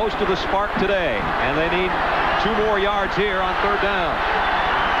provided most of the spark today, and they need 2 more yards here on third down.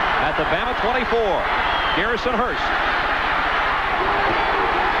 At the Bama 24, Garrison Hurst.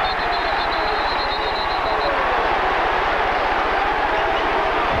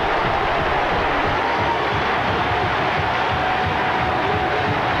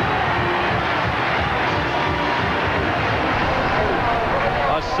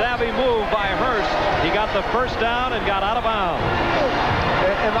 Savvy move by Hurst. He got the first down and got out of bounds.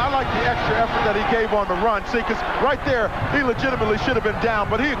 And I like the extra effort that he gave on the run. See, because right there, he legitimately should have been down,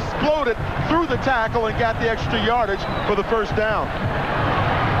 but he exploded through the tackle and got the extra yardage for the first down.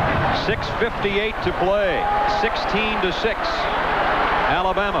 6:58 to play. 16-6.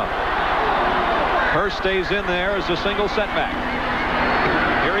 Alabama. Hurst stays in there as a single setback.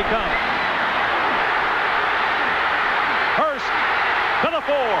 Here he comes. To the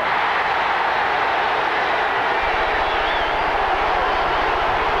 4.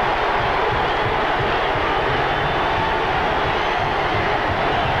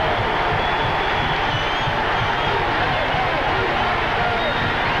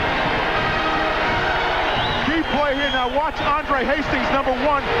 Key play here now. Watch Andre Hastings, number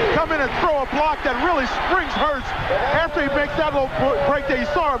 1, come in and throw a block that really springs Hurst. After he makes that little break there, you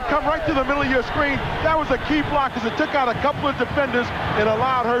saw him come right through the middle of your screen. That was a key block because it took out a couple of defenders and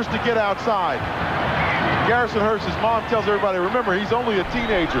allowed Hurst to get outside. Garrison Hurst, his mom tells everybody, remember, he's only a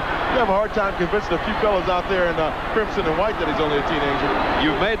teenager. You have a hard time convincing a few fellas out there in crimson and white that he's only a teenager.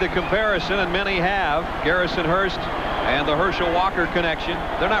 You've made the comparison, and many have. Garrison Hurst and the Herschel Walker connection.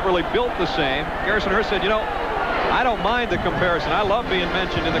 They're not really built the same. Garrison Hurst said, you know, I don't mind the comparison. I love being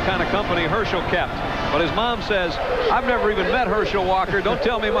mentioned in the kind of company Herschel kept. But his mom says, I've never even met Herschel Walker. Don't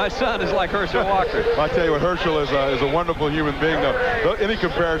tell me my son is like Herschel Walker. I tell you what, Herschel is a wonderful human being. Though. Any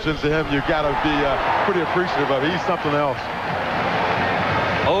comparisons to him, you've got to be pretty appreciative of. He's something else.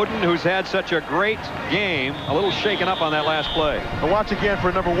 Oden, who's had such a great game, a little shaken up on that last play. And watch again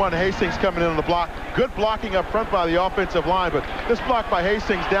for number 1, Hastings coming in on the block. Good blocking up front by the offensive line, but this block by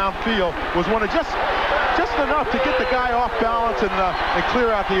Hastings downfield was one of just enough to get the guy off balance and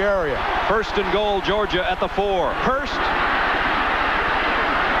clear out the area. First and goal, Georgia at the 4. Hurst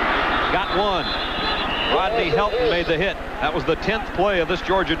got one. Rodney Helton made the hit. That was the 10th play of this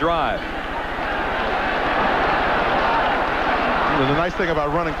Georgia drive. And the nice thing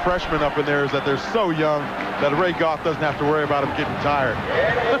about running freshmen up in there is that they're so young that Ray Goff doesn't have to worry about them getting tired.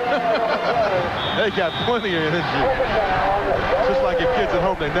 They got plenty of energy. It's just like your kids at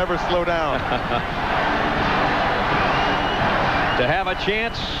home, they never slow down. To have a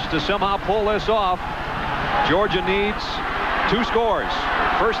chance to somehow pull this off, Georgia needs 2 scores.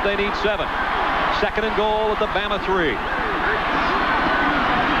 First, they need 7. Second and goal at the Bama 3.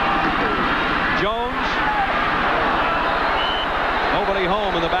 Jones. Nobody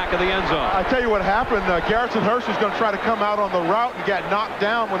home in the back of the end zone. I tell you what happened. Garrison Hurst was going to try to come out on the route and got knocked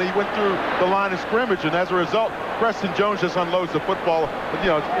down when he went through the line of scrimmage. And as a result, Preston Jones just unloads the football. But, you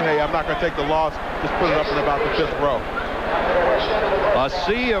know, hey, I'm not going to take the loss. Just put it up in about the 5th row. A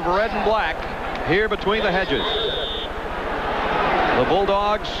sea of red and black here between the hedges. The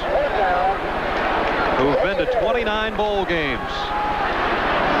Bulldogs, who've been to 29 bowl games,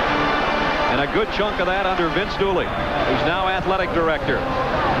 and a good chunk of that under Vince Dooley, who's now athletic director.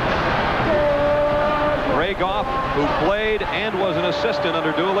 Ray Goff, who played and was an assistant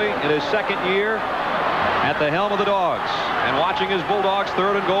under Dooley in his 2nd year at the helm of the Dogs, and watching his Bulldogs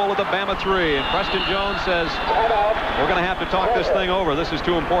 3rd and goal at the Bama 3. And Preston Jones says, we're going to have to talk this thing over. This is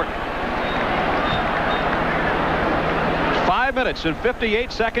too important. 5 minutes and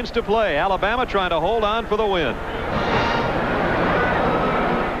 58 seconds to play. Alabama trying to hold on for the win.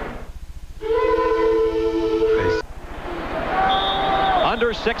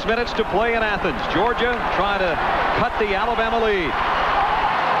 Under 6 minutes to play in Athens. Georgia trying to cut the Alabama lead.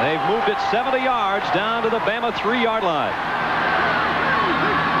 They've moved it 70 yards down to the Bama 3-yard line.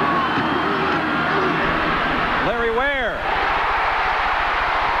 Larry Ware.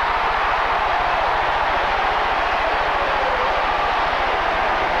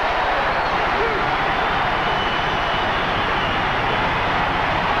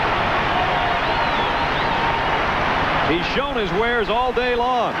 He's shown his wares all day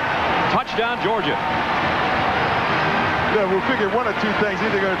long. Touchdown, Georgia. Yeah, we'll figure one of 2 things.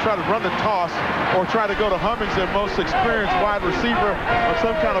 Either going to try to run the toss or try to go to Hummings, their most experienced wide receiver, or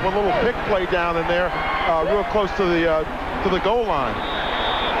some kind of a little pick play down in there, real close to the goal line.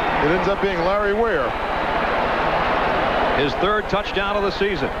 It ends up being Larry Ware. His 3rd touchdown of the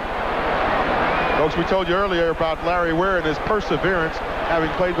season. Folks, we told you earlier about Larry Ware and his perseverance, having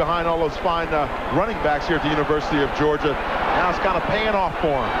played behind all those fine running backs here at the University of Georgia. Now it's kind of paying off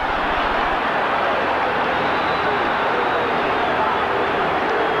for him.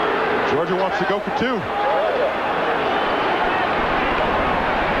 Georgia wants to go for 2.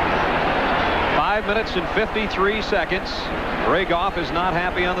 5 minutes and 53 seconds. Ray Goff is not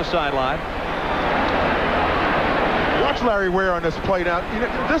happy on the sideline. Watch Larry Ware on this play now. You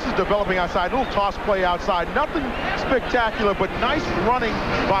know, this is developing outside. Little toss play outside. Nothing spectacular, but nice running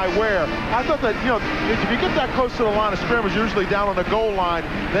by Ware. I thought that, you know, if you get that close to the line of scrimmage, usually down on the goal line,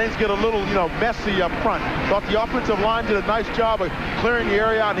 things get a little, you know, messy up front. Thought the offensive line did a nice job of clearing the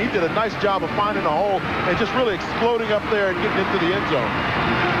area out, and he did a nice job of finding a hole and just really exploding up there and getting into the end zone.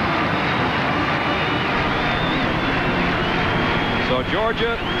 So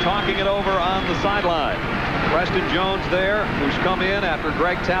Georgia talking it over on the sideline. Preston Jones there, who's come in after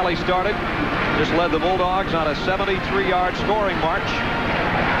Greg Talley started, just led the Bulldogs on a 73-yard scoring march.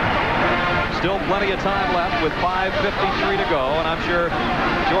 Still plenty of time left with 5:53 to go, and I'm sure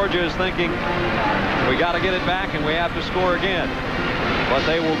Georgia is thinking, we got to get it back and we have to score again. But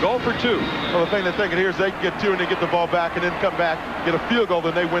they will go for 2. Well, the thing they're thinking here is they can get 2 and they get the ball back and then come back, get a field goal,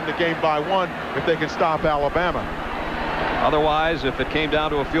 then they win the game by 1 if they can stop Alabama. Otherwise, if it came down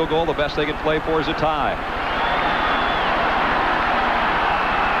to a field goal, the best they could play for is a tie.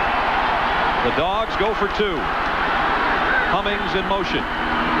 The Dogs go for 2. Hummings in motion.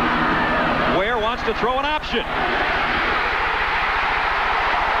 Ware wants to throw an option.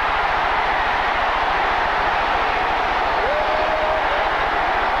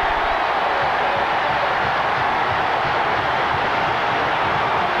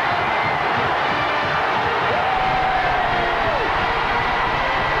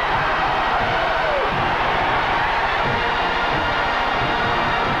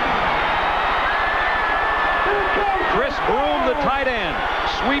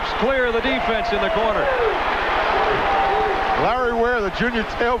 sweeps clear of the defense in the corner. Larry Ware, the junior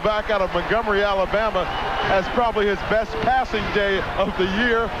tailback out of Montgomery, Alabama, has probably his best passing day of the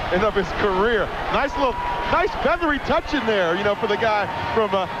year and of his career. Nice feathery touch in there, you know, for the guy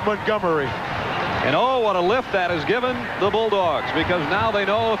from Montgomery. And oh, what a lift that has given the Bulldogs, because now they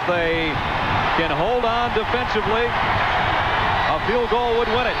know if they can hold on defensively, a field goal would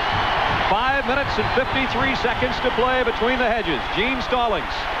win it. 5 minutes and 53 seconds to play between the hedges. Gene Stallings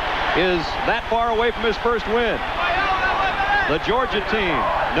is that far away from his first win. The Georgia team,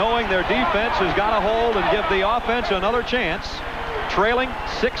 knowing their defense has got to hold and give the offense another chance, trailing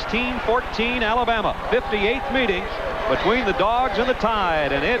 16-14 Alabama. 58th meeting between the Dogs and the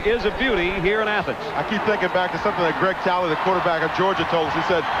Tide, and it is a beauty here in Athens. I keep thinking back to something that Greg Talley, the quarterback of Georgia, told us. He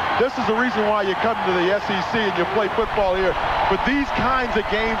said, this is the reason why you come to the SEC and you play football here. But these kinds of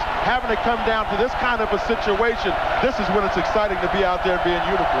games, having to come down to this kind of a situation, this is when it's exciting to be out there and be in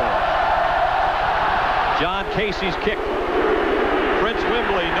uniform. John Casey's kick. Prince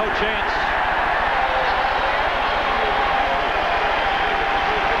Wimbley, no chance.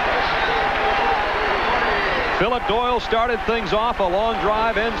 Philip Doyle started things off. A long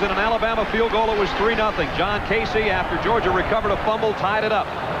drive ends in an Alabama field goal. It was 3-0. John Casey, after Georgia recovered a fumble, tied it up.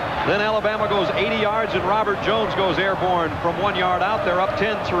 Then Alabama goes 80 yards, and Robert Jones goes airborne from 1 yard out. They're up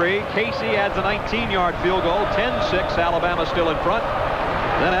 10-3. Casey adds a 19-yard field goal. 10-6. Alabama still in front.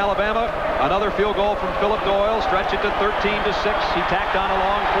 Then Alabama, another field goal from Philip Doyle, stretch it to 13-6. He tacked on a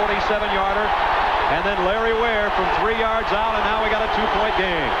long 47-yarder. And then Larry Ware from 3 yards out, and now we got a 2-point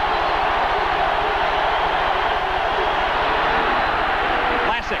game.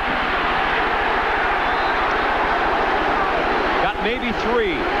 Classic. Got maybe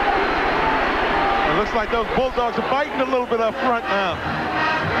 3. It looks like those Bulldogs are biting a little bit up front now.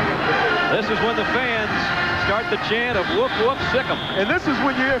 This is when the fans start the chant of whoop, whoop, sick 'em. And this is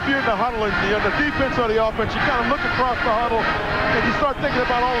when if you're in the huddle and you're on the defense or the offense, you kind of look across the huddle and you start thinking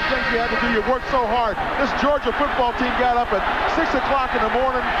about all the things you had to do. You worked so hard. This Georgia football team got up at 6 o'clock in the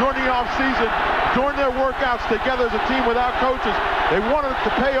morning during the offseason, during their workouts together as a team without coaches. They wanted it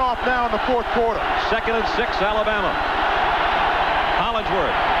to pay off now in the fourth quarter. 2nd and 6, Alabama.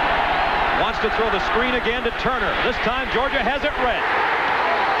 Hollingsworth wants to throw the screen again to Turner. This time Georgia has it red.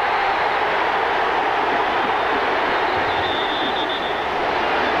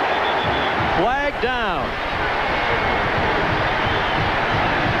 Flag down.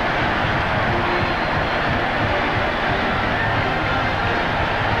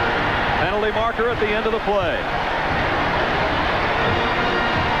 Penalty marker at the end of the play.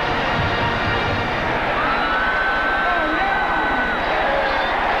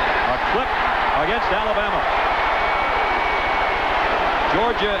 A clip against Alabama.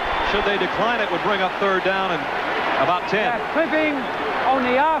 Georgia, should they decline it, would bring up 3rd down and about 10. That clipping on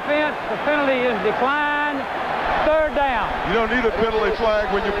the offense, the penalty is declined. 3rd down. You don't need a penalty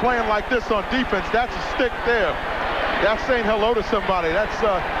flag when you're playing like this on defense. That's a stick there. That's saying hello to somebody. That's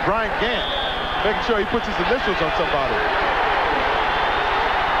Brian Gant, making sure he puts his initials on somebody.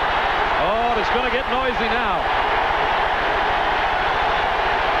 Oh, it's going to get noisy now.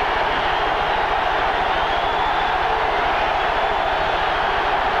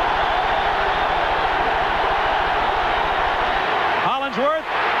 Hollingsworth.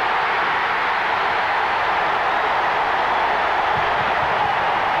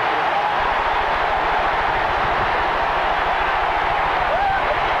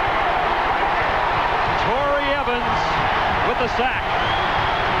 Torrey Evans with the sack.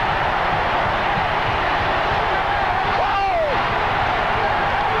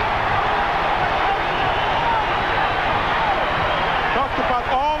 Talked about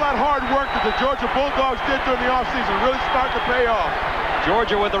all that hard work that the Georgia Bulldogs did during the offseason, really starting to pay off.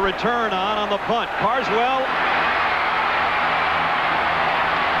 Georgia with the return on the punt. Carswell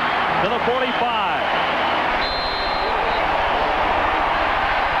to the 45.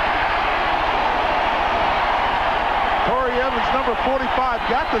 Torrey Evans, number 45,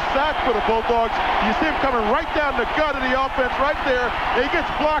 got the sack for the Bulldogs. You see him coming right down the gut of the offense right there. He gets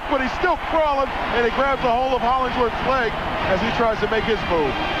blocked, but he's still crawling, and he grabs a hold of Hollingsworth's leg as he tries to make his move.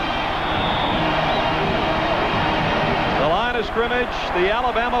 The line of scrimmage, the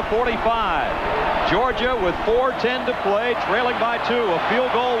Alabama 45. Georgia with 4:10 to play, trailing by 2. A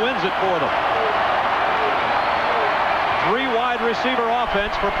field goal wins it for them. 3 wide receiver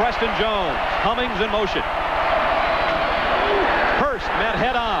offense for Preston Jones. Cummings in motion. Hurst met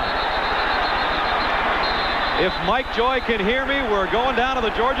head on. If Mike Joy can hear me, we're going down to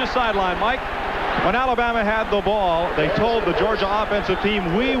the Georgia sideline. Mike? When Alabama had the ball, they told the Georgia offensive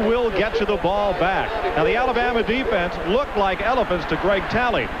team, we will get you the ball back. Now, the Alabama defense looked like elephants to Greg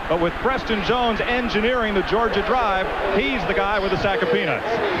Talley, but with Preston Jones engineering the Georgia drive, he's the guy with the sack of peanuts.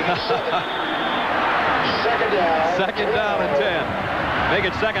 Second down and 10. Make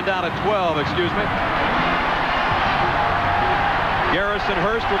it second down and 12, excuse me. Garrison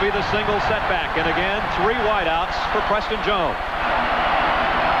Hurst will be the single setback. And again, 3 wideouts for Preston Jones.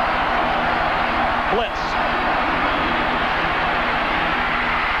 Blitz.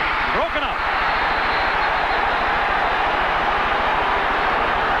 Broken up.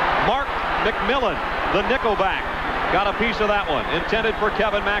 Mark McMillan, the nickelback, got a piece of that one. Intended for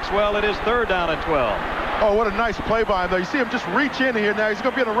Kevin Maxwell. It is third down and 12. Oh, what a nice play by him, though. You see him just reach in here now. He's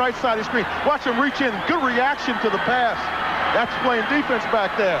going to be on the right side of the screen. Watch him reach in. Good reaction to the pass. That's playing defense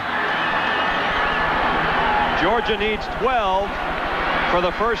back there. Georgia needs 12 for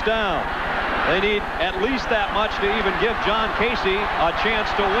the first down. They need at least that much to even give John Casey a chance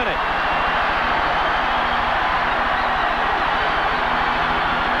to win it.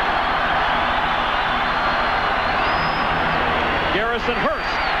 Garrison Hurst.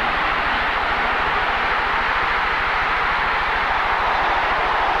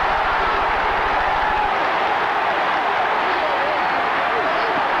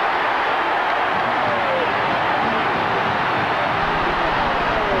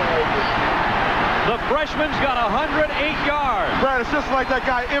 Freshman's got 108 yards. Brad, it's just like that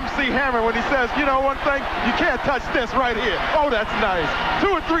guy MC Hammer when he says, you know one thing, you can't touch this right here. Oh, that's nice.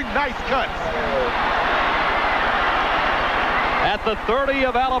 2 or 3 nice cuts. At the 30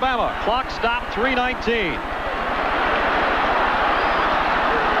 of Alabama, clock stopped 3:19.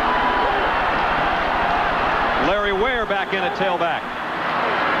 Larry Ware back in at tailback.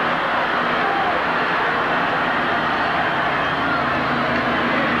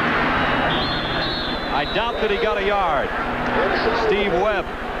 I doubt that he got a yard. Steve Webb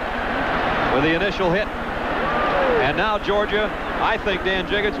with the initial hit. And now Georgia, I think Dan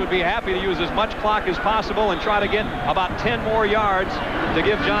Jiggets would be happy to use as much clock as possible and try to get about 10 more yards to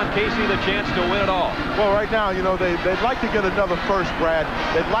give John Casey the chance to win it all. Well, right now, you know, they'd like to get another first, Brad.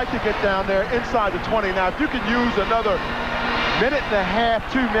 They'd like to get down there inside the 20. Now, if you can use another minute and a half,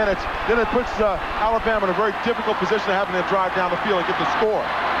 2 minutes, then it puts Alabama in a very difficult position of having to drive down the field and get the score.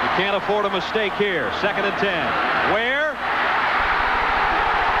 You can't afford a mistake here. Second and 10. Where?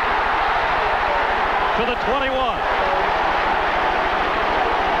 To the 21.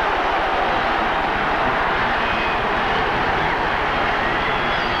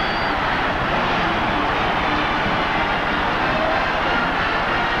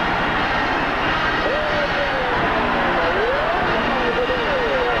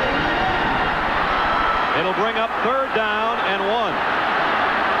 It'll bring up third down and 1.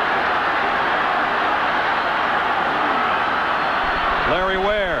 Larry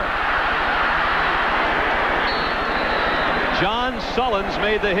Ware. John Sullins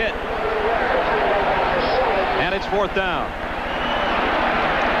made the hit. And it's fourth down.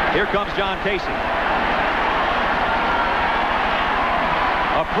 Here comes John Casey.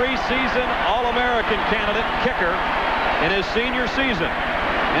 A preseason All-American candidate kicker in his senior season.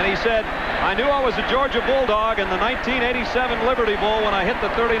 And he said, I knew I was a Georgia Bulldog in the 1987 Liberty Bowl when I hit the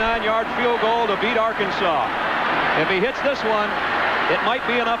 39-yard field goal to beat Arkansas. If he hits this one, it might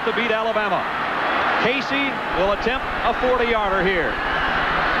be enough to beat Alabama. Casey will attempt a 40-yarder here.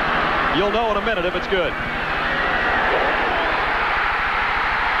 You'll know in a minute if it's good.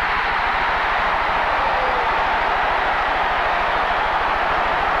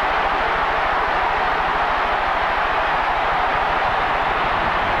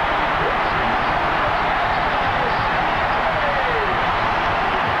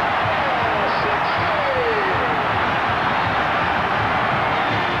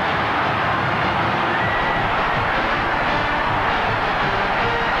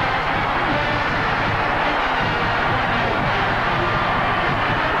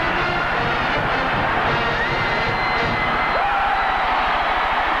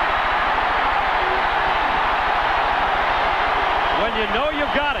 You know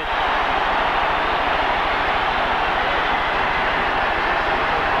you've got it.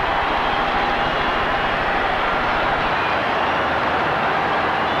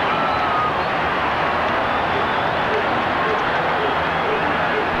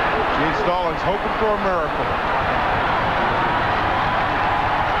 Gene Stallings hoping for a miracle.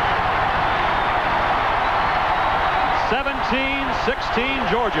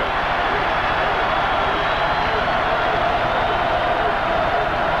 (17-16) Georgia.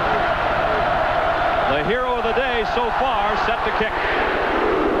 The hero of the day so far set to kick.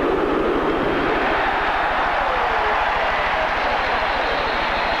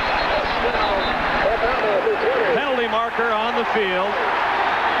 Parker on the field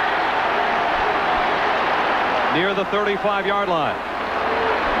near the 35-yard line.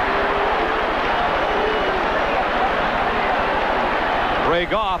 Ray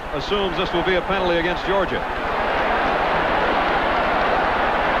Goff assumes this will be a penalty against Georgia.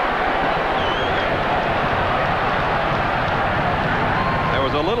 There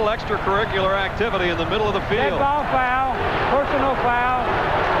was a little extracurricular activity in the middle of the field. Dead ball foul, personal foul,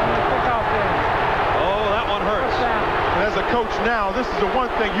 and the kickoff in. Oh, that one hurts. And as a coach now, this is the one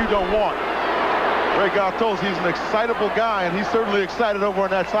thing you don't want. Ray Goff told us he's an excitable guy, and he's certainly excited over on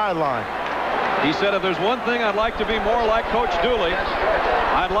that sideline. He said, if there's one thing I'd like to be more like Coach Dooley,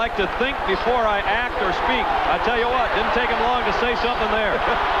 I'd like to think before I act or speak. I tell you what, didn't take him long to say something there.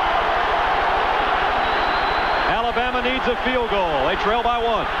 Alabama needs a field goal. They trail by 1.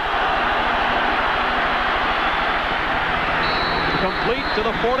 Complete to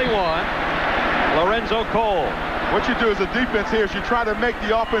the 41. Lorenzo Cole. What you do as a defense here is you try to make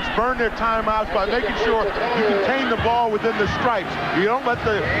the offense burn their timeouts by making sure you contain the ball within the stripes. You don't let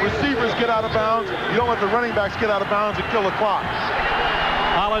the receivers get out of bounds. You don't let the running backs get out of bounds and kill the clock.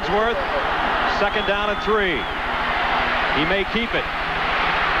 Hollingsworth, 2nd down and 3. He may keep it.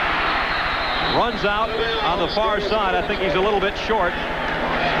 Runs out on the far side. I think he's a little bit short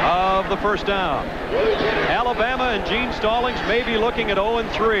of the 1st down. Alabama and Gene Stallings may be looking at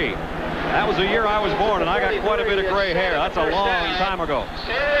 0-3. That was the year I was born, and I got quite a bit of gray hair. That's a long time ago.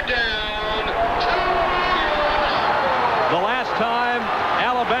 The last time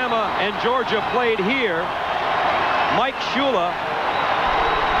Alabama and Georgia played here, Mike Shula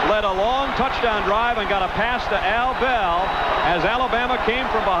led a long touchdown drive and got a pass to Al Bell as Alabama came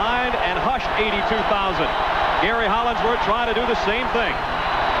from behind and hushed 82,000. Gary Hollingsworth trying to do the same thing.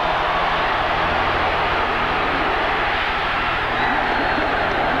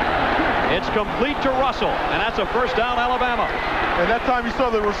 It's complete to Russell, and that's a 1st down, Alabama. And that time you saw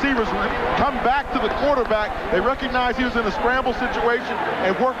the receivers come back to the quarterback. They recognized he was in a scramble situation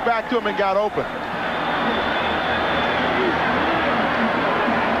and worked back to him and got open.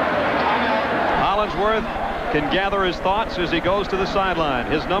 Hollingsworth can gather his thoughts as he goes to the sideline.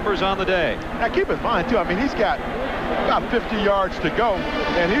 His numbers on the day. Now keep in mind, too, I mean, he's got about 50 yards to go,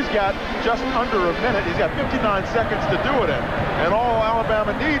 and he's got just under a minute. He's got 59 seconds to do it in. And all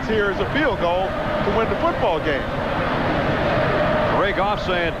Alabama needs here is a field goal to win the football game. Ray Goff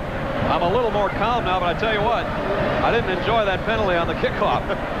saying, I'm a little more calm now, but I tell you what, I didn't enjoy that penalty on the kickoff.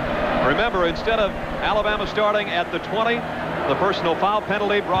 Remember, instead of Alabama starting at the 20, the personal foul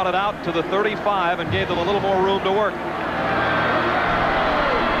penalty brought it out to the 35 and gave them a little more room to work.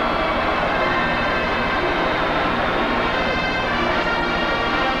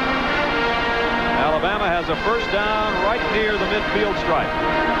 Alabama has a 1st down right near the midfield stripe.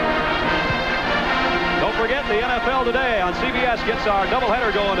 Don't forget, the NFL Today on CBS gets our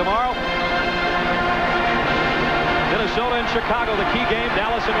doubleheader going tomorrow. Minnesota and Chicago, the key game.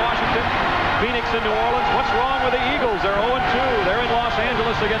 Dallas and Washington. Phoenix and New Orleans. What's wrong with the Eagles? They're 0-2. They're in Los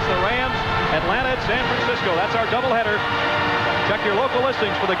Angeles against the Rams. Atlanta and San Francisco. That's our doubleheader. Check your local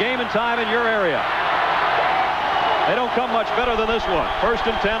listings for the game and time in your area. They don't come much better than this one. 1st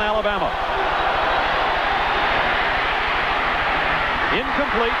and 10, Alabama.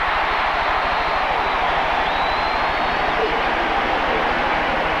 Incomplete.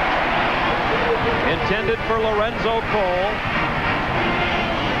 Intended for Lorenzo Cole.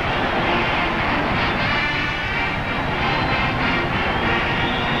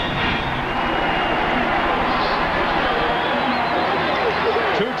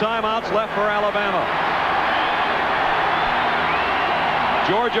 Two timeouts left for Alabama.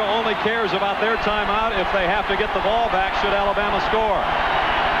 Georgia only cares about their timeout if they have to get the ball back should Alabama score.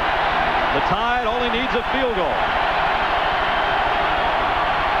 The Tide only needs a field goal.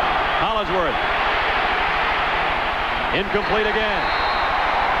 Hollingsworth. Incomplete again.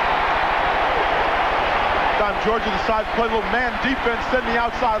 Time Georgia decides to play a little man defense, send the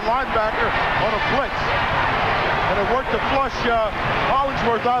outside linebacker on a blitz. And it worked to flush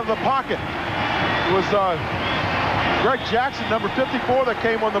Hollingsworth out of the pocket. It was Greg Jackson, number 54, that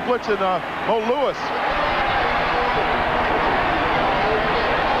came on the blitz, and Mo Lewis.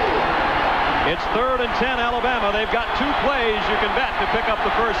 It's 3rd and 10, Alabama. They've got 2 plays you can bet to pick up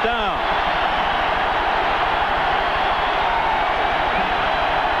the 1st down.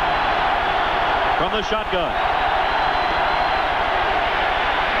 From the shotgun.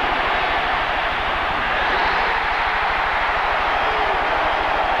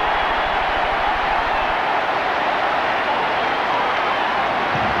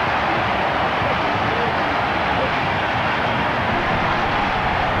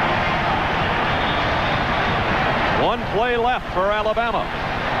 left for Alabama.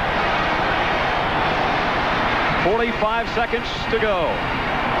 45 seconds to go.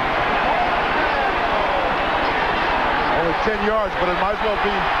 Only 10 yards, but it might as well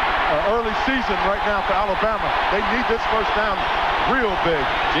be early season right now for Alabama. They need this first down real big.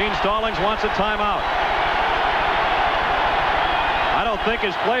 Gene Stallings wants a timeout. I don't think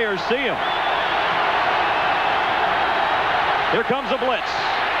his players see him. Here comes a blitz.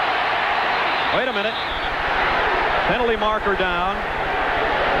 Wait a minute. Penalty marker down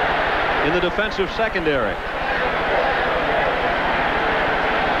in the defensive secondary.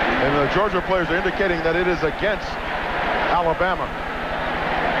 And the Georgia players are indicating that it is against Alabama.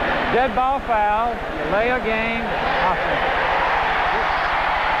 Dead ball foul, delay of game, offense.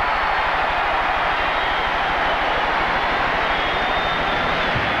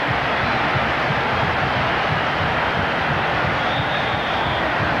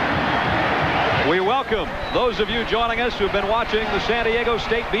 We welcome those of you joining us who've been watching the San Diego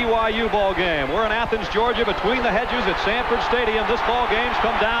State BYU ball game. We're in Athens, Georgia, between the hedges at Sanford Stadium. This ball game's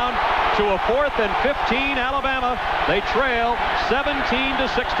come down to a 4th and 15. Alabama, they trail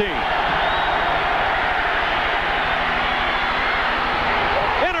 17-16.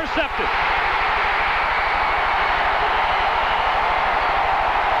 Intercepted.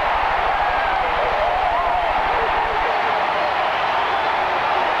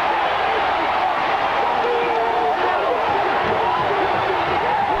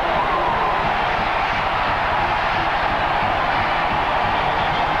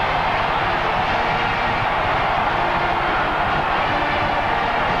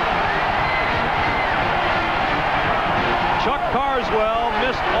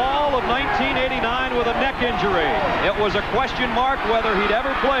 Injury. It was a question mark whether he'd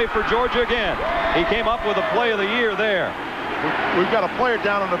ever play for Georgia again. He came up with a play of the year there. We've got a player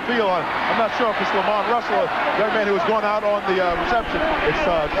down on the field. I'm not sure if it's Lamont Russell, the young man who was going out on the reception. It's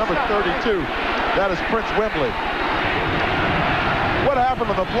number 32. That is Prince Wembley. What happened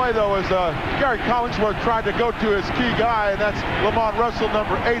on the play, though, is Gary Collingsworth tried to go to his key guy, and that's Lamont Russell,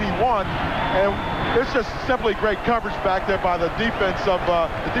 number 81. And it's just simply great coverage back there by the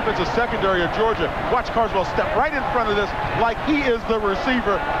defensive secondary of Georgia. Watch Carswell step right in front of this like he is the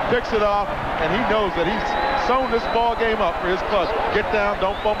receiver, picks it off, and he knows that he's sewn this ball game up for his club. Get down,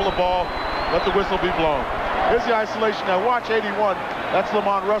 don't fumble the ball, let the whistle be blown. Here's the isolation. Now watch 81. That's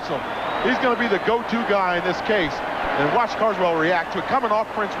Lamont Russell. He's going to be the go-to guy in this case. And watch Carswell react to it, coming off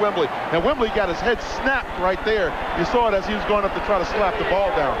Prince Wembley. And Wembley got his head snapped right there. You saw it as he was going up to try to slap the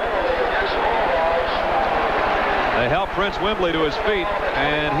ball down. They help Prince Wembley to his feet,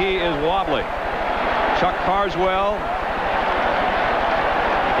 and he is wobbly. Chuck Carswell,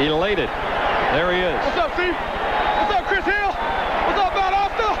 elated. There he is. What's up, Steve? What's up, Chris Hill? What's up, Matt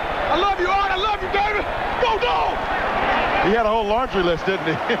Oster? I love you, Art. I love you, David. Go, dog! He had a whole laundry list, didn't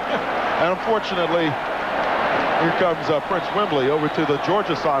he? And unfortunately, here comes Prince Wembley over to the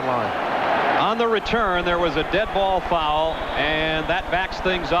Georgia sideline. On the return, there was a dead ball foul, and that backs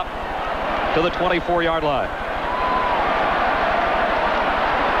things up to the 24-yard line.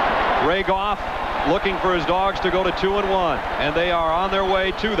 Ray Goff looking for his dogs to go to 2-1, and they are on their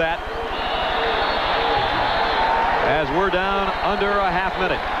way to that as we're down under a half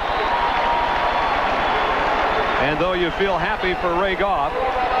minute. And though you feel happy for Ray Goff,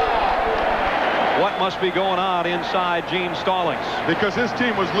 what must be going on inside Gene Stallings? Because his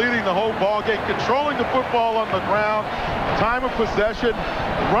team was leading the whole ball game, controlling the football on the ground, time of possession,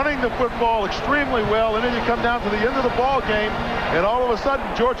 running the football extremely well, and then you come down to the end of the ball game, and all of a sudden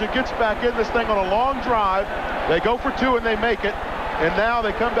Georgia gets back in this thing on a long drive. They go for 2 and they make it, and now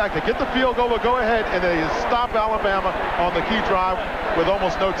they come back to get the field goal to go ahead, and they stop Alabama on the key drive with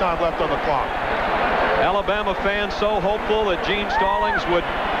almost no time left on the clock. Alabama fans so hopeful that Gene Stallings would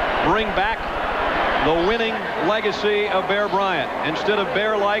bring back the winning legacy of Bear Bryant. Instead of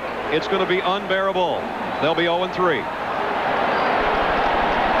bear-like, it's going to be unbearable. They'll be 0-3.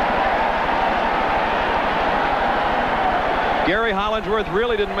 Gary Hollingsworth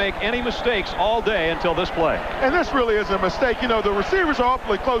really didn't make any mistakes all day until this play. And this really is a mistake. You know, the receivers are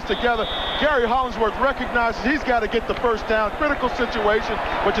awfully close together. Gary Hollingsworth recognizes he's got to get the first down. Critical situation.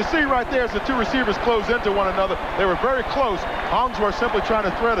 What you see right there is the two receivers close into one another. They were very close. Hollingsworth simply trying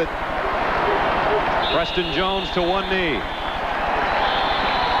to thread it. Preston Jones to one knee.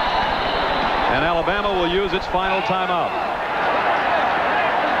 And Alabama will use its final timeout.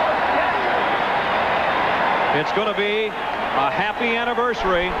 It's going to be a happy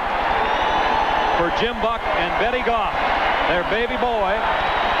anniversary for Jim Buck and Betty Goff, their baby boy.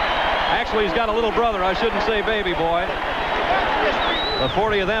 Actually, he's got a little brother. I shouldn't say baby boy. The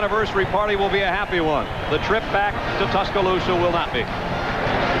 40th anniversary party will be a happy one. The trip back to Tuscaloosa will not be.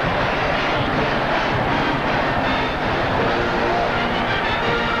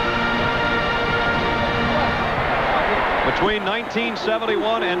 Between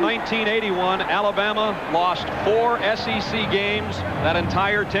 1971 and 1981, Alabama lost 4 SEC games that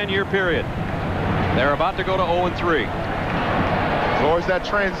entire 10-year period. They're about to go to 0-3. There's always that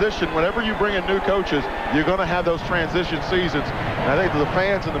transition. Whenever you bring in new coaches, you're going to have those transition seasons. And I think the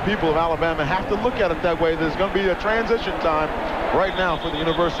fans and the people of Alabama have to look at it that way. There's going to be a transition time right now for the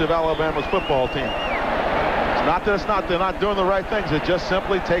University of Alabama's football team. It's not that they're not doing the right things. It just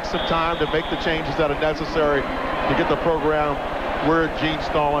simply takes some time to make the changes that are necessary to get the program where Gene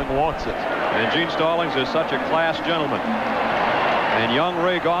Stallings wants it. And Gene Stallings is such a class gentleman. And young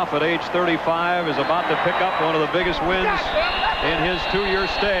Ray Goff at age 35 is about to pick up one of the biggest wins in his 2-year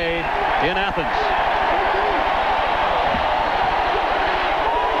stay in Athens.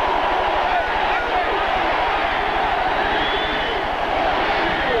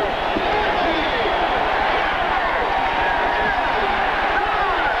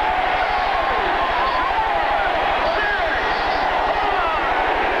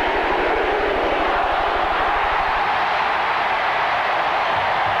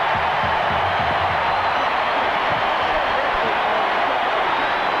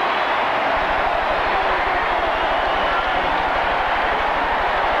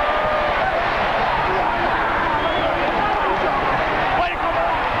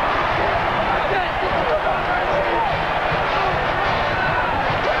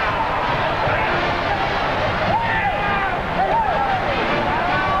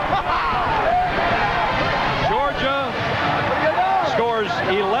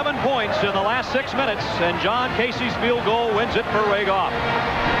 And John Casey's field goal wins it for Ray Goff.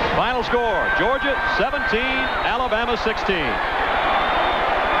 Final score, Georgia 17, Alabama 16.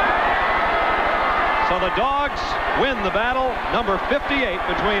 So the Dogs win the battle, number 58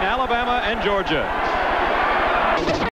 between Alabama and Georgia.